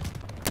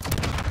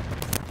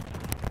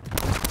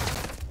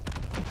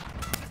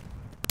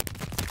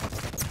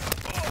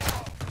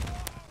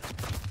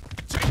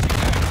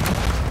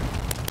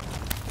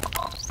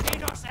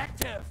 ADOS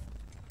active.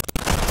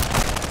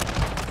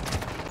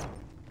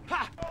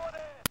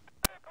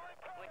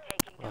 We're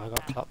taking Oh, I Delta.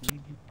 got clapped.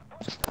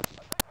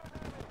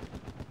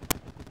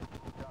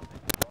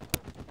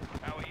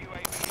 Our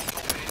UAV is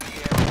orbiting the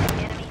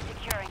area. Enemy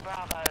securing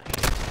Bravo.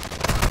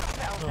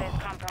 Delta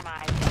is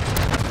compromised.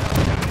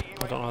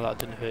 I don't know how that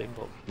didn't hurt him,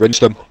 but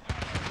Rinsed them.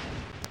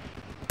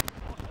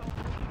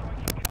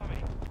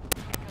 Incoming.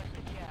 Echo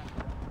secure.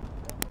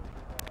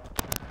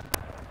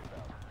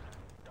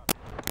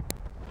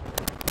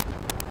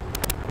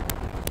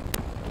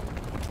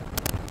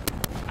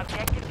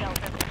 Objective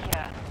Delta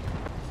secure.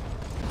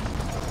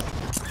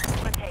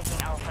 We're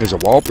taking Alpha. There's a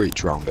wall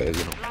breach around it,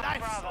 isn't it?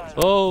 Lost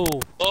Bravo.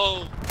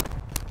 oh,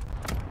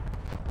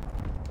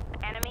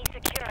 Enemy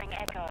securing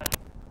Echo.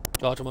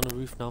 George, I'm on the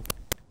roof now.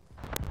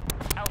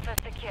 Alpha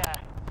secure.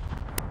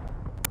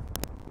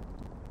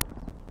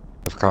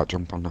 I can't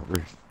jump on that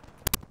roof.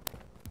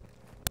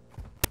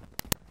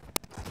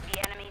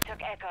 The enemy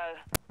took Echo.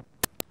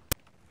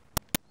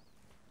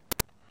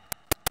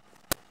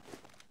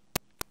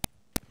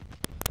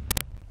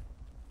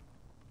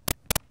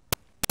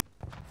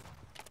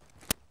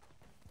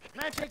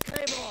 Planting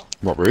Claymore.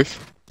 What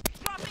roof?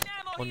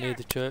 One near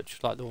the church,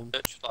 like the one.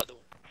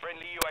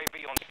 Friendly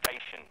UAV on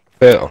station.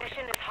 Fatal.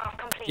 Mission is half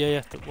complete.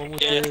 Yeah, the one with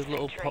the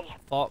little Victory.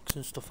 forks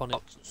and stuff on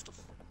it.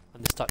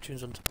 And the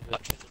statues on top of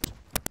it. Statues.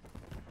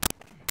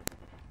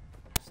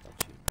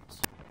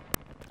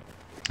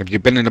 Have you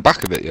been in the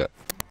back of it yet?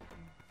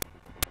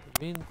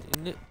 I mean,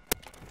 in it.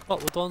 What,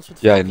 the ones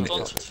with Yeah, fins in-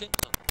 on it?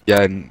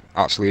 Yeah, and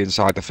actually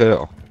inside the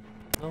fatal.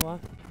 No, why?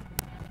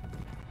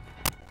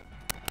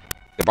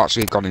 They've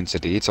actually gone into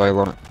detail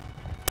on it.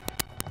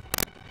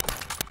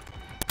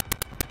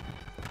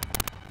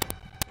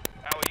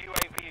 Our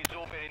UAV is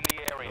orbiting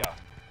the area.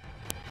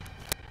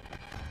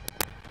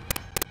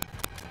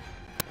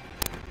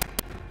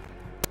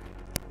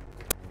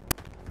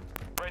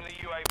 Friendly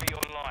UAV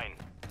online.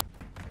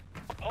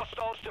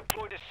 Hostiles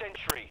deployed a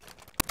sentry.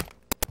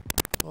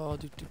 Oh,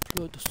 they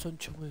deployed the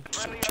sunshine.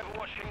 Friendly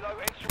Overwatch helo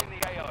entering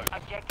the AO.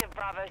 Objective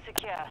Bravo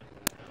secure.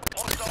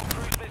 Hostile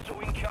cruise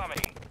missile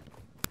incoming.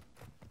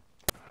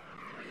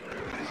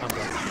 I'm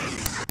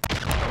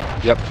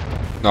dead. Yep.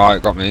 No,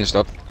 it got me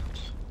instead.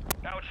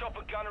 Our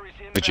chopper gunner is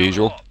in. As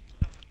usual.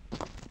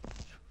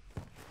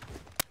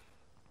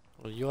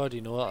 Well, you already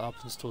know that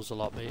happens to us a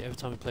lot, mate. Every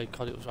time we played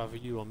COD, it was either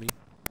you or me.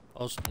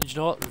 You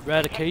know what?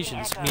 Rare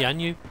occasions, me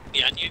and you.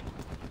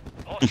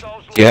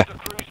 Hostiles Yeah, launched a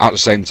cruise at the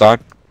same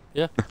time.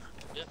 Yeah.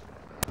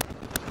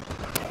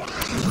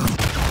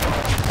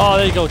 Oh,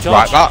 there you go,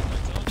 George. Right, that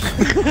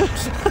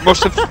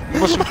must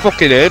have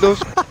fucking heard us.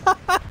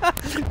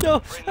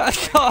 No,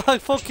 I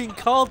fucking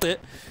called it.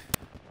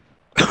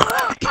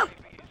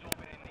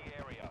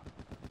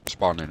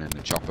 Spawning in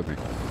the chopper, me.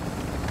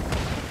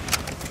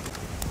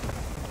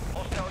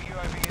 Hostile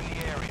UAV in the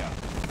area.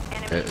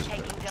 Enemies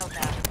taking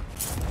Delta.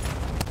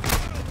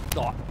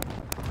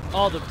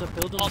 Oh, the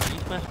building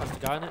underneath me has the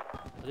guy in it. I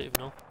didn't even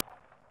know.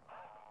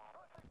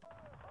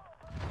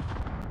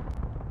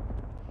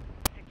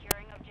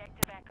 Securing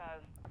objective Echo.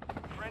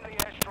 Friendly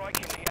airstrike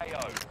in the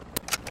AO.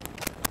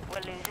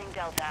 We're losing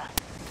Delta.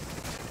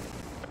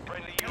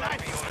 Friendly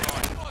UAV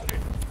online.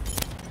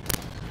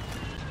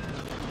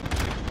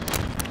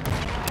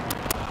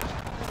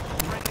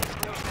 Friendly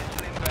cruise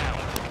missile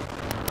inbound.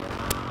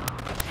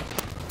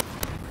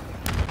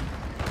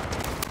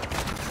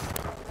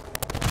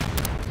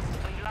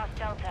 We've lost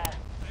Delta.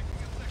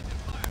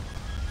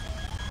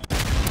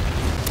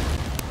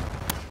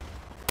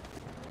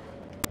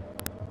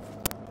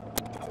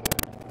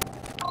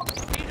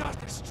 We not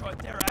destroyed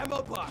their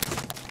ammo box.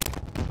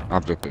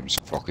 I've just been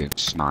fucking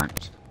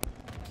sniped.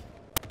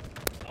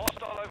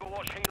 Hostile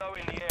Overwatch helo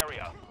in the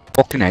area.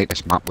 Fucking hate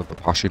this map with a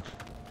passion.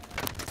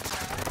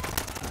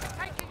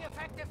 Taking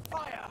effective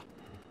fire.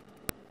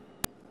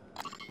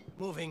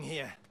 Moving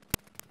here.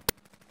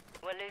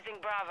 We're losing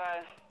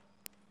Bravo.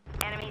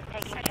 Enemies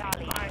taking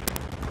Charlie.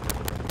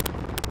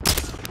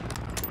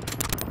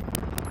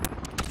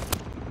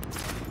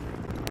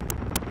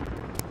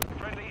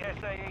 Friendly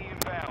SAE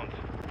inbound.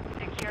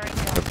 Securing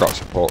I've Delta. got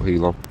support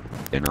helo,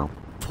 you know.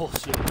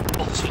 Pussy.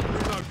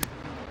 Hostile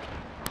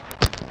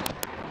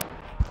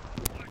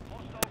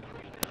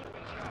cruise missile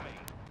incoming.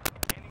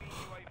 Enemy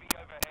UAV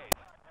overhead.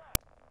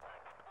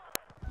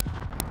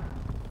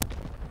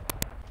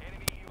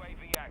 Enemy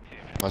UAV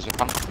active. Where's the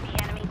fan?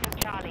 The enemy took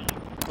Charlie.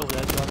 Oh,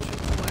 there, George.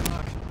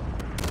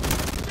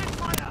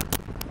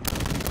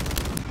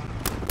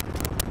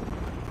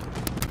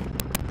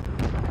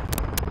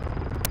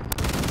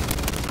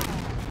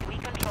 We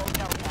control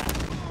Delta.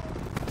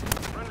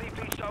 Friendly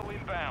VSTO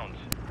inbound.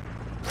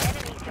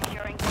 Enemy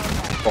securing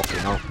Delta. Fucking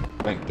hell.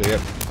 Thank you. There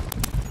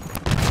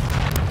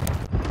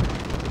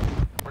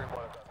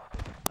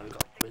we go.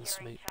 Rinse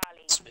Securing me.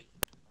 Charlie.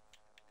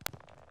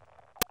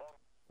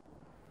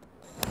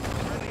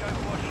 Friendly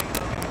Overwatch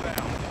helo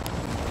inbound.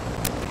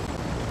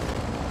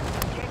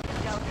 Objective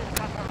Delta is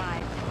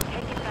compromised.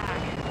 Take it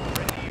back.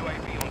 Friendly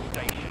UAV on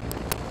station.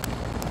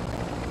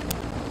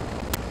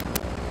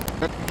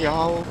 Let me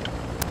out.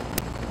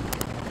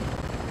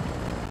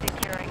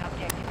 Securing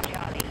objective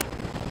Charlie.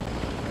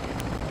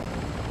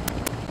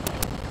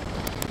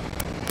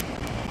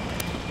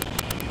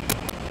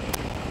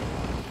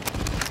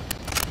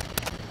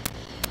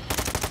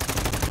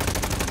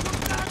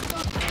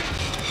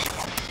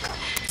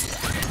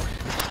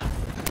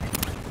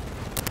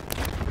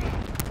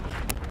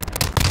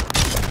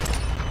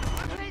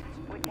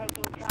 We're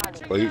taking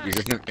Charlie. Well, you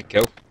just nicked the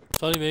kill.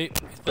 Sorry, mate.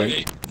 Thank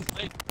you.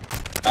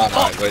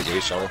 Ah, no, where's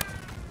you, sorry.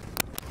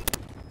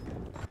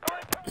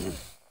 We're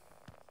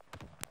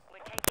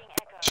taking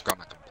Echo. Just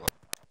gonna complete.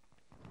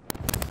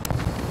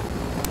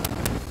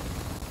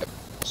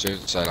 As soon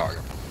as I say that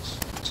again.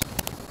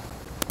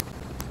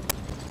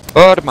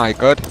 Oh my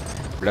god.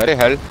 Bloody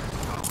hell.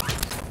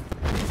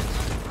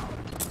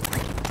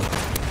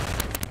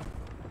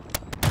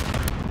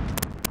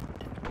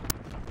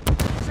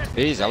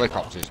 These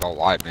helicopters don't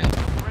like me.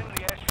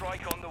 Friendly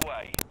airstrike on the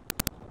way.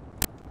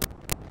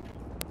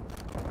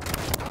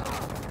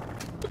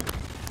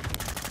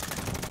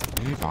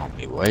 Move on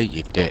me way,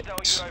 you Hostile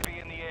dicks.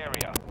 UAV in the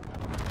area.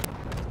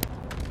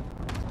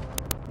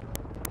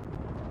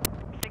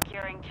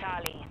 Securing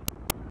Charlie.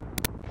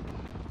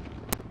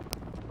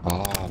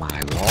 Oh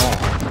my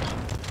lord.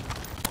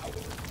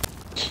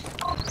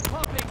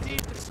 Pumping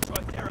deep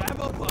destroyed their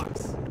ammo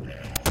box.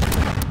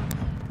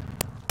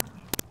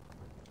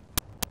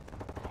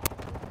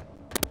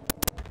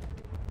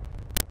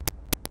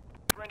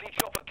 Friendly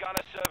chopper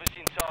gunner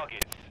servicing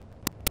targets.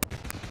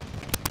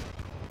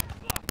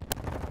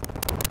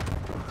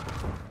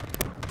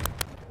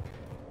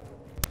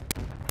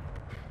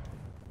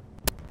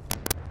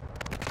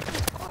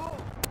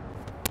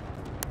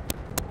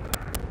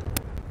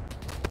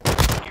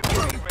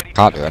 UAV ready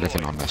Can't to do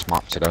anything deploy. on this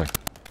map today.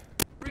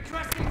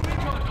 Requesting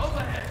recon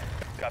overhead.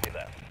 Copy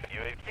that.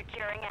 UAV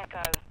Securing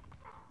Echo.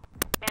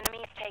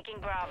 Enemies taking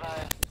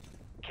Bravo.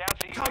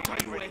 counter Counter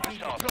UAV ready for UAV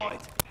tasking. deployed.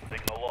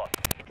 Signal lost.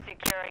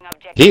 Securing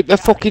objective Keep the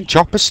Charlie. fucking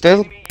chopper still.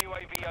 Enemy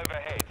UAV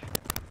overhead.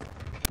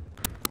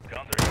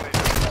 Counter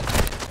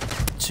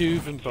UAV. Two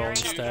of them bro Securing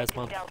stairs, objective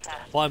man. Delta.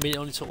 Well, I mean, it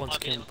only took one to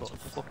kill, but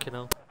fucking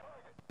hell.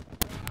 We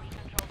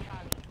control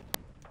Charlie.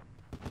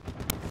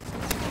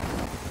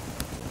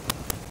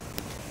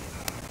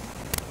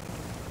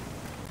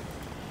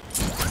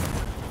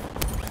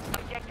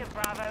 Objective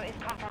Bravo is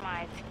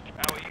compromised.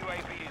 Our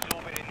UAV is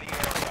orbiting the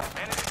area.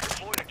 Enemy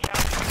deployed a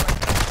counter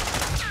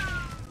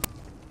UAV.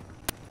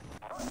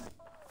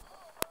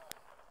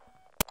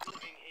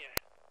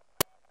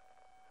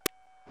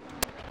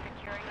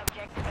 Securing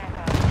objective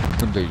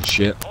Echo. I'm doing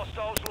shit.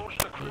 Hostiles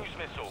launched a cruise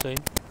missile. Same.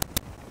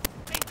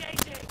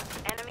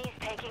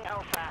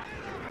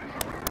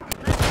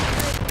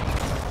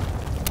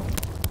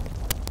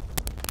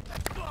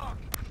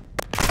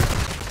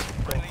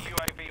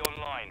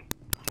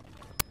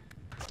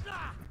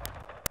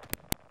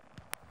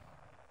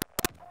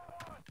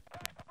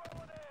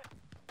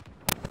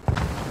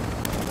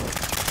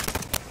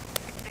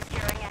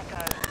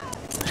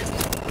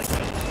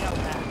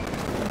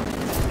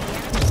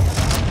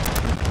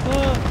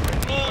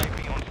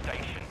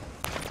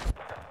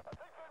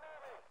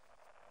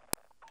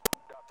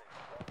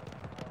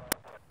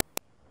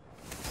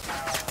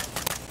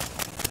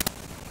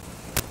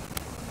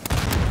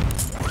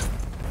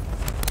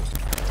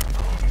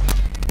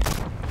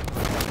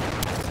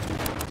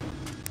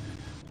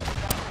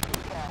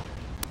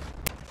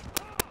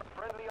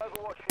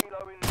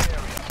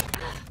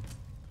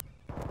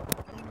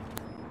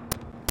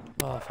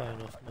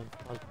 off, man.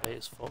 That's bait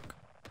as fuck.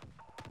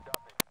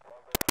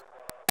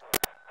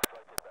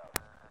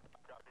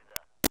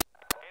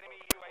 Enemy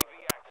UAV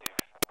active.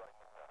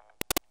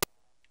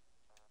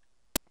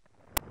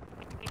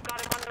 We've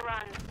got him on the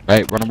run.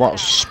 Mate, when I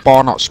watch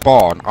spawn at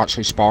spawn,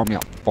 actually spawn me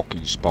at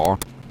fucking spawn.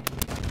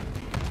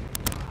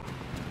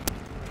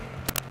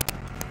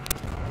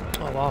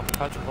 Oh wow,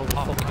 catch up all the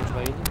fucking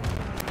trailing.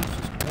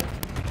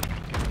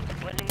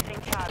 We're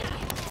losing Charlie.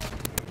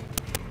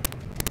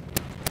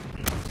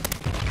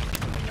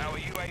 Our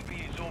UAV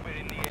is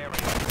orbiting the area.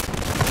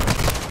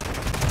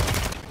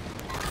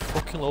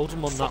 Fucking loads of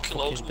them on that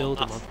fucking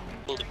building, man.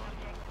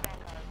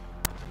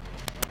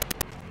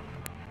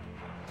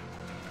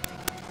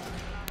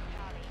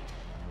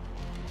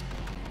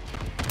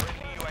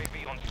 Friendly UAV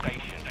on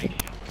station.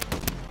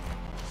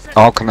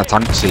 How can the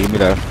tank see me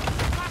there?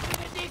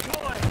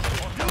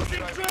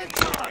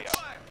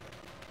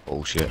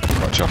 Oh shit,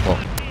 got a chopper.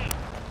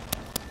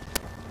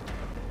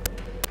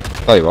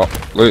 Tell you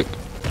what, Luke.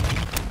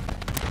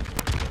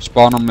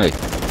 Spawn on me.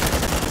 Give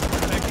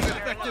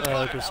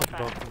a second,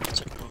 bro.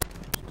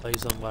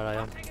 Plays on where I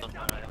am.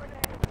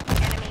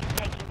 Enemies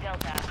taking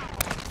Delta.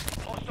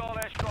 Hostile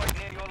airstrike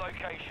near your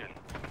location.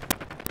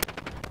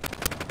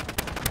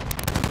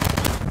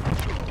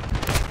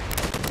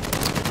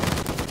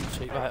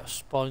 So you right,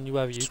 spawning you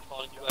wherever you.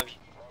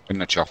 In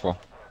the chopper.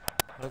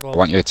 I go. I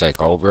want you to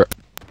take over it.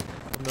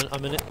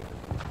 I'm in it.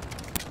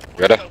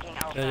 Ready? Taking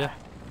Alpha. Yeah.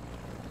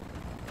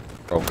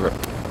 Go for it.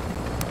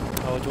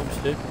 How would you want me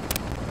to do?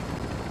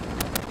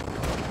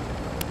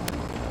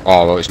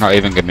 Oh, well, it's not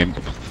even giving me...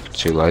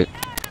 Too late.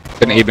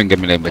 Didn't even give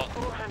me All me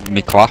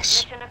hunters.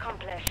 class. Mission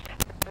accomplished.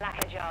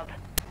 Lack a job.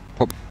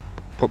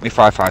 Put me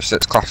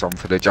 556 class on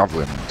for the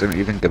javelin. Didn't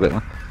even give it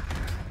me.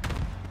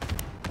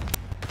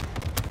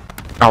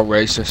 How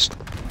racist.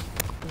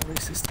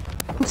 Racist.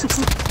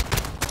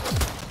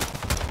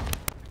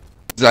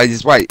 Is that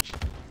his weight?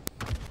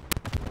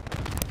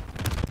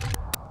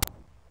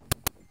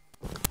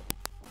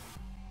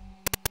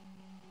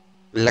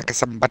 Like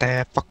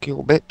somebody, fuck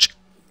you, bitch.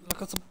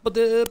 Look at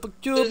somebody, fuck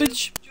you,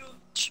 bitch.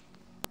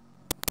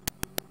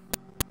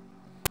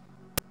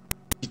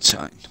 It's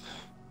fine.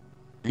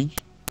 Hmm?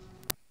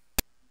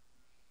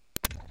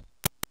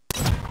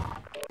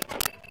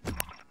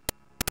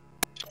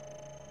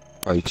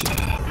 Right.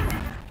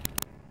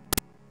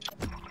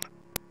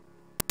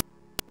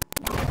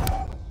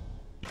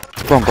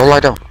 Go on, go lie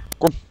down.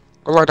 Go on,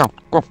 go lie down.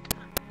 Go on,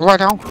 go lie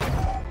down.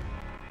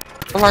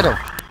 Go lie down.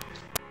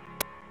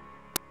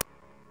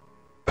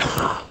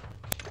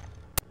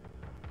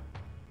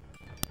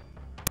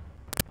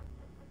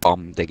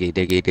 Bomb diggy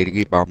diggy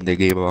diggy bomb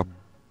diggy bomb.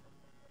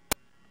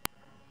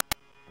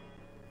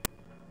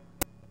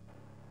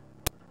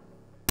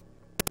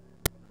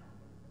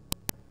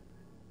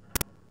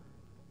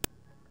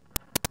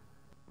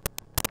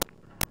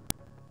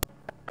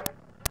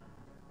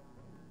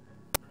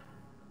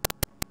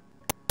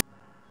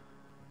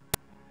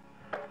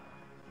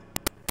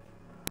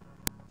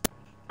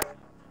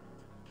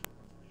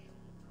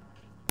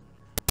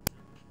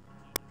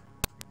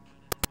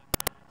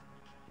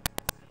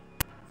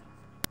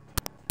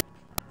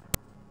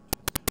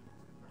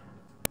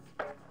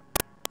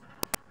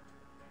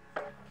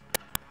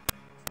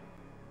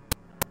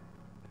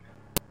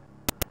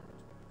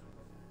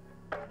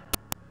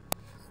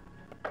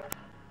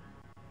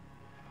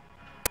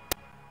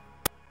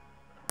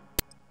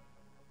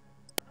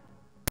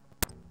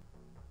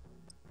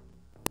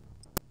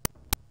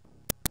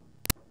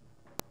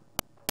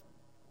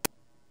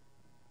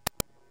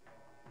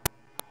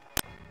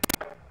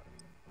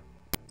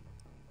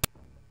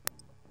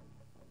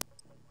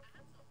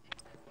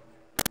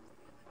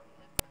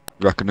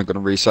 Reckon they're gonna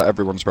reset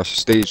everyone's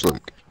prestige,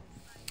 Luke?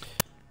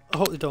 I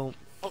hope they don't.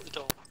 If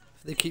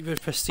they keep your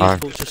prestige, Aye.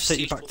 will just set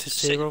you back to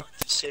 0,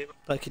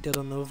 like it did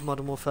on the other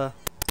Modern Warfare.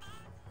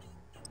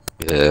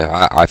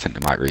 Yeah, I think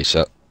they might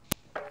reset.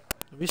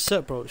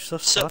 Reset, bro. It's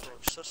just sad.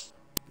 It's just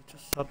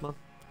sad, man.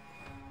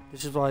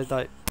 This is why,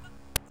 like,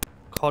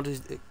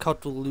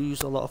 COD will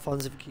lose a lot of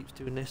fans if it keeps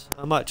doing this.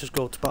 I might just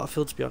go to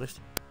Battlefield, to be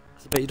honest.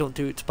 'Cause I bet you don't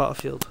do it to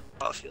Battlefield.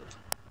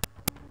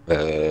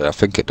 I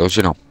think it does,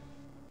 you know.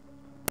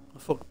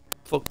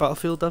 Fuck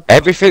Battlefield then.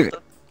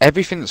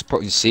 Everything's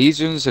putting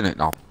seasons in it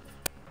now.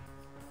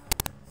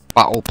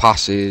 Battle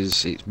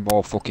passes, it's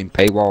more fucking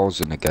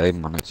paywalls in the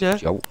game, man. It's Yeah. a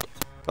joke.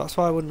 That's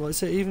why I wouldn't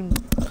like it. Even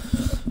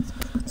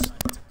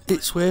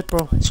it's weird,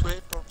 bro.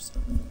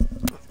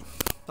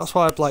 That's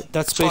why I'd like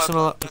Dead Space and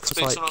all that, because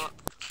like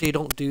they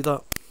don't do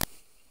that.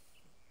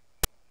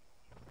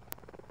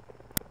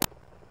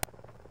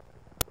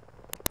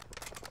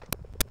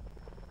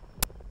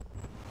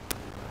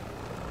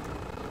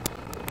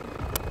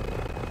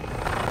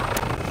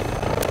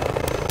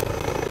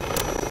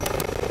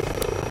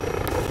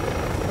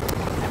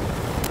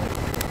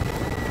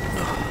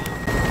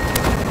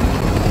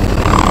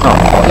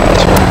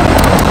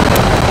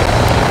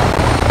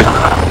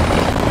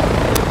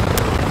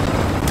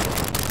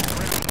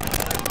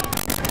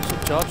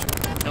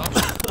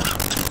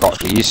 Got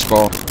the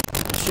spawn.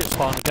 Shit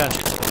spawn again.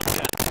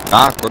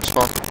 Nah, good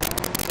spawn.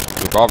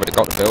 We've already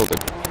got the building.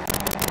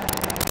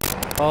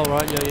 Oh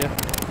right, yeah.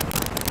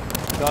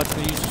 Guys,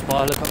 can use the spy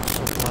helicopter so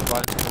we can land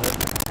right into it.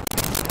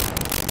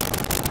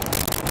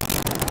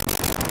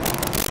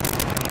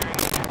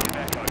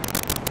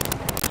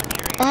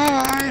 I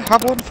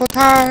have one for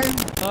time.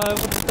 I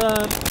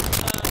understand.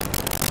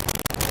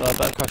 So I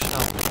better crash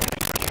now.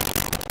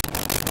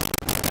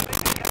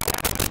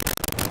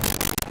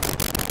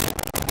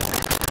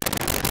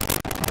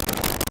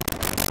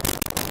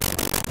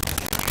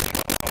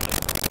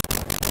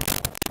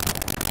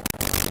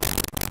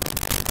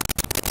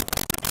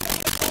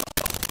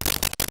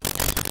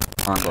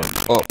 Hang on.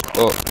 Up.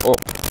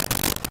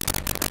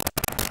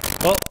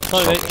 Oh,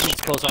 sorry mate, you need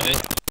to close that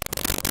mate.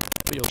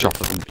 But you're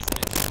Chopper.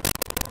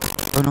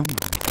 Oh no.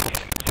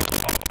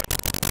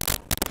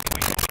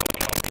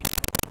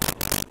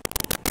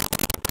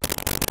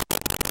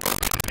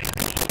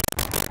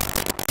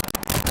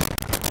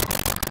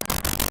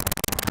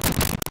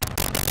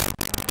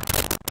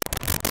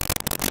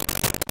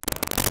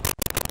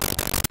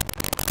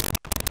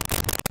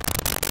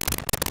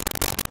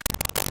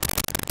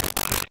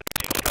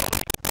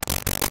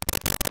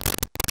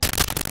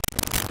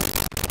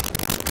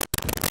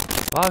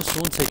 Why is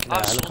someone taking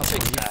that helicopter?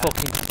 You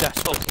fucking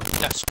desperate.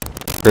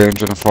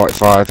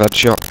 345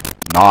 headshot.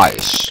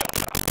 Nice.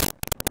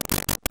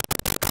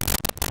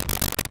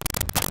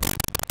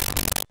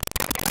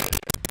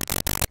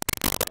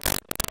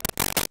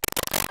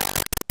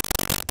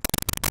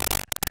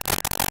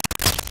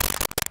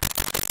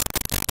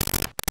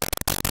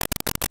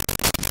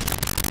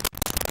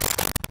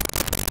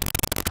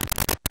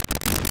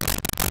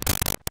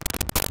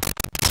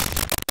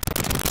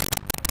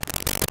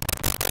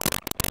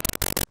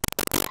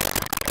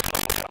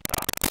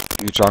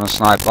 You trying to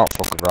snipe that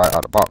fucker right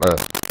at the back there?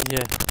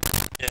 Yeah.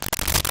 I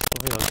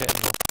think I'll get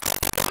him.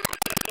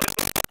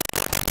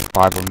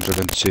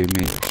 502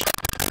 meters.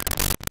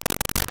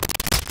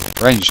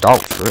 Ranged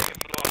out for it.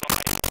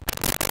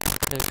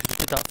 Yeah, 'cause you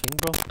did that thing,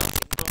 bro.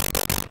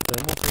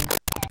 Thermal thing.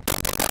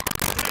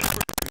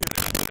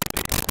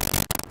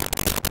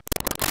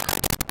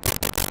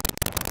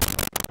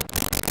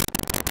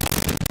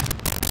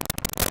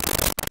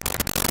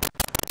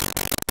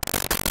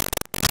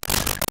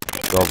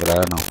 It's over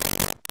there now.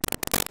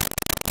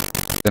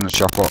 Gonna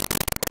chop up.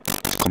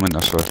 It's coming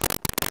this way.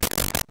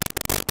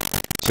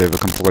 See if we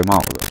can pull him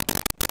out of it.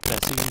 Yeah,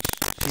 see if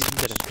you can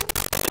get him.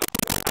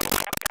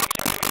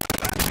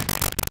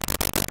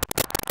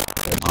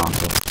 Mark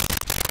up.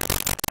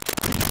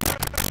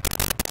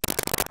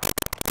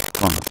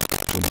 Come on.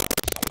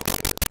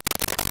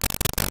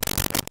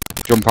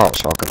 Jump out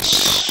so I can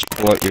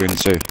split you in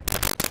two.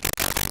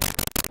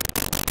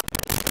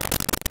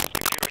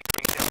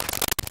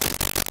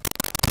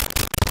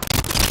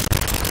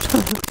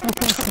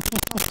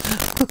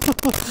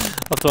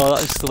 After all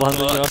that, it's the one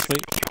that you asked me.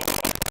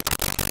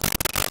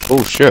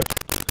 Oh shit.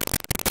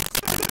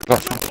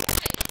 That's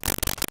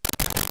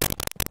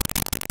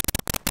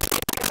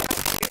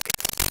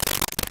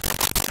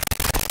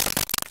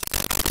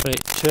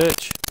Wait,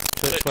 church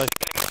way.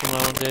 Come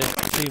on, there.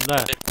 Team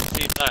there.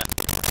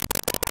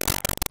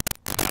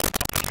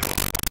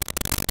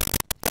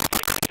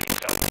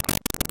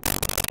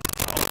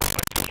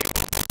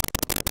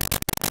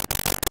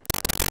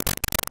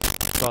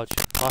 God,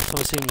 last time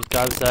I seen was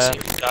guys there,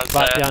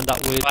 right behind that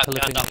weird pillar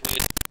thing.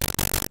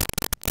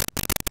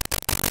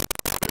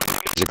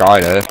 There's a guy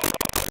there.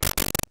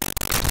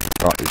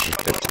 Right, he's just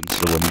dipped into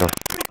the window.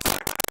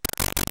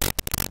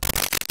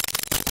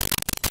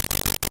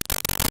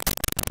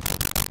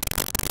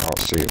 Can't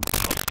see him.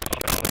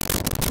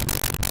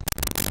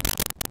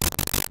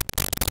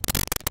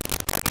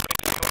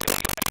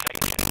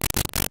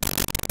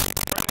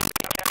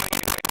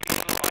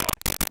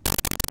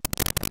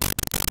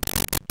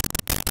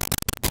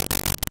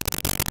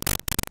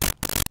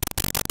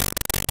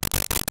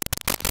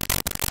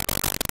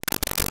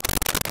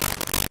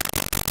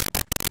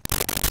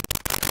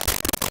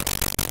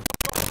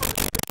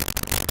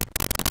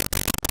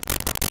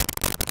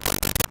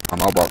 I'm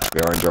out box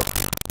behind you.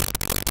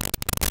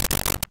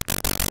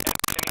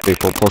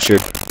 People pushing.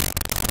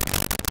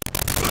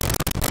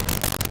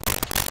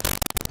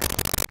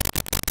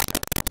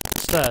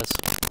 Stairs.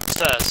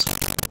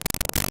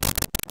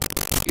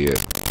 Yeah.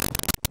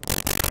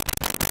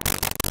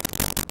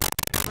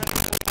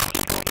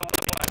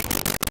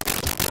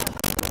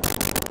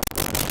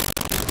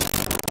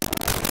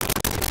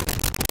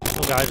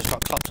 Some guy just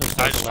got clapped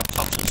upstairs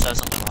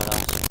on the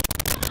lighthouse.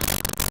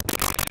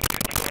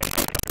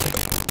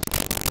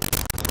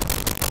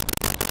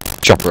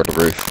 Chopper at the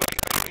roof.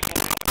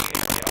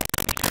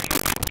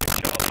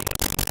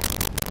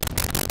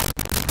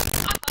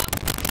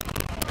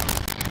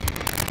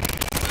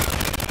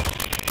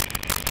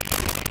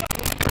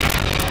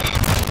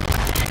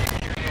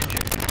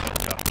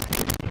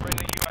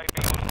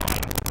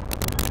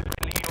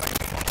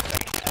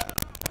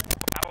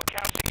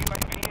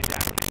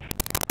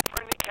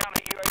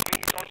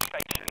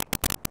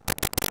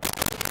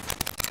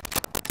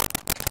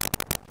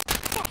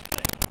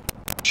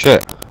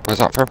 Shit, where's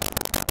that from?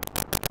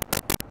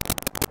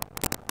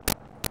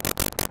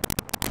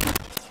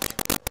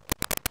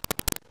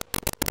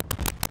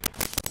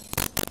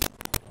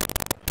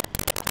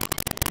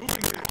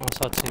 That's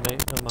our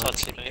teammate. Never mind.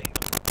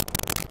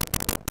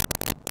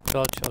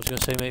 God, I was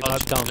gonna say mate,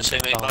 vibe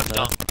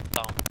down.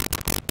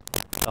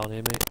 Down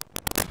here, mate.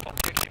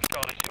 Objective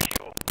Charlie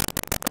secure.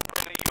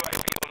 Friendly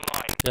UAV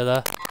online. Yeah,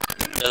 there.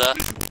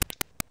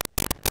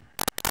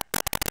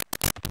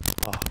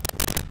 Oh,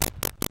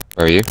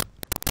 Where are you?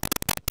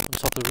 on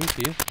top of the roof,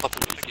 you.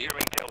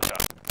 Securing Delta.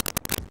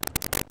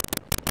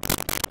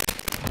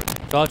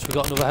 George, we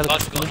got another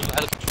helicopter coming.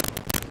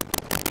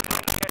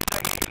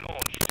 SAE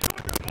launched.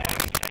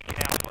 Enemy taking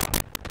Alpha.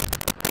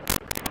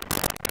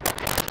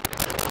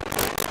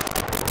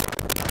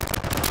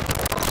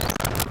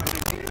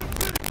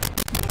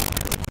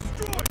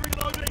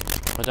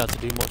 I don't have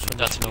to do much on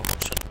that, no.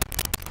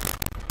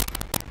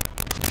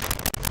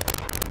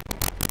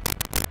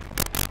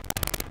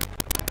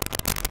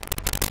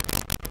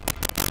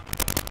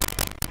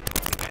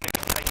 Enemy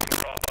taking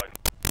Bravo.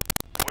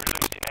 We're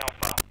losing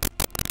Alpha.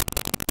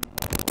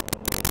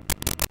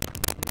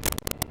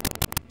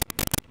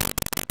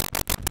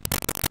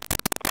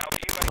 Our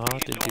UAV No, I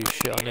is didn't do orbiting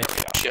shit on the it.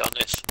 area.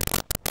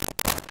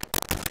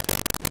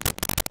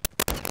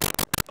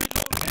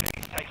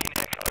 Enemies taking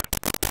Echo.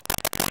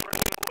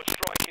 Friendly water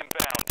strike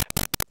inbound.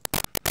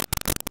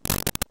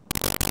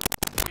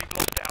 We've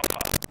lost Alpha.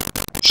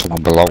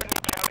 Someone below.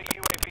 Friendly counter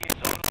UAV is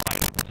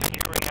online.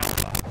 Securing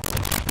Alpha.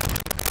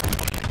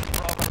 Objective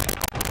Bravo is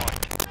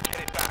compromised. Get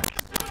it back.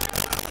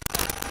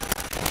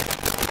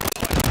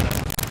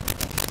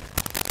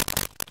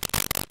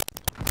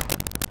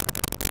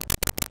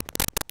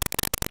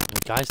 The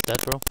guy's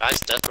dead, bro.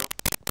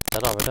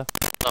 Dead already.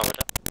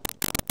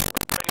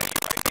 Friendly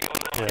UAV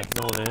online. Yeah,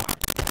 no one here.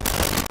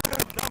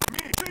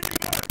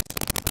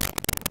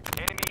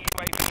 Enemy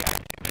UAV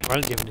active. We're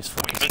only giving this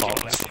fucking spot.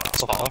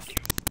 Fuck off.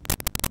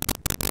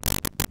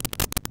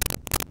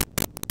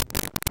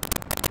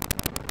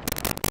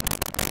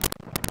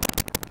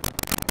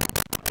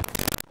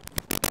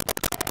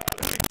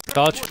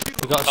 George,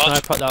 we got a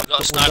sniper at that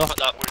window.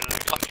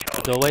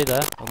 The doorway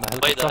there, on the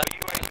helicopter.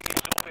 UAV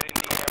is orbiting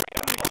the area.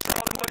 Hostile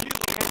Overwatch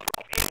airdrop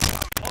incoming.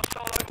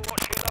 Hostile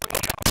Overwatch helo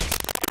incoming.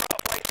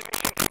 Pathway to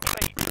mission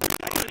complete.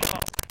 Take the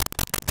top.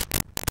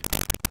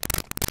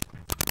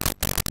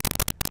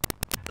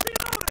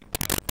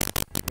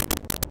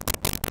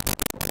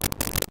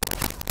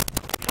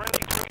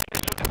 Friendly cruise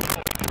missile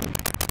deployed.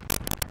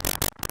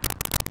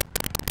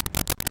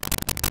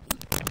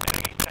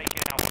 Enemies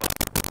taking Alpha.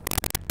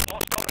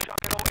 Hostile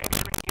juggernaut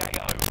entering the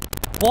AO.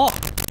 What?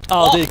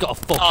 Oh, they got a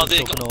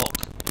fucking juggernaut.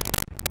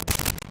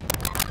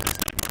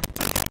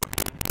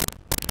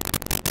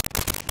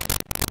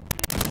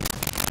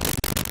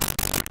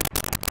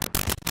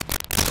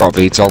 Got a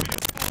VTOL.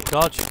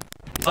 George,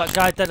 is that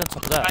guy dead on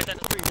top of that?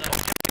 Objective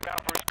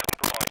Alpha is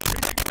compromised.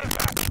 Get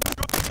back.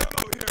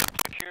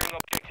 Securing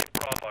objective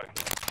Bravo.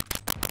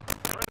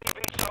 Friendly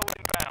VTOL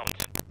inbound.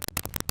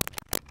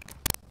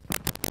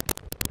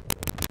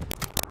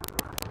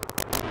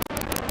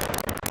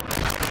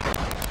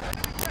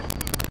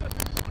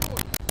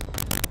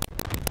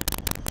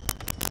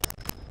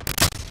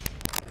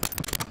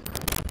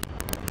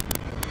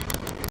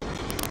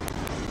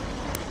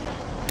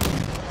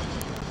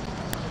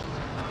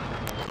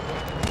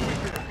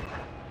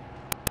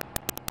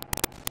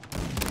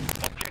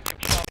 Objective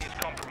Charlie is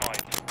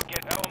compromised.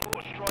 Get our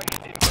more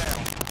strikers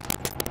inbound.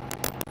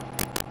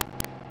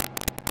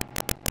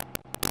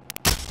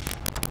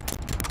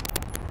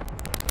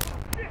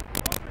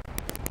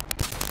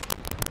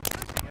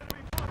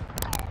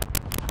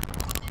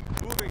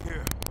 Moving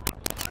here.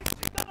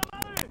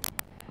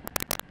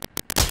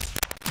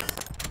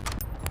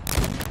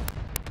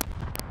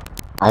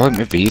 I went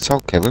with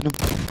VTOL killing him.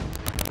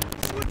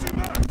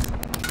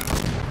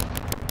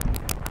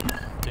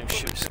 Don't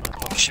shoot sniper.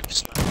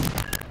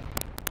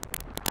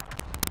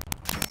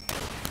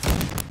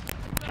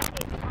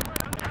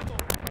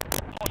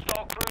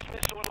 Hostile cruise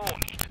missile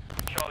launched.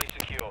 Charlie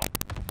secure.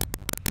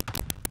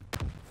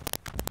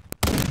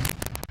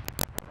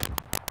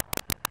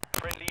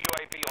 Friendly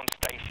UAV on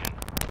station.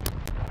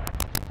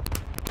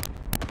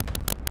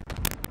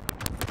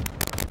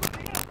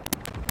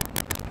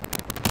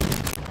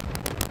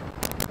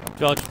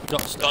 George, we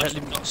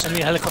got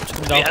enemy helicopter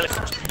coming down.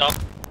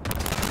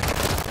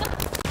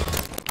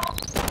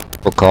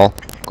 Good call.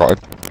 Got him.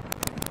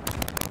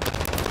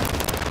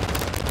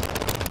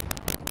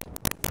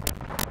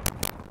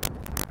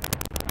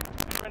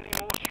 Friendly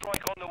more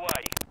strike on the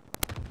way.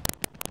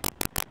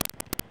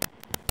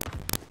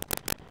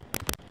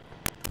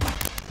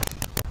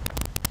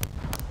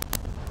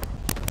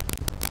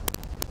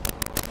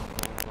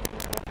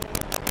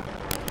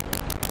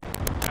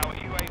 Our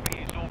UAV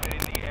is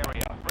orbiting the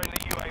area. Friendly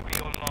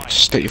UAV online.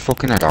 Stick your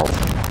fucking head out.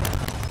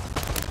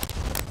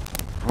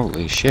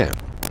 Holy shit.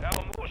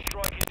 Our more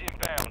strike is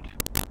inbound.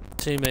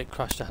 Teammate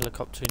crashed the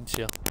helicopter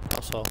into you.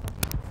 That's all.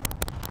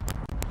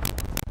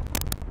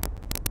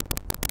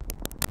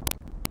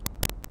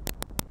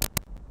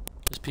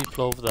 There's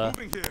people over there.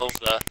 Moving here.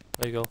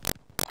 There you go.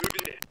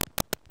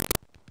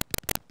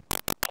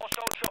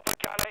 Hostile chopper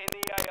gunner in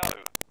the AO.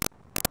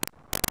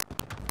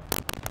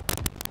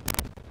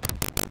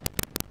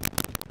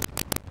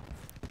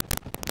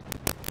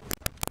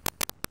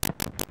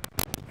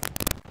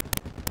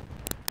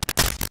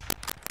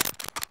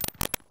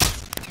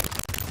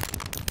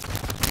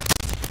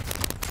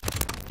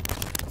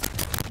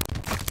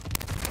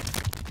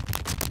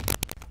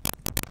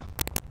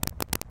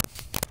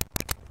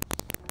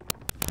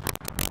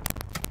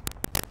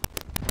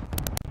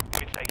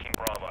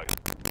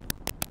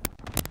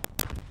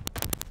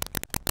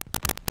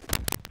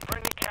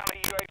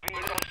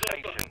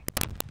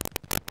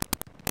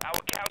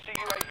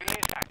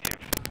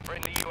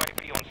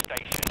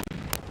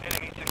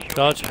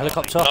 Dodge,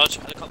 helicopter. Dodge,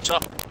 helicopter.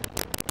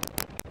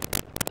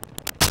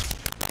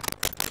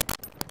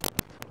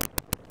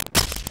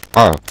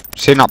 Oh,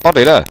 seen that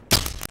body there?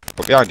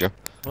 Up behind you.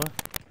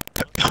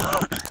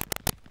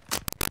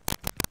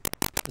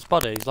 His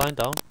body, he's lying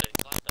down.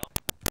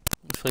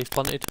 He's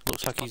planted.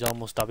 Looks like he's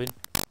almost dabbing.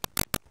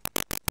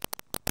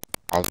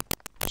 I'll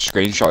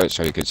screenshot it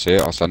so you can see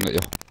it. I'll send it to you.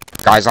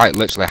 Guy's like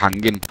literally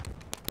hanging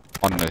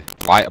on the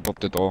light above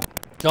the door.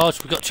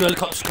 George, we've got 2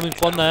 helicopters coming.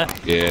 One there.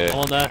 Yeah.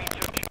 One there.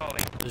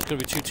 Charlie. There's going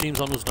to be 2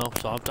 teams on us now,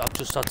 so I've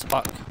just had to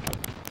back.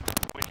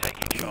 We're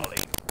taking Charlie.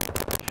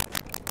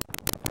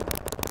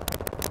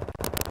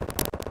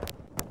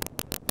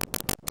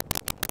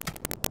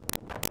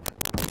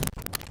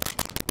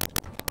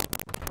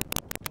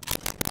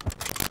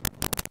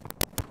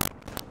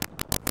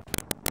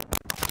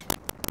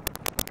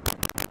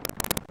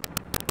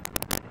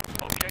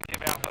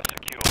 Objective Alpha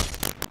secure.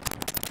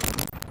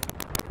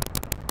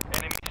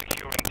 Enemy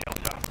securing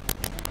Delta.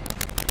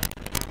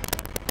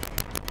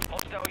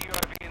 Hostile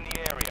UAV in the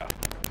area.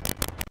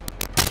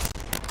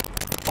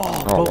 Oh,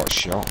 Oh, bro. what a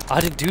shot. I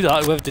didn't do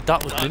that. Whoever did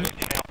that was min. Losing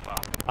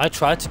Alpha. I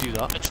tried to do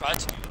that. I tried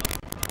to.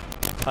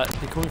 They're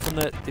coming from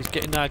the. He's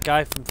getting that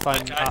guy from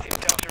finding Delta is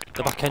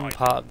the back end compromised.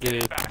 part of Get the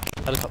it back.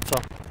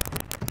 helicopter.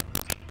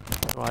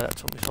 Don't know why that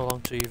took me so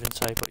long to even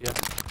say, but yeah.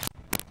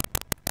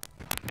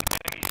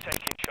 Enemy's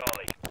taking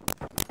Charlie.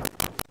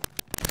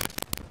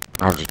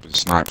 I've just been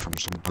sniped from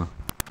somewhere.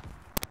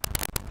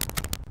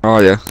 Oh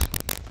yeah.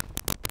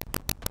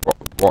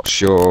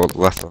 What's your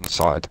left hand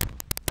side?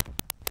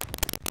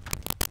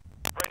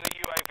 Friendly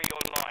UAV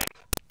online.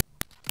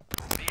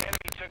 The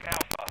enemy took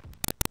Alpha.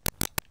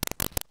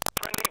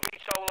 Friendly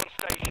VTOL on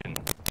station.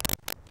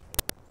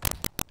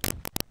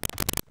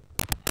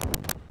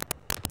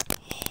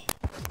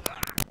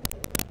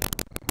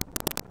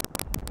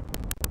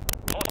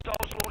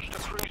 Hostiles launched a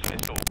cruise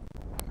missile.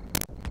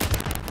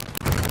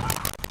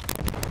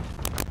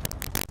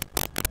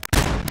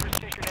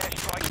 Precision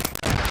airstrike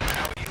inbound.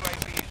 Our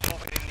UAV is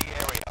orbiting the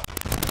area.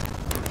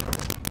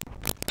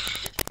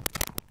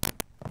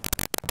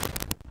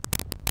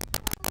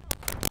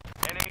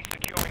 Enemy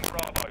securing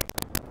Bravo.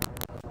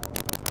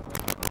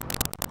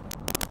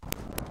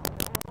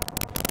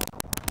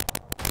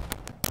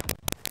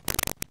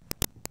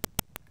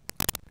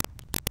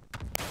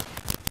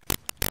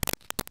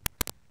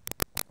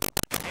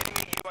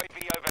 Enemy UAV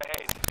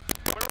overhead.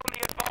 We're on the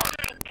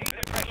advance. Keep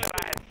the pressure,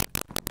 lads.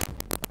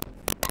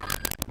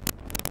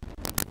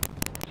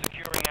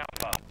 Securing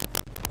Alpha.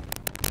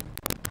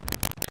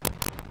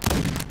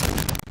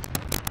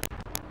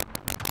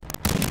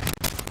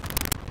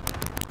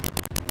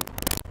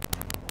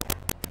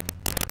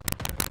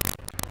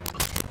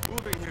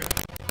 Moving here.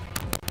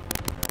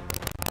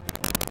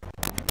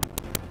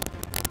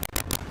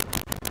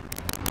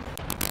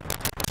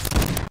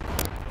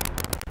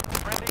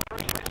 Friendly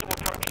cruise missile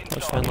approaching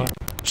That's target. fine,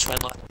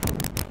 Schwendler.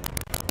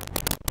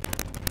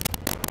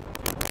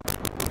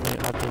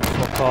 I've done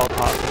fuck all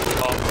apart from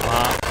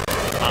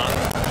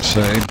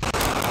Same.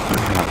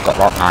 I've got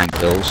about 9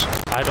 kills.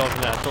 I don't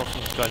think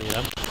he's got any of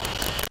them.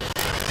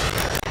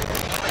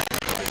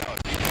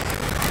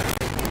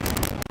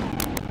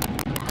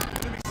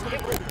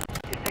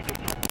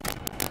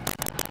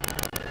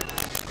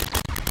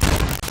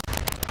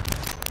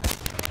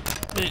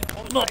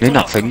 Not In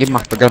that thingy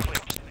map again.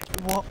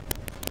 What?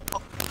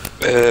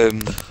 Um,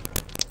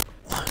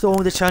 The one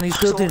with the Chinese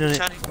building in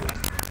it.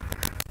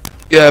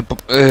 yeah,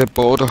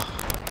 border. To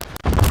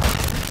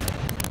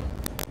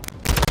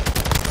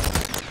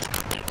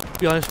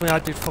be honest with me, I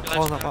did fuck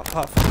all on that map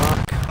apart from Mark.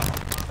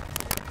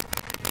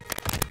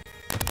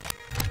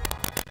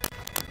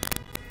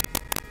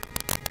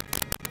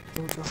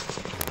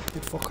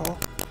 Did fuck all.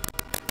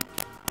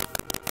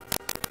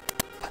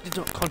 I did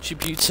not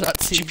contribute to that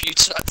team. Contribute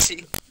to that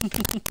team.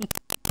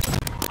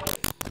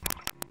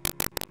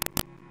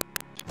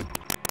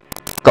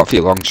 Got a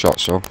few long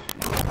shots, so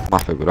I'm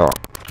happy with that.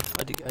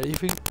 I didn't get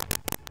anything.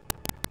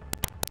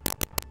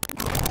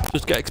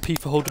 Just get XP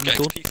for holding the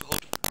gun,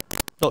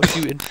 not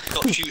shooting.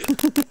 Not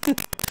shooting.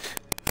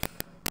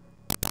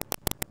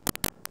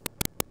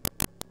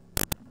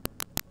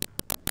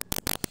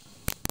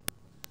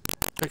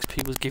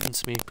 XP was given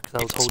to me because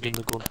I was holding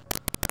the gun.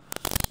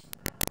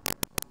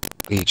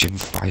 Legion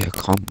Fire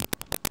Comp.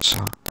 Is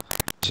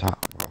that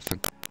what I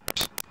think?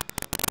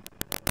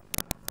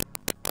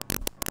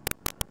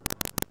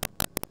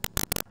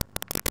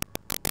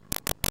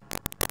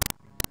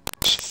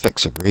 Just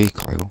fix a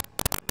recoil.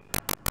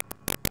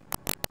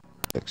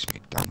 Fix me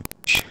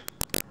damage.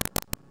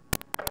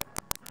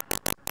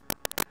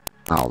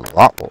 Now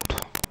that would.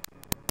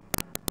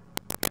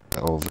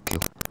 Bit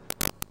overkill.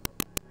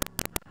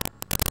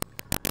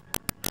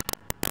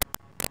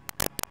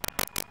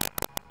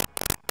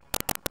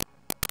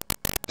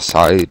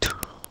 Side.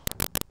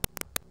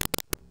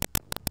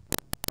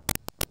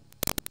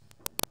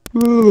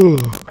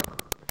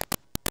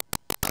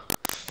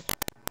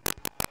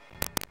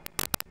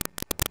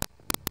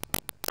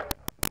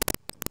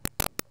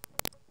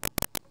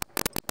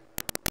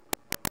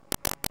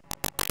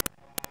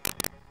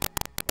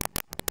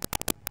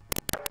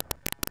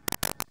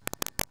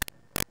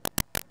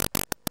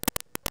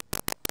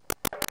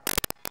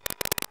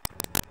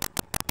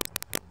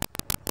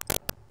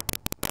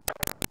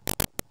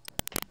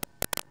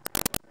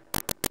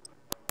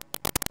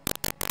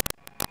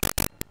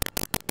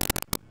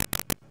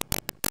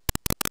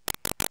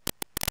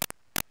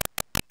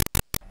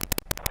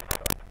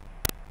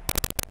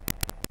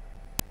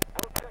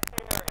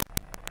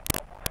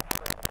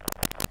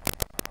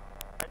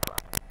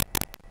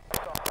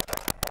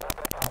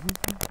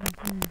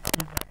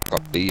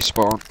 Got B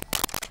spawn.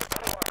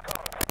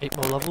 8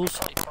 more levels.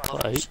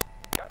 Right.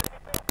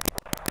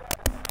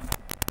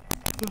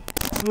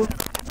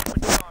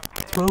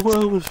 12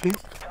 hours, mate.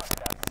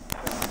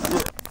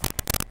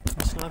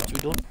 It's not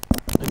actually done.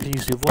 I can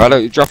use the other Why one.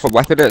 don't you drop a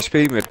weapon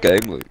XP mid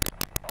game, Luke?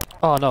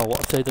 Oh no, what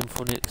I've said them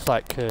funny, it's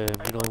like, you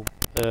know,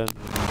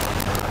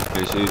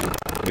 New season,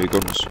 new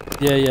guns.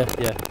 yeah.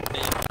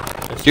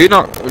 Do you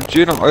not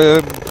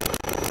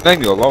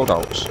name your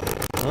loadouts?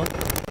 Huh?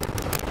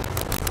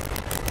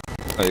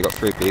 Oh, you got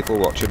 3 people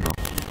watching now.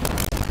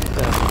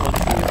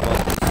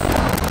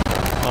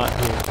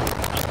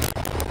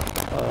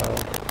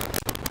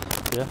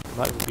 Yeah,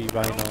 that would be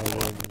right now.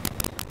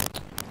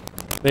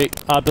 Mate,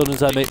 our building's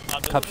there, mate.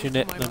 Capturing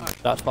it, and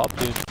that's what I'm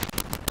doing.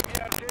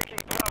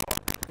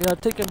 Yeah, I'm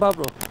taking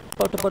Babro.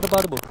 Run.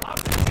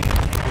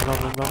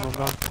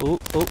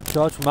 Oh,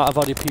 George, we might have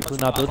already people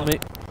in our building,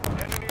 mate.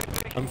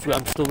 I'm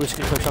still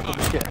risking for a shotgun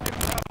biscuit.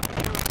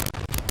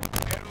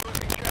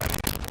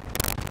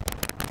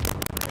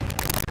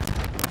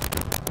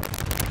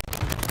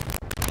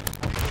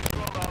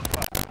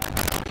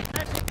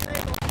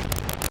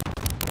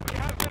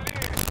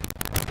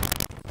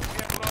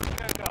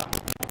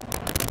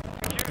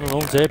 No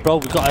one's there, bro.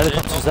 We've got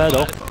helicopters there,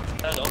 though.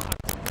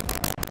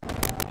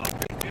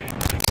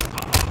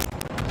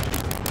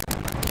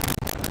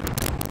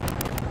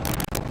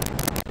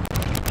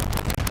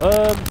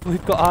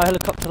 We've got our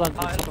helicopter landing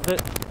on top of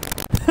it.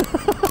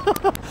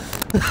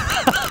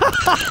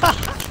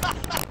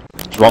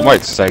 There's one way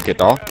to take it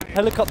down.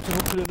 Helicopter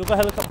hooking another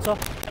helicopter.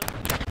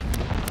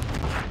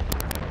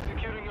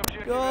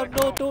 God,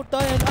 no, don't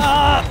die.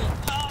 Ah!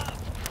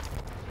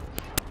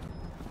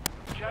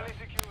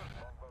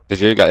 Did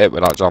you get hit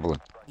with that javelin?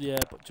 Yeah,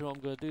 but do you know what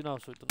I'm going to do now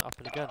so it doesn't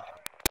happen again?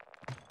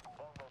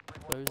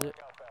 Where is it?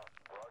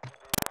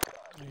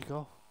 There you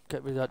go.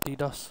 Get rid of that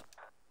DDoS.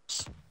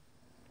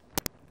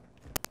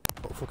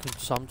 Got a fucking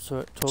SAM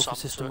trophy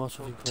system or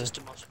something for it.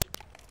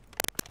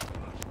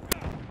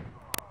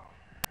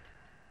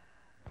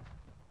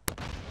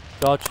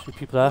 George, the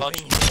people there.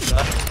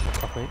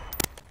 Okay.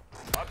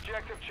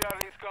 Objective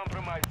Charlie is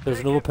compromised.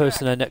 There's another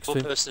person there next to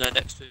him.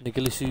 In a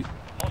ghillie suit.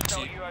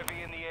 Hostile UAV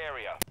in the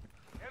area.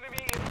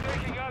 Enemy is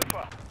taking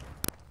Alpha.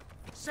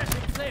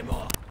 Setting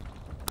Claymore.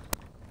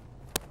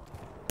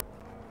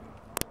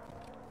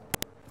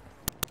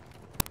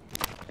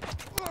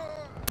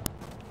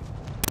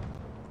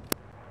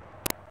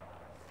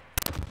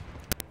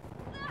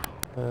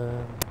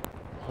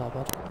 Is that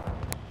bad?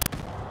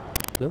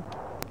 No?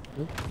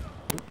 No?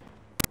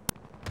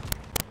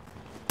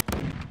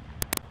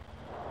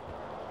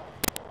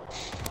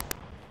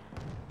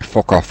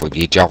 Fuck off with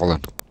your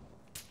javelin.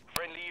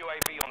 Friendly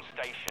UAV on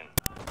station.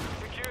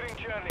 Securing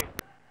Charlie.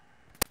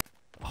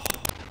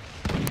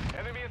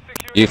 Enemy is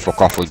securing. You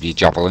fuck off with your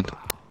javelin.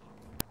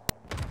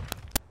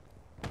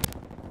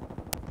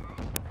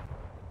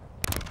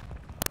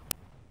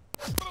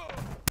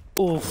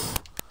 Oof.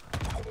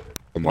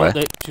 From where? Do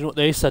you know what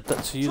they said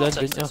that to you then,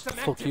 didn't you?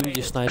 Fuck you,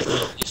 you sniper.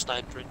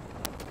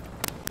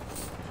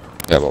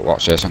 Yeah, but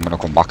watch this, I'm gonna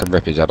come back and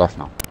rip his head off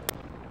now.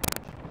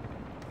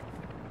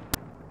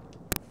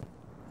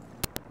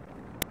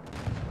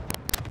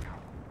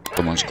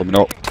 Someone's coming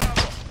up.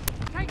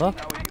 Huh?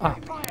 Ah.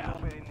 In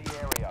the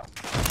area.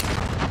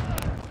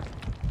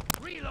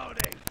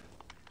 Reloading.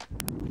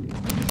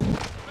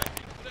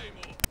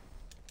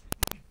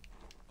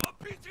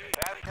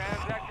 Fast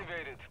hands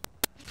activated.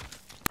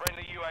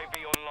 Friendly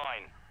UAV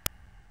online.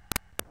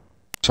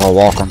 So I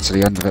walk onto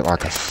the end of it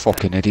like a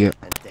fucking idiot.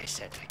 And they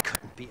said I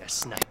couldn't be a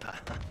sniper.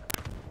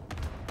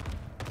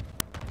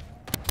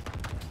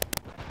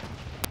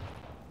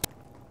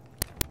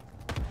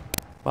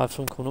 I have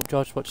someone coming up,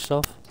 George, watch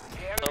yourself. The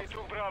enemy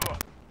took Bravo.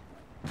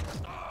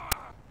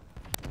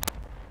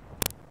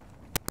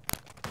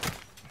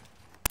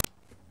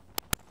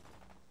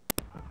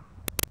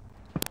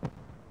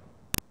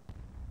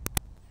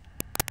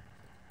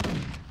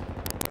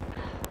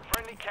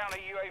 Friendly counter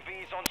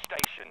UAVs on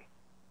station.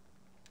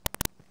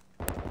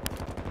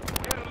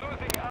 We're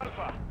losing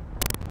Alpha.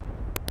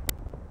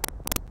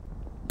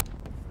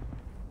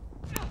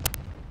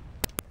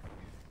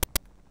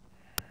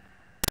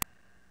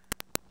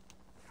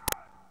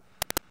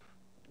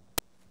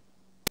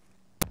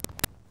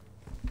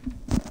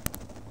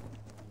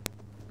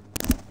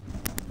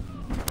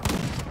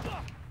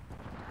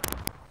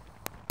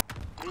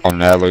 On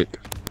there, Luke.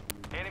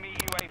 Enemy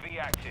UAV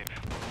active.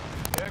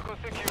 Vehicle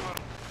secure.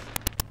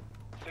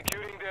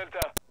 Securing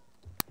Delta.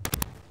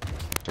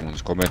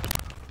 Someone's coming.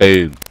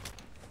 Boom.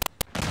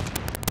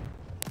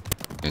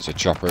 There's a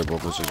chopper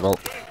above us as well.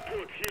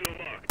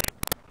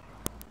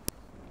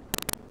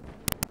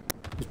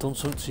 You've done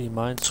something to your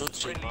mind.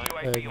 Friendly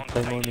UAV on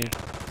Claymore me.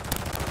 station.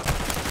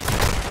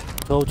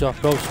 Told you,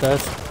 go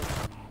upstairs.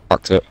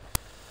 Backed it.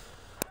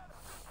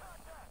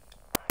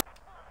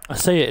 I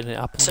say it and it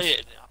happens.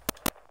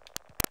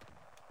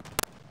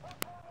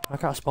 I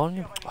can't spawn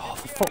you. Oh,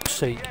 for fuck's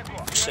sake.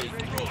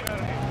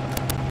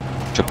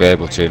 Should be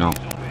able to now.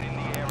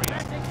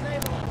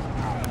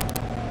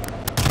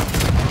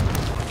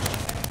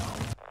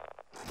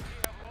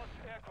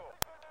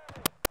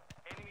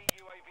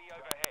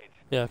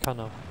 Yeah, I can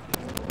now.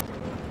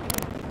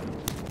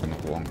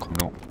 Another one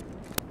coming up.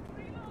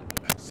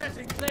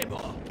 Setting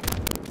Claymore.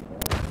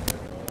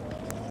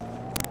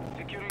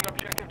 Securing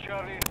objective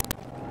Charlie.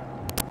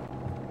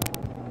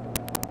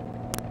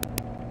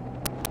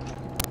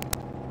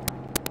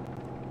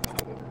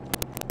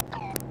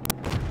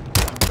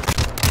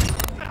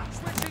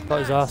 Got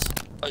his ass.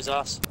 Got his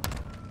ass.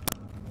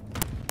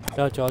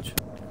 Yeah, George.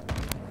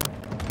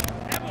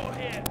 Ammo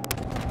here.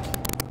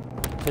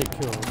 Take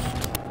kills.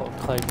 Put a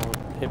claymore.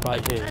 Hit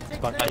right here.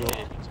 Back you up.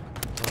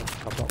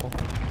 Grab that one.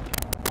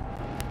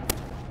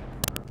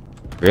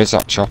 There's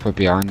that chopper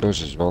behind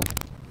us as well.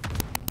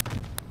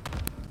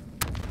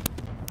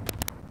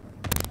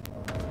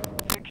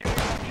 Securing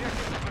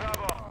objective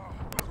Bravo.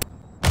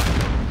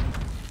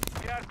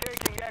 We are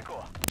taking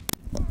Echo.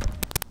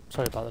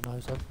 Sorry about the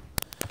noise then.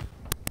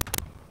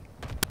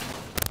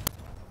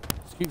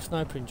 Just keep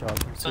sniping,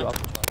 George, and see what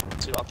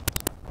happens. Two up.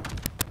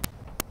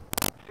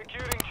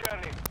 Securing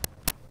Charlie.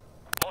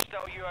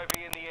 Hostile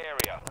UAV in the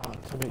area. Oh,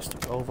 teammates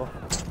took over.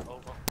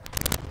 Over.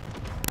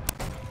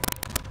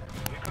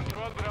 We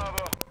control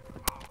Bravo.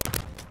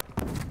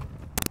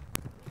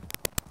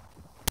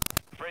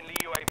 Friendly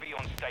UAV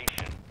on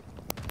station.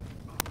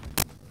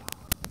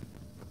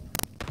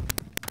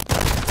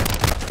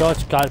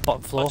 George, guy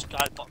bottom floor.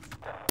 Guy bottom.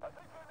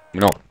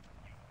 No.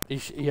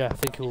 Yeah, I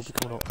think he will be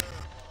coming up.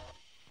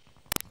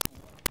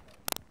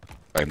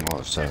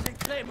 Claymore, so. Setting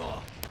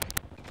Claymore.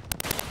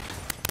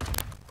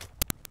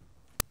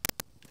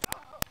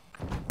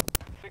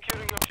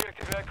 Securing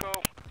objective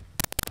Echo.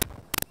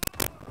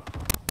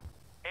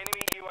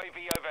 Enemy UAV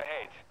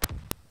overhead.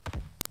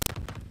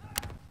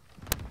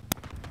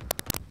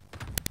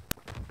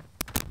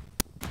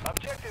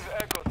 Objective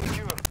Echo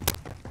secure.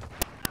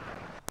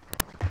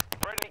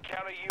 Friendly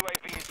counter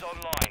UAV is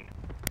online.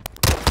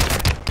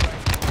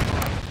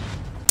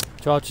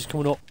 George is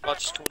coming up.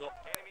 Roger's coming up.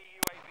 Enemy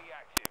UAV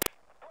active.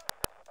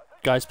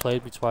 Guys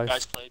played me twice.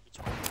 Guys played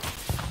between.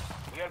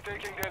 We are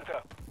taking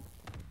Delta.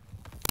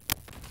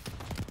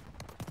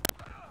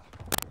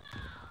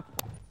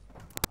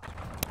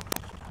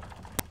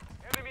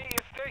 Enemy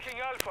is taking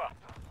Alpha.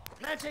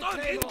 Planting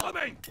Claymore.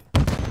 Incoming.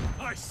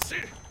 I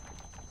see.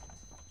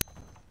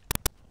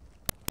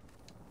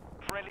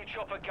 Friendly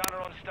chopper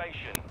gunner on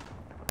station.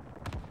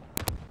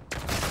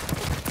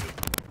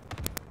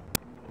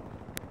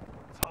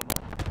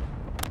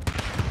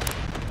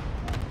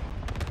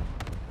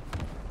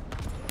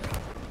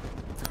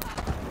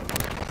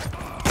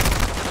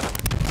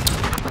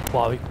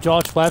 Wow,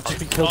 George, why have just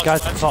been killed?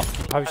 Guys at the top,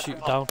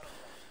 parachute down.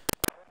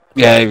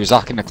 Yeah, he was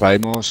hacking the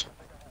claymores.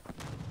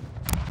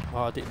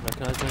 Oh, I didn't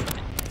recognise him.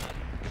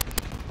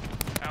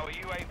 Our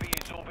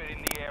UAV is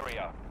orbiting the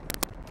area.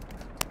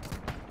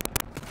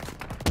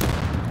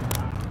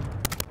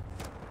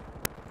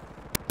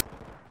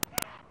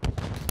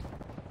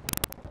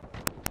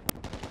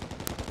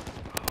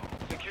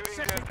 Securing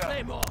Setting Delta.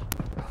 Claymore.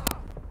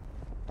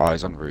 Oh,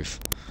 he's on the roof.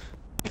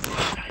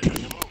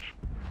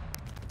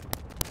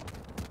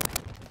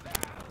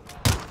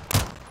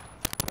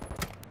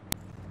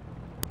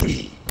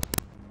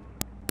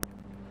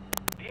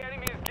 The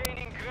enemy is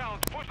gaining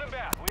ground. Push them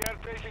back. We are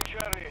taking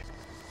Charlie.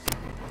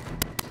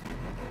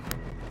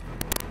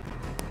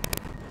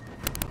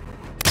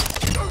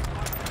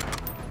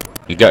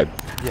 You get him?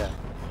 Yeah.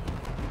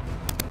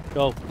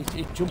 Yo,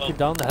 he's jumping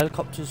down the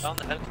helicopters. Down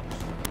the helicopter.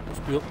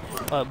 Must be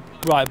up,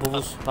 right above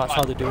us. That's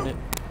how they're doing it.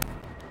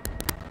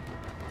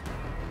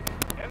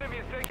 Enemy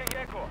is taking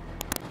Echo.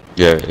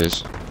 Yeah, it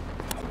is.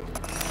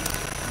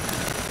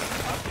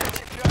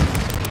 Objective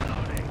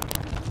Charlie.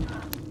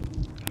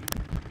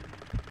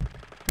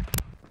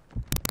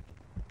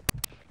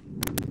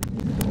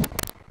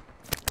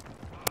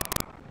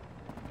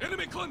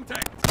 Enemy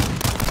contact.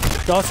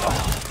 George,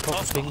 oh, got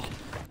the thing.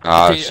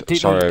 Ah, I didn't know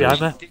sorry, he I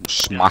was was behind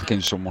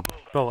smacking someone.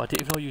 Bro, I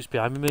didn't even know you was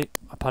behind me, mate.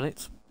 I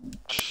panicked.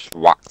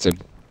 Whacked him.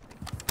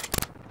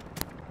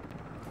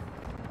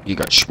 You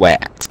got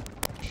sweat.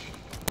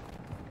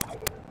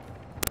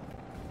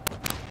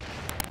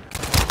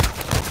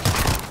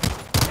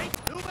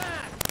 Take two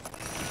back.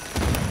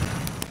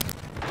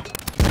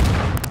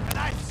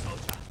 Nice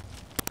soldier.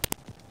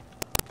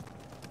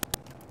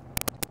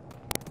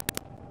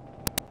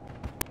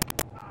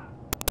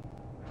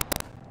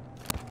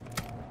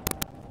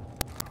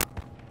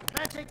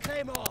 Planting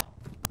Claymore.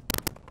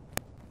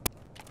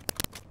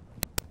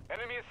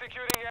 Enemy is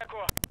securing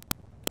Echo.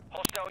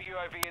 Hostile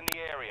UAV in the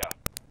area.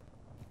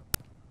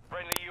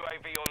 Friendly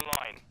UAV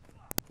online.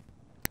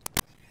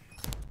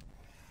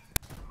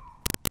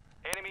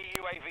 Enemy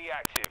UAV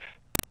active.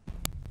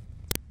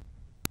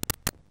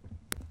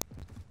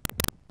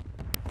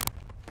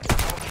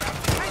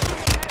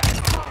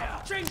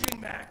 Changing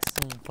max.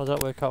 How's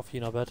that work out for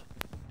you now, bed?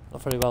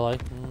 Not very well, eh?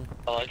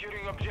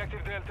 Securing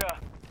objective Delta.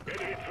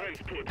 Enemy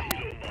transport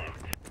helo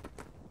marked.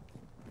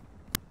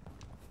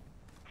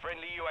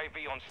 Friendly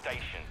UAV on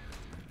station.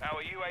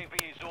 Our UAV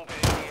is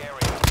orbiting the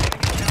area.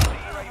 Enemy counter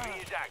UAV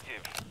is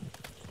active.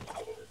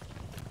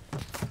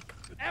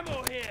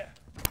 Ammo here.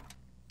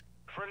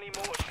 Friendly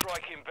mortar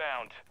strike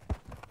inbound.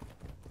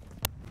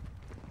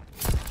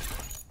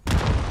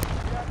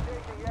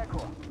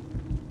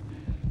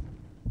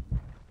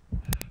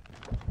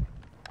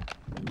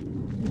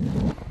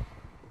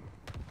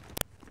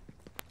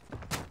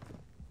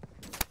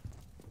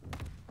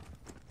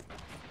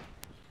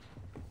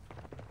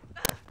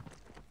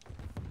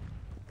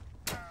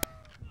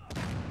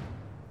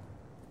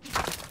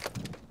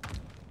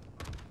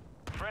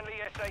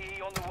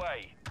 on the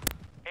way.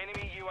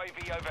 Enemy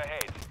UAV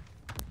overhead.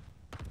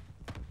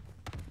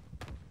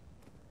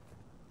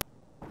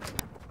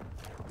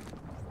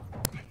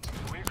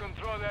 We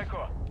control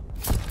Echo.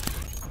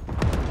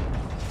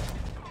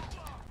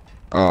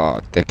 Oh,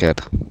 dickhead.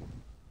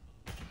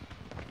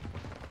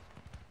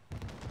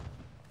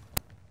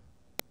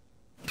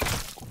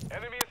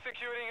 Enemy is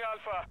securing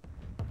Alpha.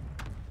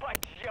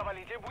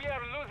 We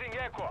are losing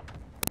Echo.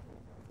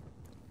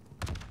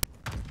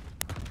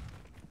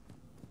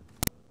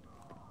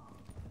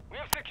 We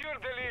have secured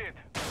the lead.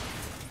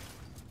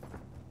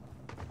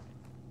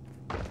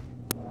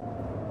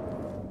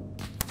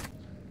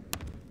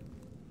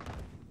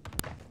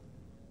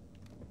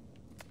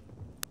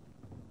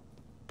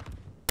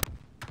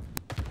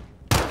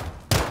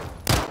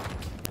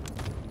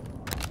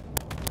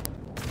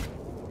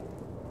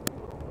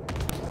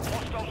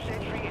 Hostile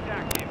sentry is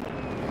active.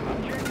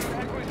 Objective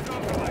Echo is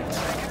compromised.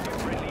 Taken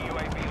with friendly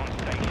UAV on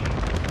station.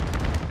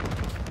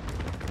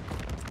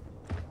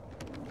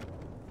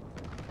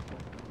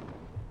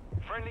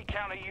 Friendly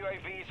counter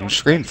UAVs Your on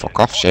screen, station. fuck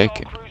off, Hostile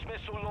shaking. cruise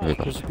missile There you launched.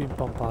 go. Because you've been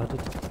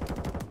bombarded.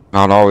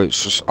 No,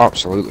 it's just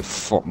absolutely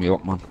fucked me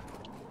up, man.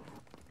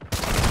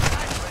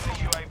 Friendly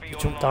UAV They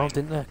jumped down, online.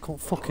 didn't they? I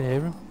couldn't fucking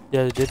hear him.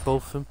 Yeah, they did,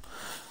 both of them.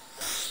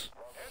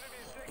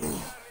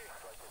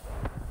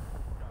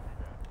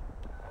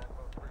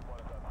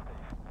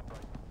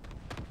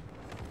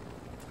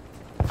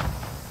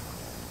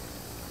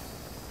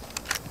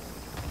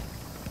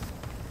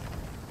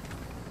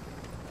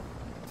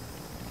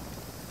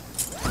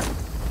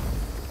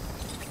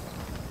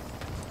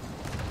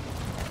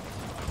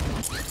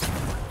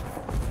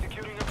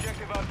 Securing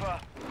objective Alpha.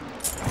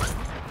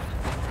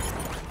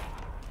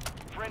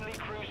 Friendly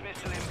cruise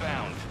missile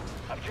inbound.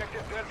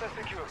 Objective Delta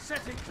secure.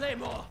 Setting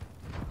Claymore.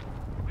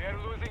 We are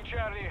losing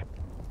Charlie.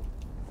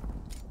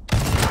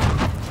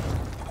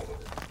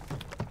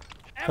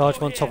 Charge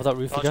him on top of that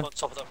roof again. On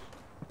top of that.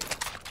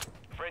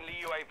 Friendly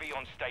UAV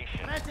on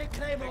station. Setting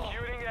Claymore.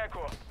 Securing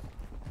Echo.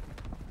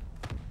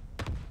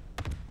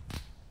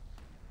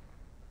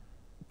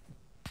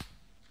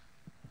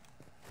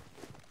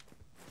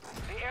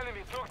 The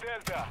enemy took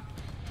Delta.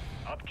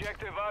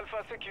 Objective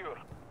Alpha secure.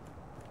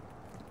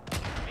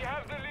 We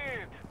have the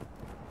lead.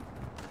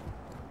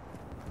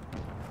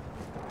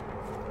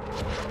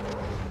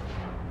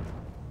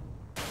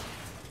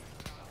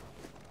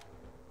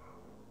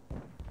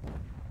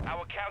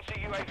 Our counter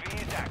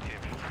UAV is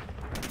active.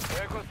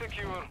 Echo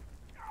secure.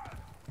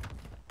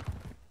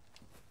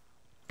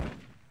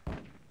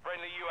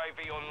 Friendly UAV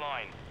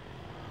online.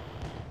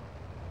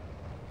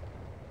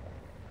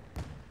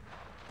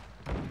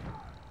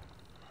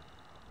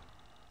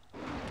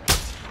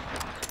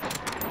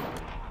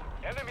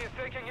 Enemy is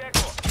taking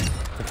Echo.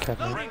 Okay,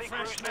 mate. Friendly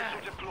cruise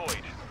missile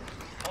deployed.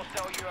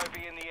 Hostile UAV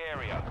in the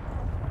area.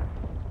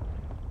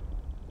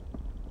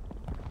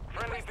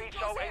 Friendly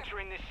VTOL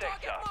entering this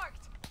sector.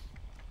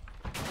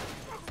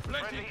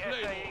 Friendly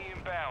SAE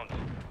inbound.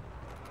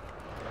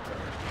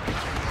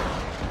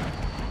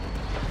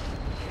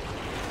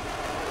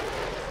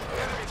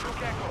 Enemy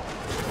took Echo.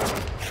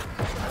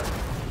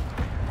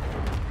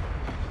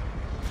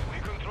 We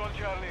control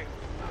Charlie.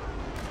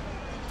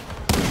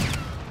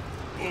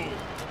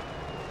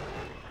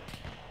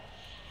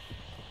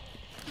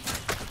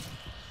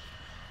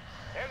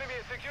 Enemy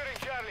is securing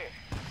Charlie.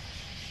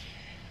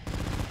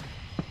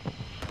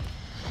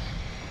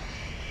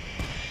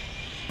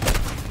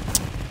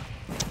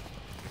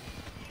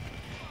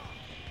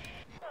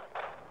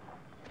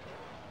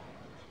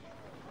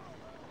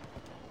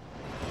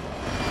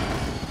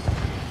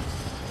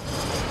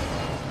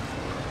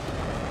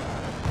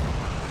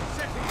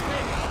 Setting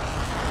Claymore.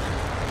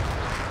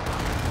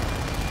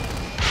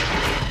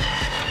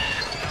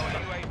 Our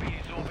UAV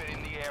is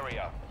orbiting the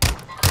area.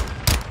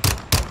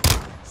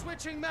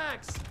 Switching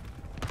mags.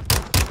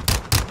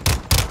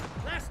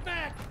 Last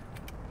mag.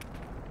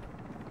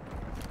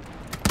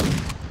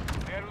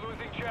 We are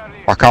losing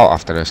Charlie. Back out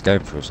after this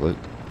game for us, Luke.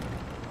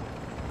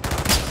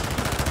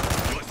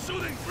 You're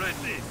shooting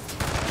friendly.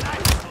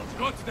 Nice.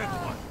 Got that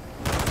one.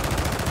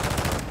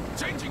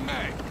 Changing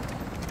mag.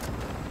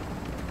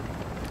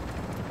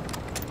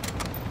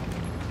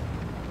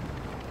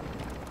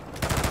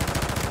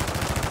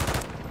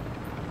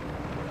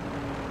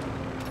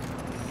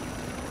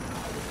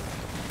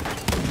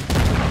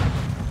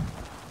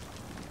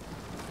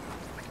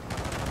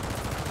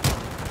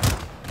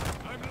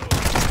 I'm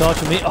low.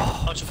 Charge me.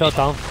 Oh, fell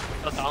down.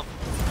 Fell down.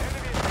 Enemy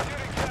is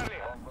securing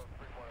Charlie.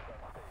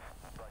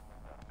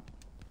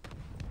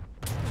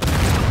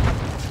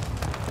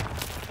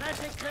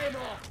 Setting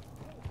Claymore.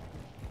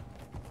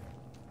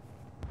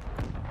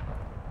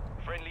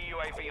 Friendly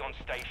UAV on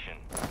station.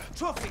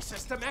 Trophy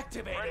system Friendly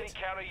activated.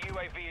 counter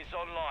UAV is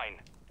online.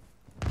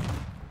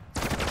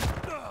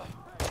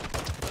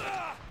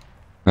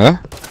 Huh?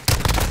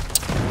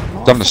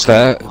 Down the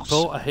stairs.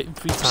 Bro, I hit him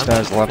 3 times.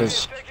 Stairs,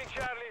 ladders. Taking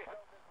Charlie.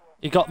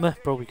 He got me,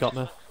 bro, he got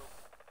me.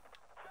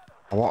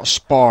 I want to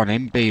spawn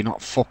in B,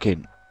 not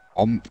fucking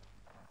on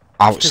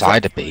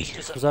outside of B.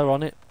 Because they're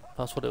on it.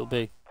 That's what it'll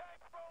be.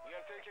 We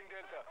are taking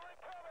Delta.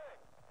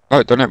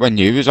 No, done it when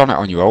you was on it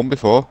on your own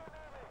before.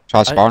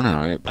 Tried I- spawning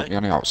on it, put me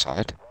on the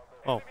outside.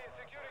 Oh.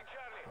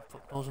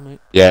 Wasn't it?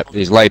 Yeah,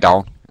 he's lay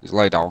down. He's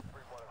lay down.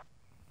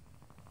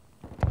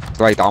 He's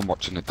lay down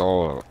watching the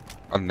door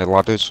and the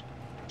ladders.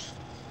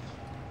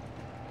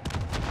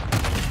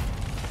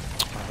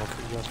 Oh, look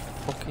at you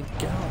fucking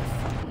get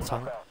out of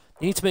town.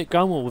 You need to make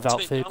ground war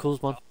without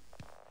vehicles, man.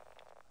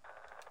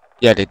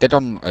 Yeah, they did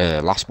on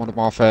last Modern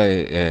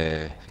Warfare.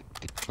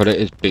 They put it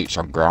as boots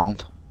on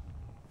ground.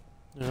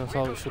 Yeah, that's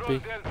how it should be.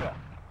 Delta.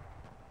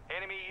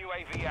 Enemy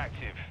UAV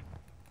active.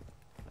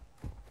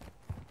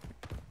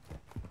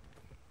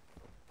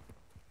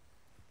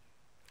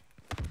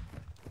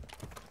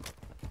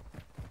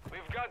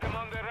 We've got them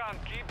on the run.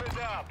 Keep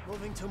it up.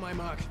 Moving to my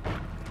mark.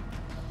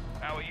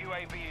 Our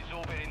UAV is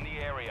orbiting the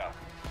area.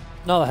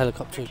 Now the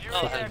helicopter Secure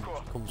fucking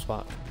aircraft. comes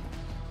back.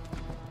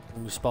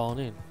 And we spawn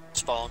in.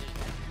 Spawn.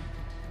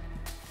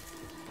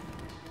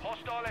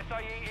 Hostile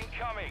SAE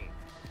incoming.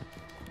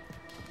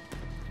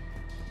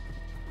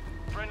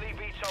 Friendly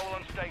VTOL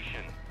on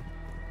station.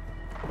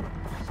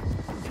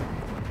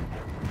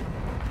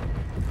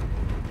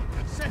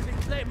 Setting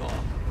Claymore.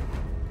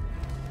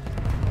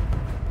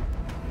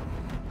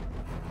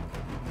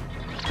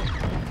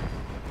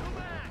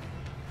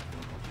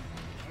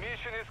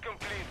 Mission is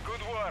complete.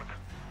 Good work.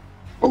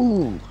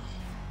 Ooh.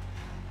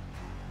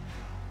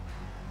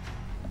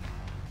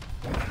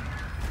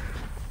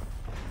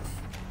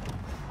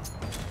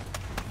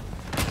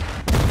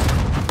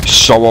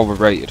 So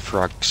overrated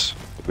frags.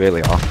 They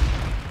really are.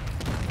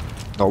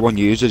 No one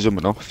uses them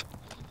enough.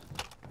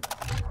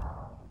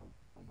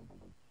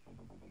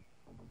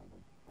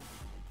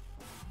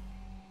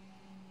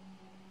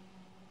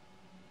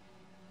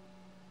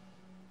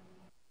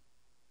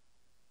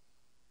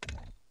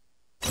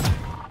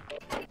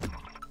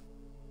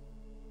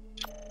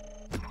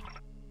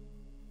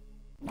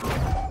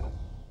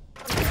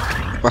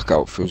 Back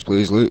out for us,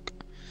 please, Luke.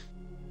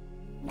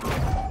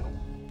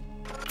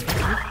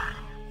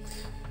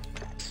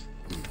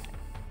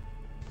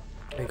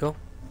 There you go.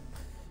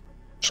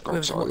 Just go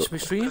Whoever's outside, watched my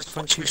look. stream,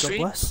 thank you, God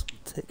bless.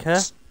 Take care.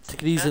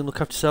 Take it easy and look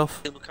after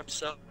yourself. Look after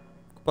yourself.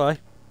 Goodbye.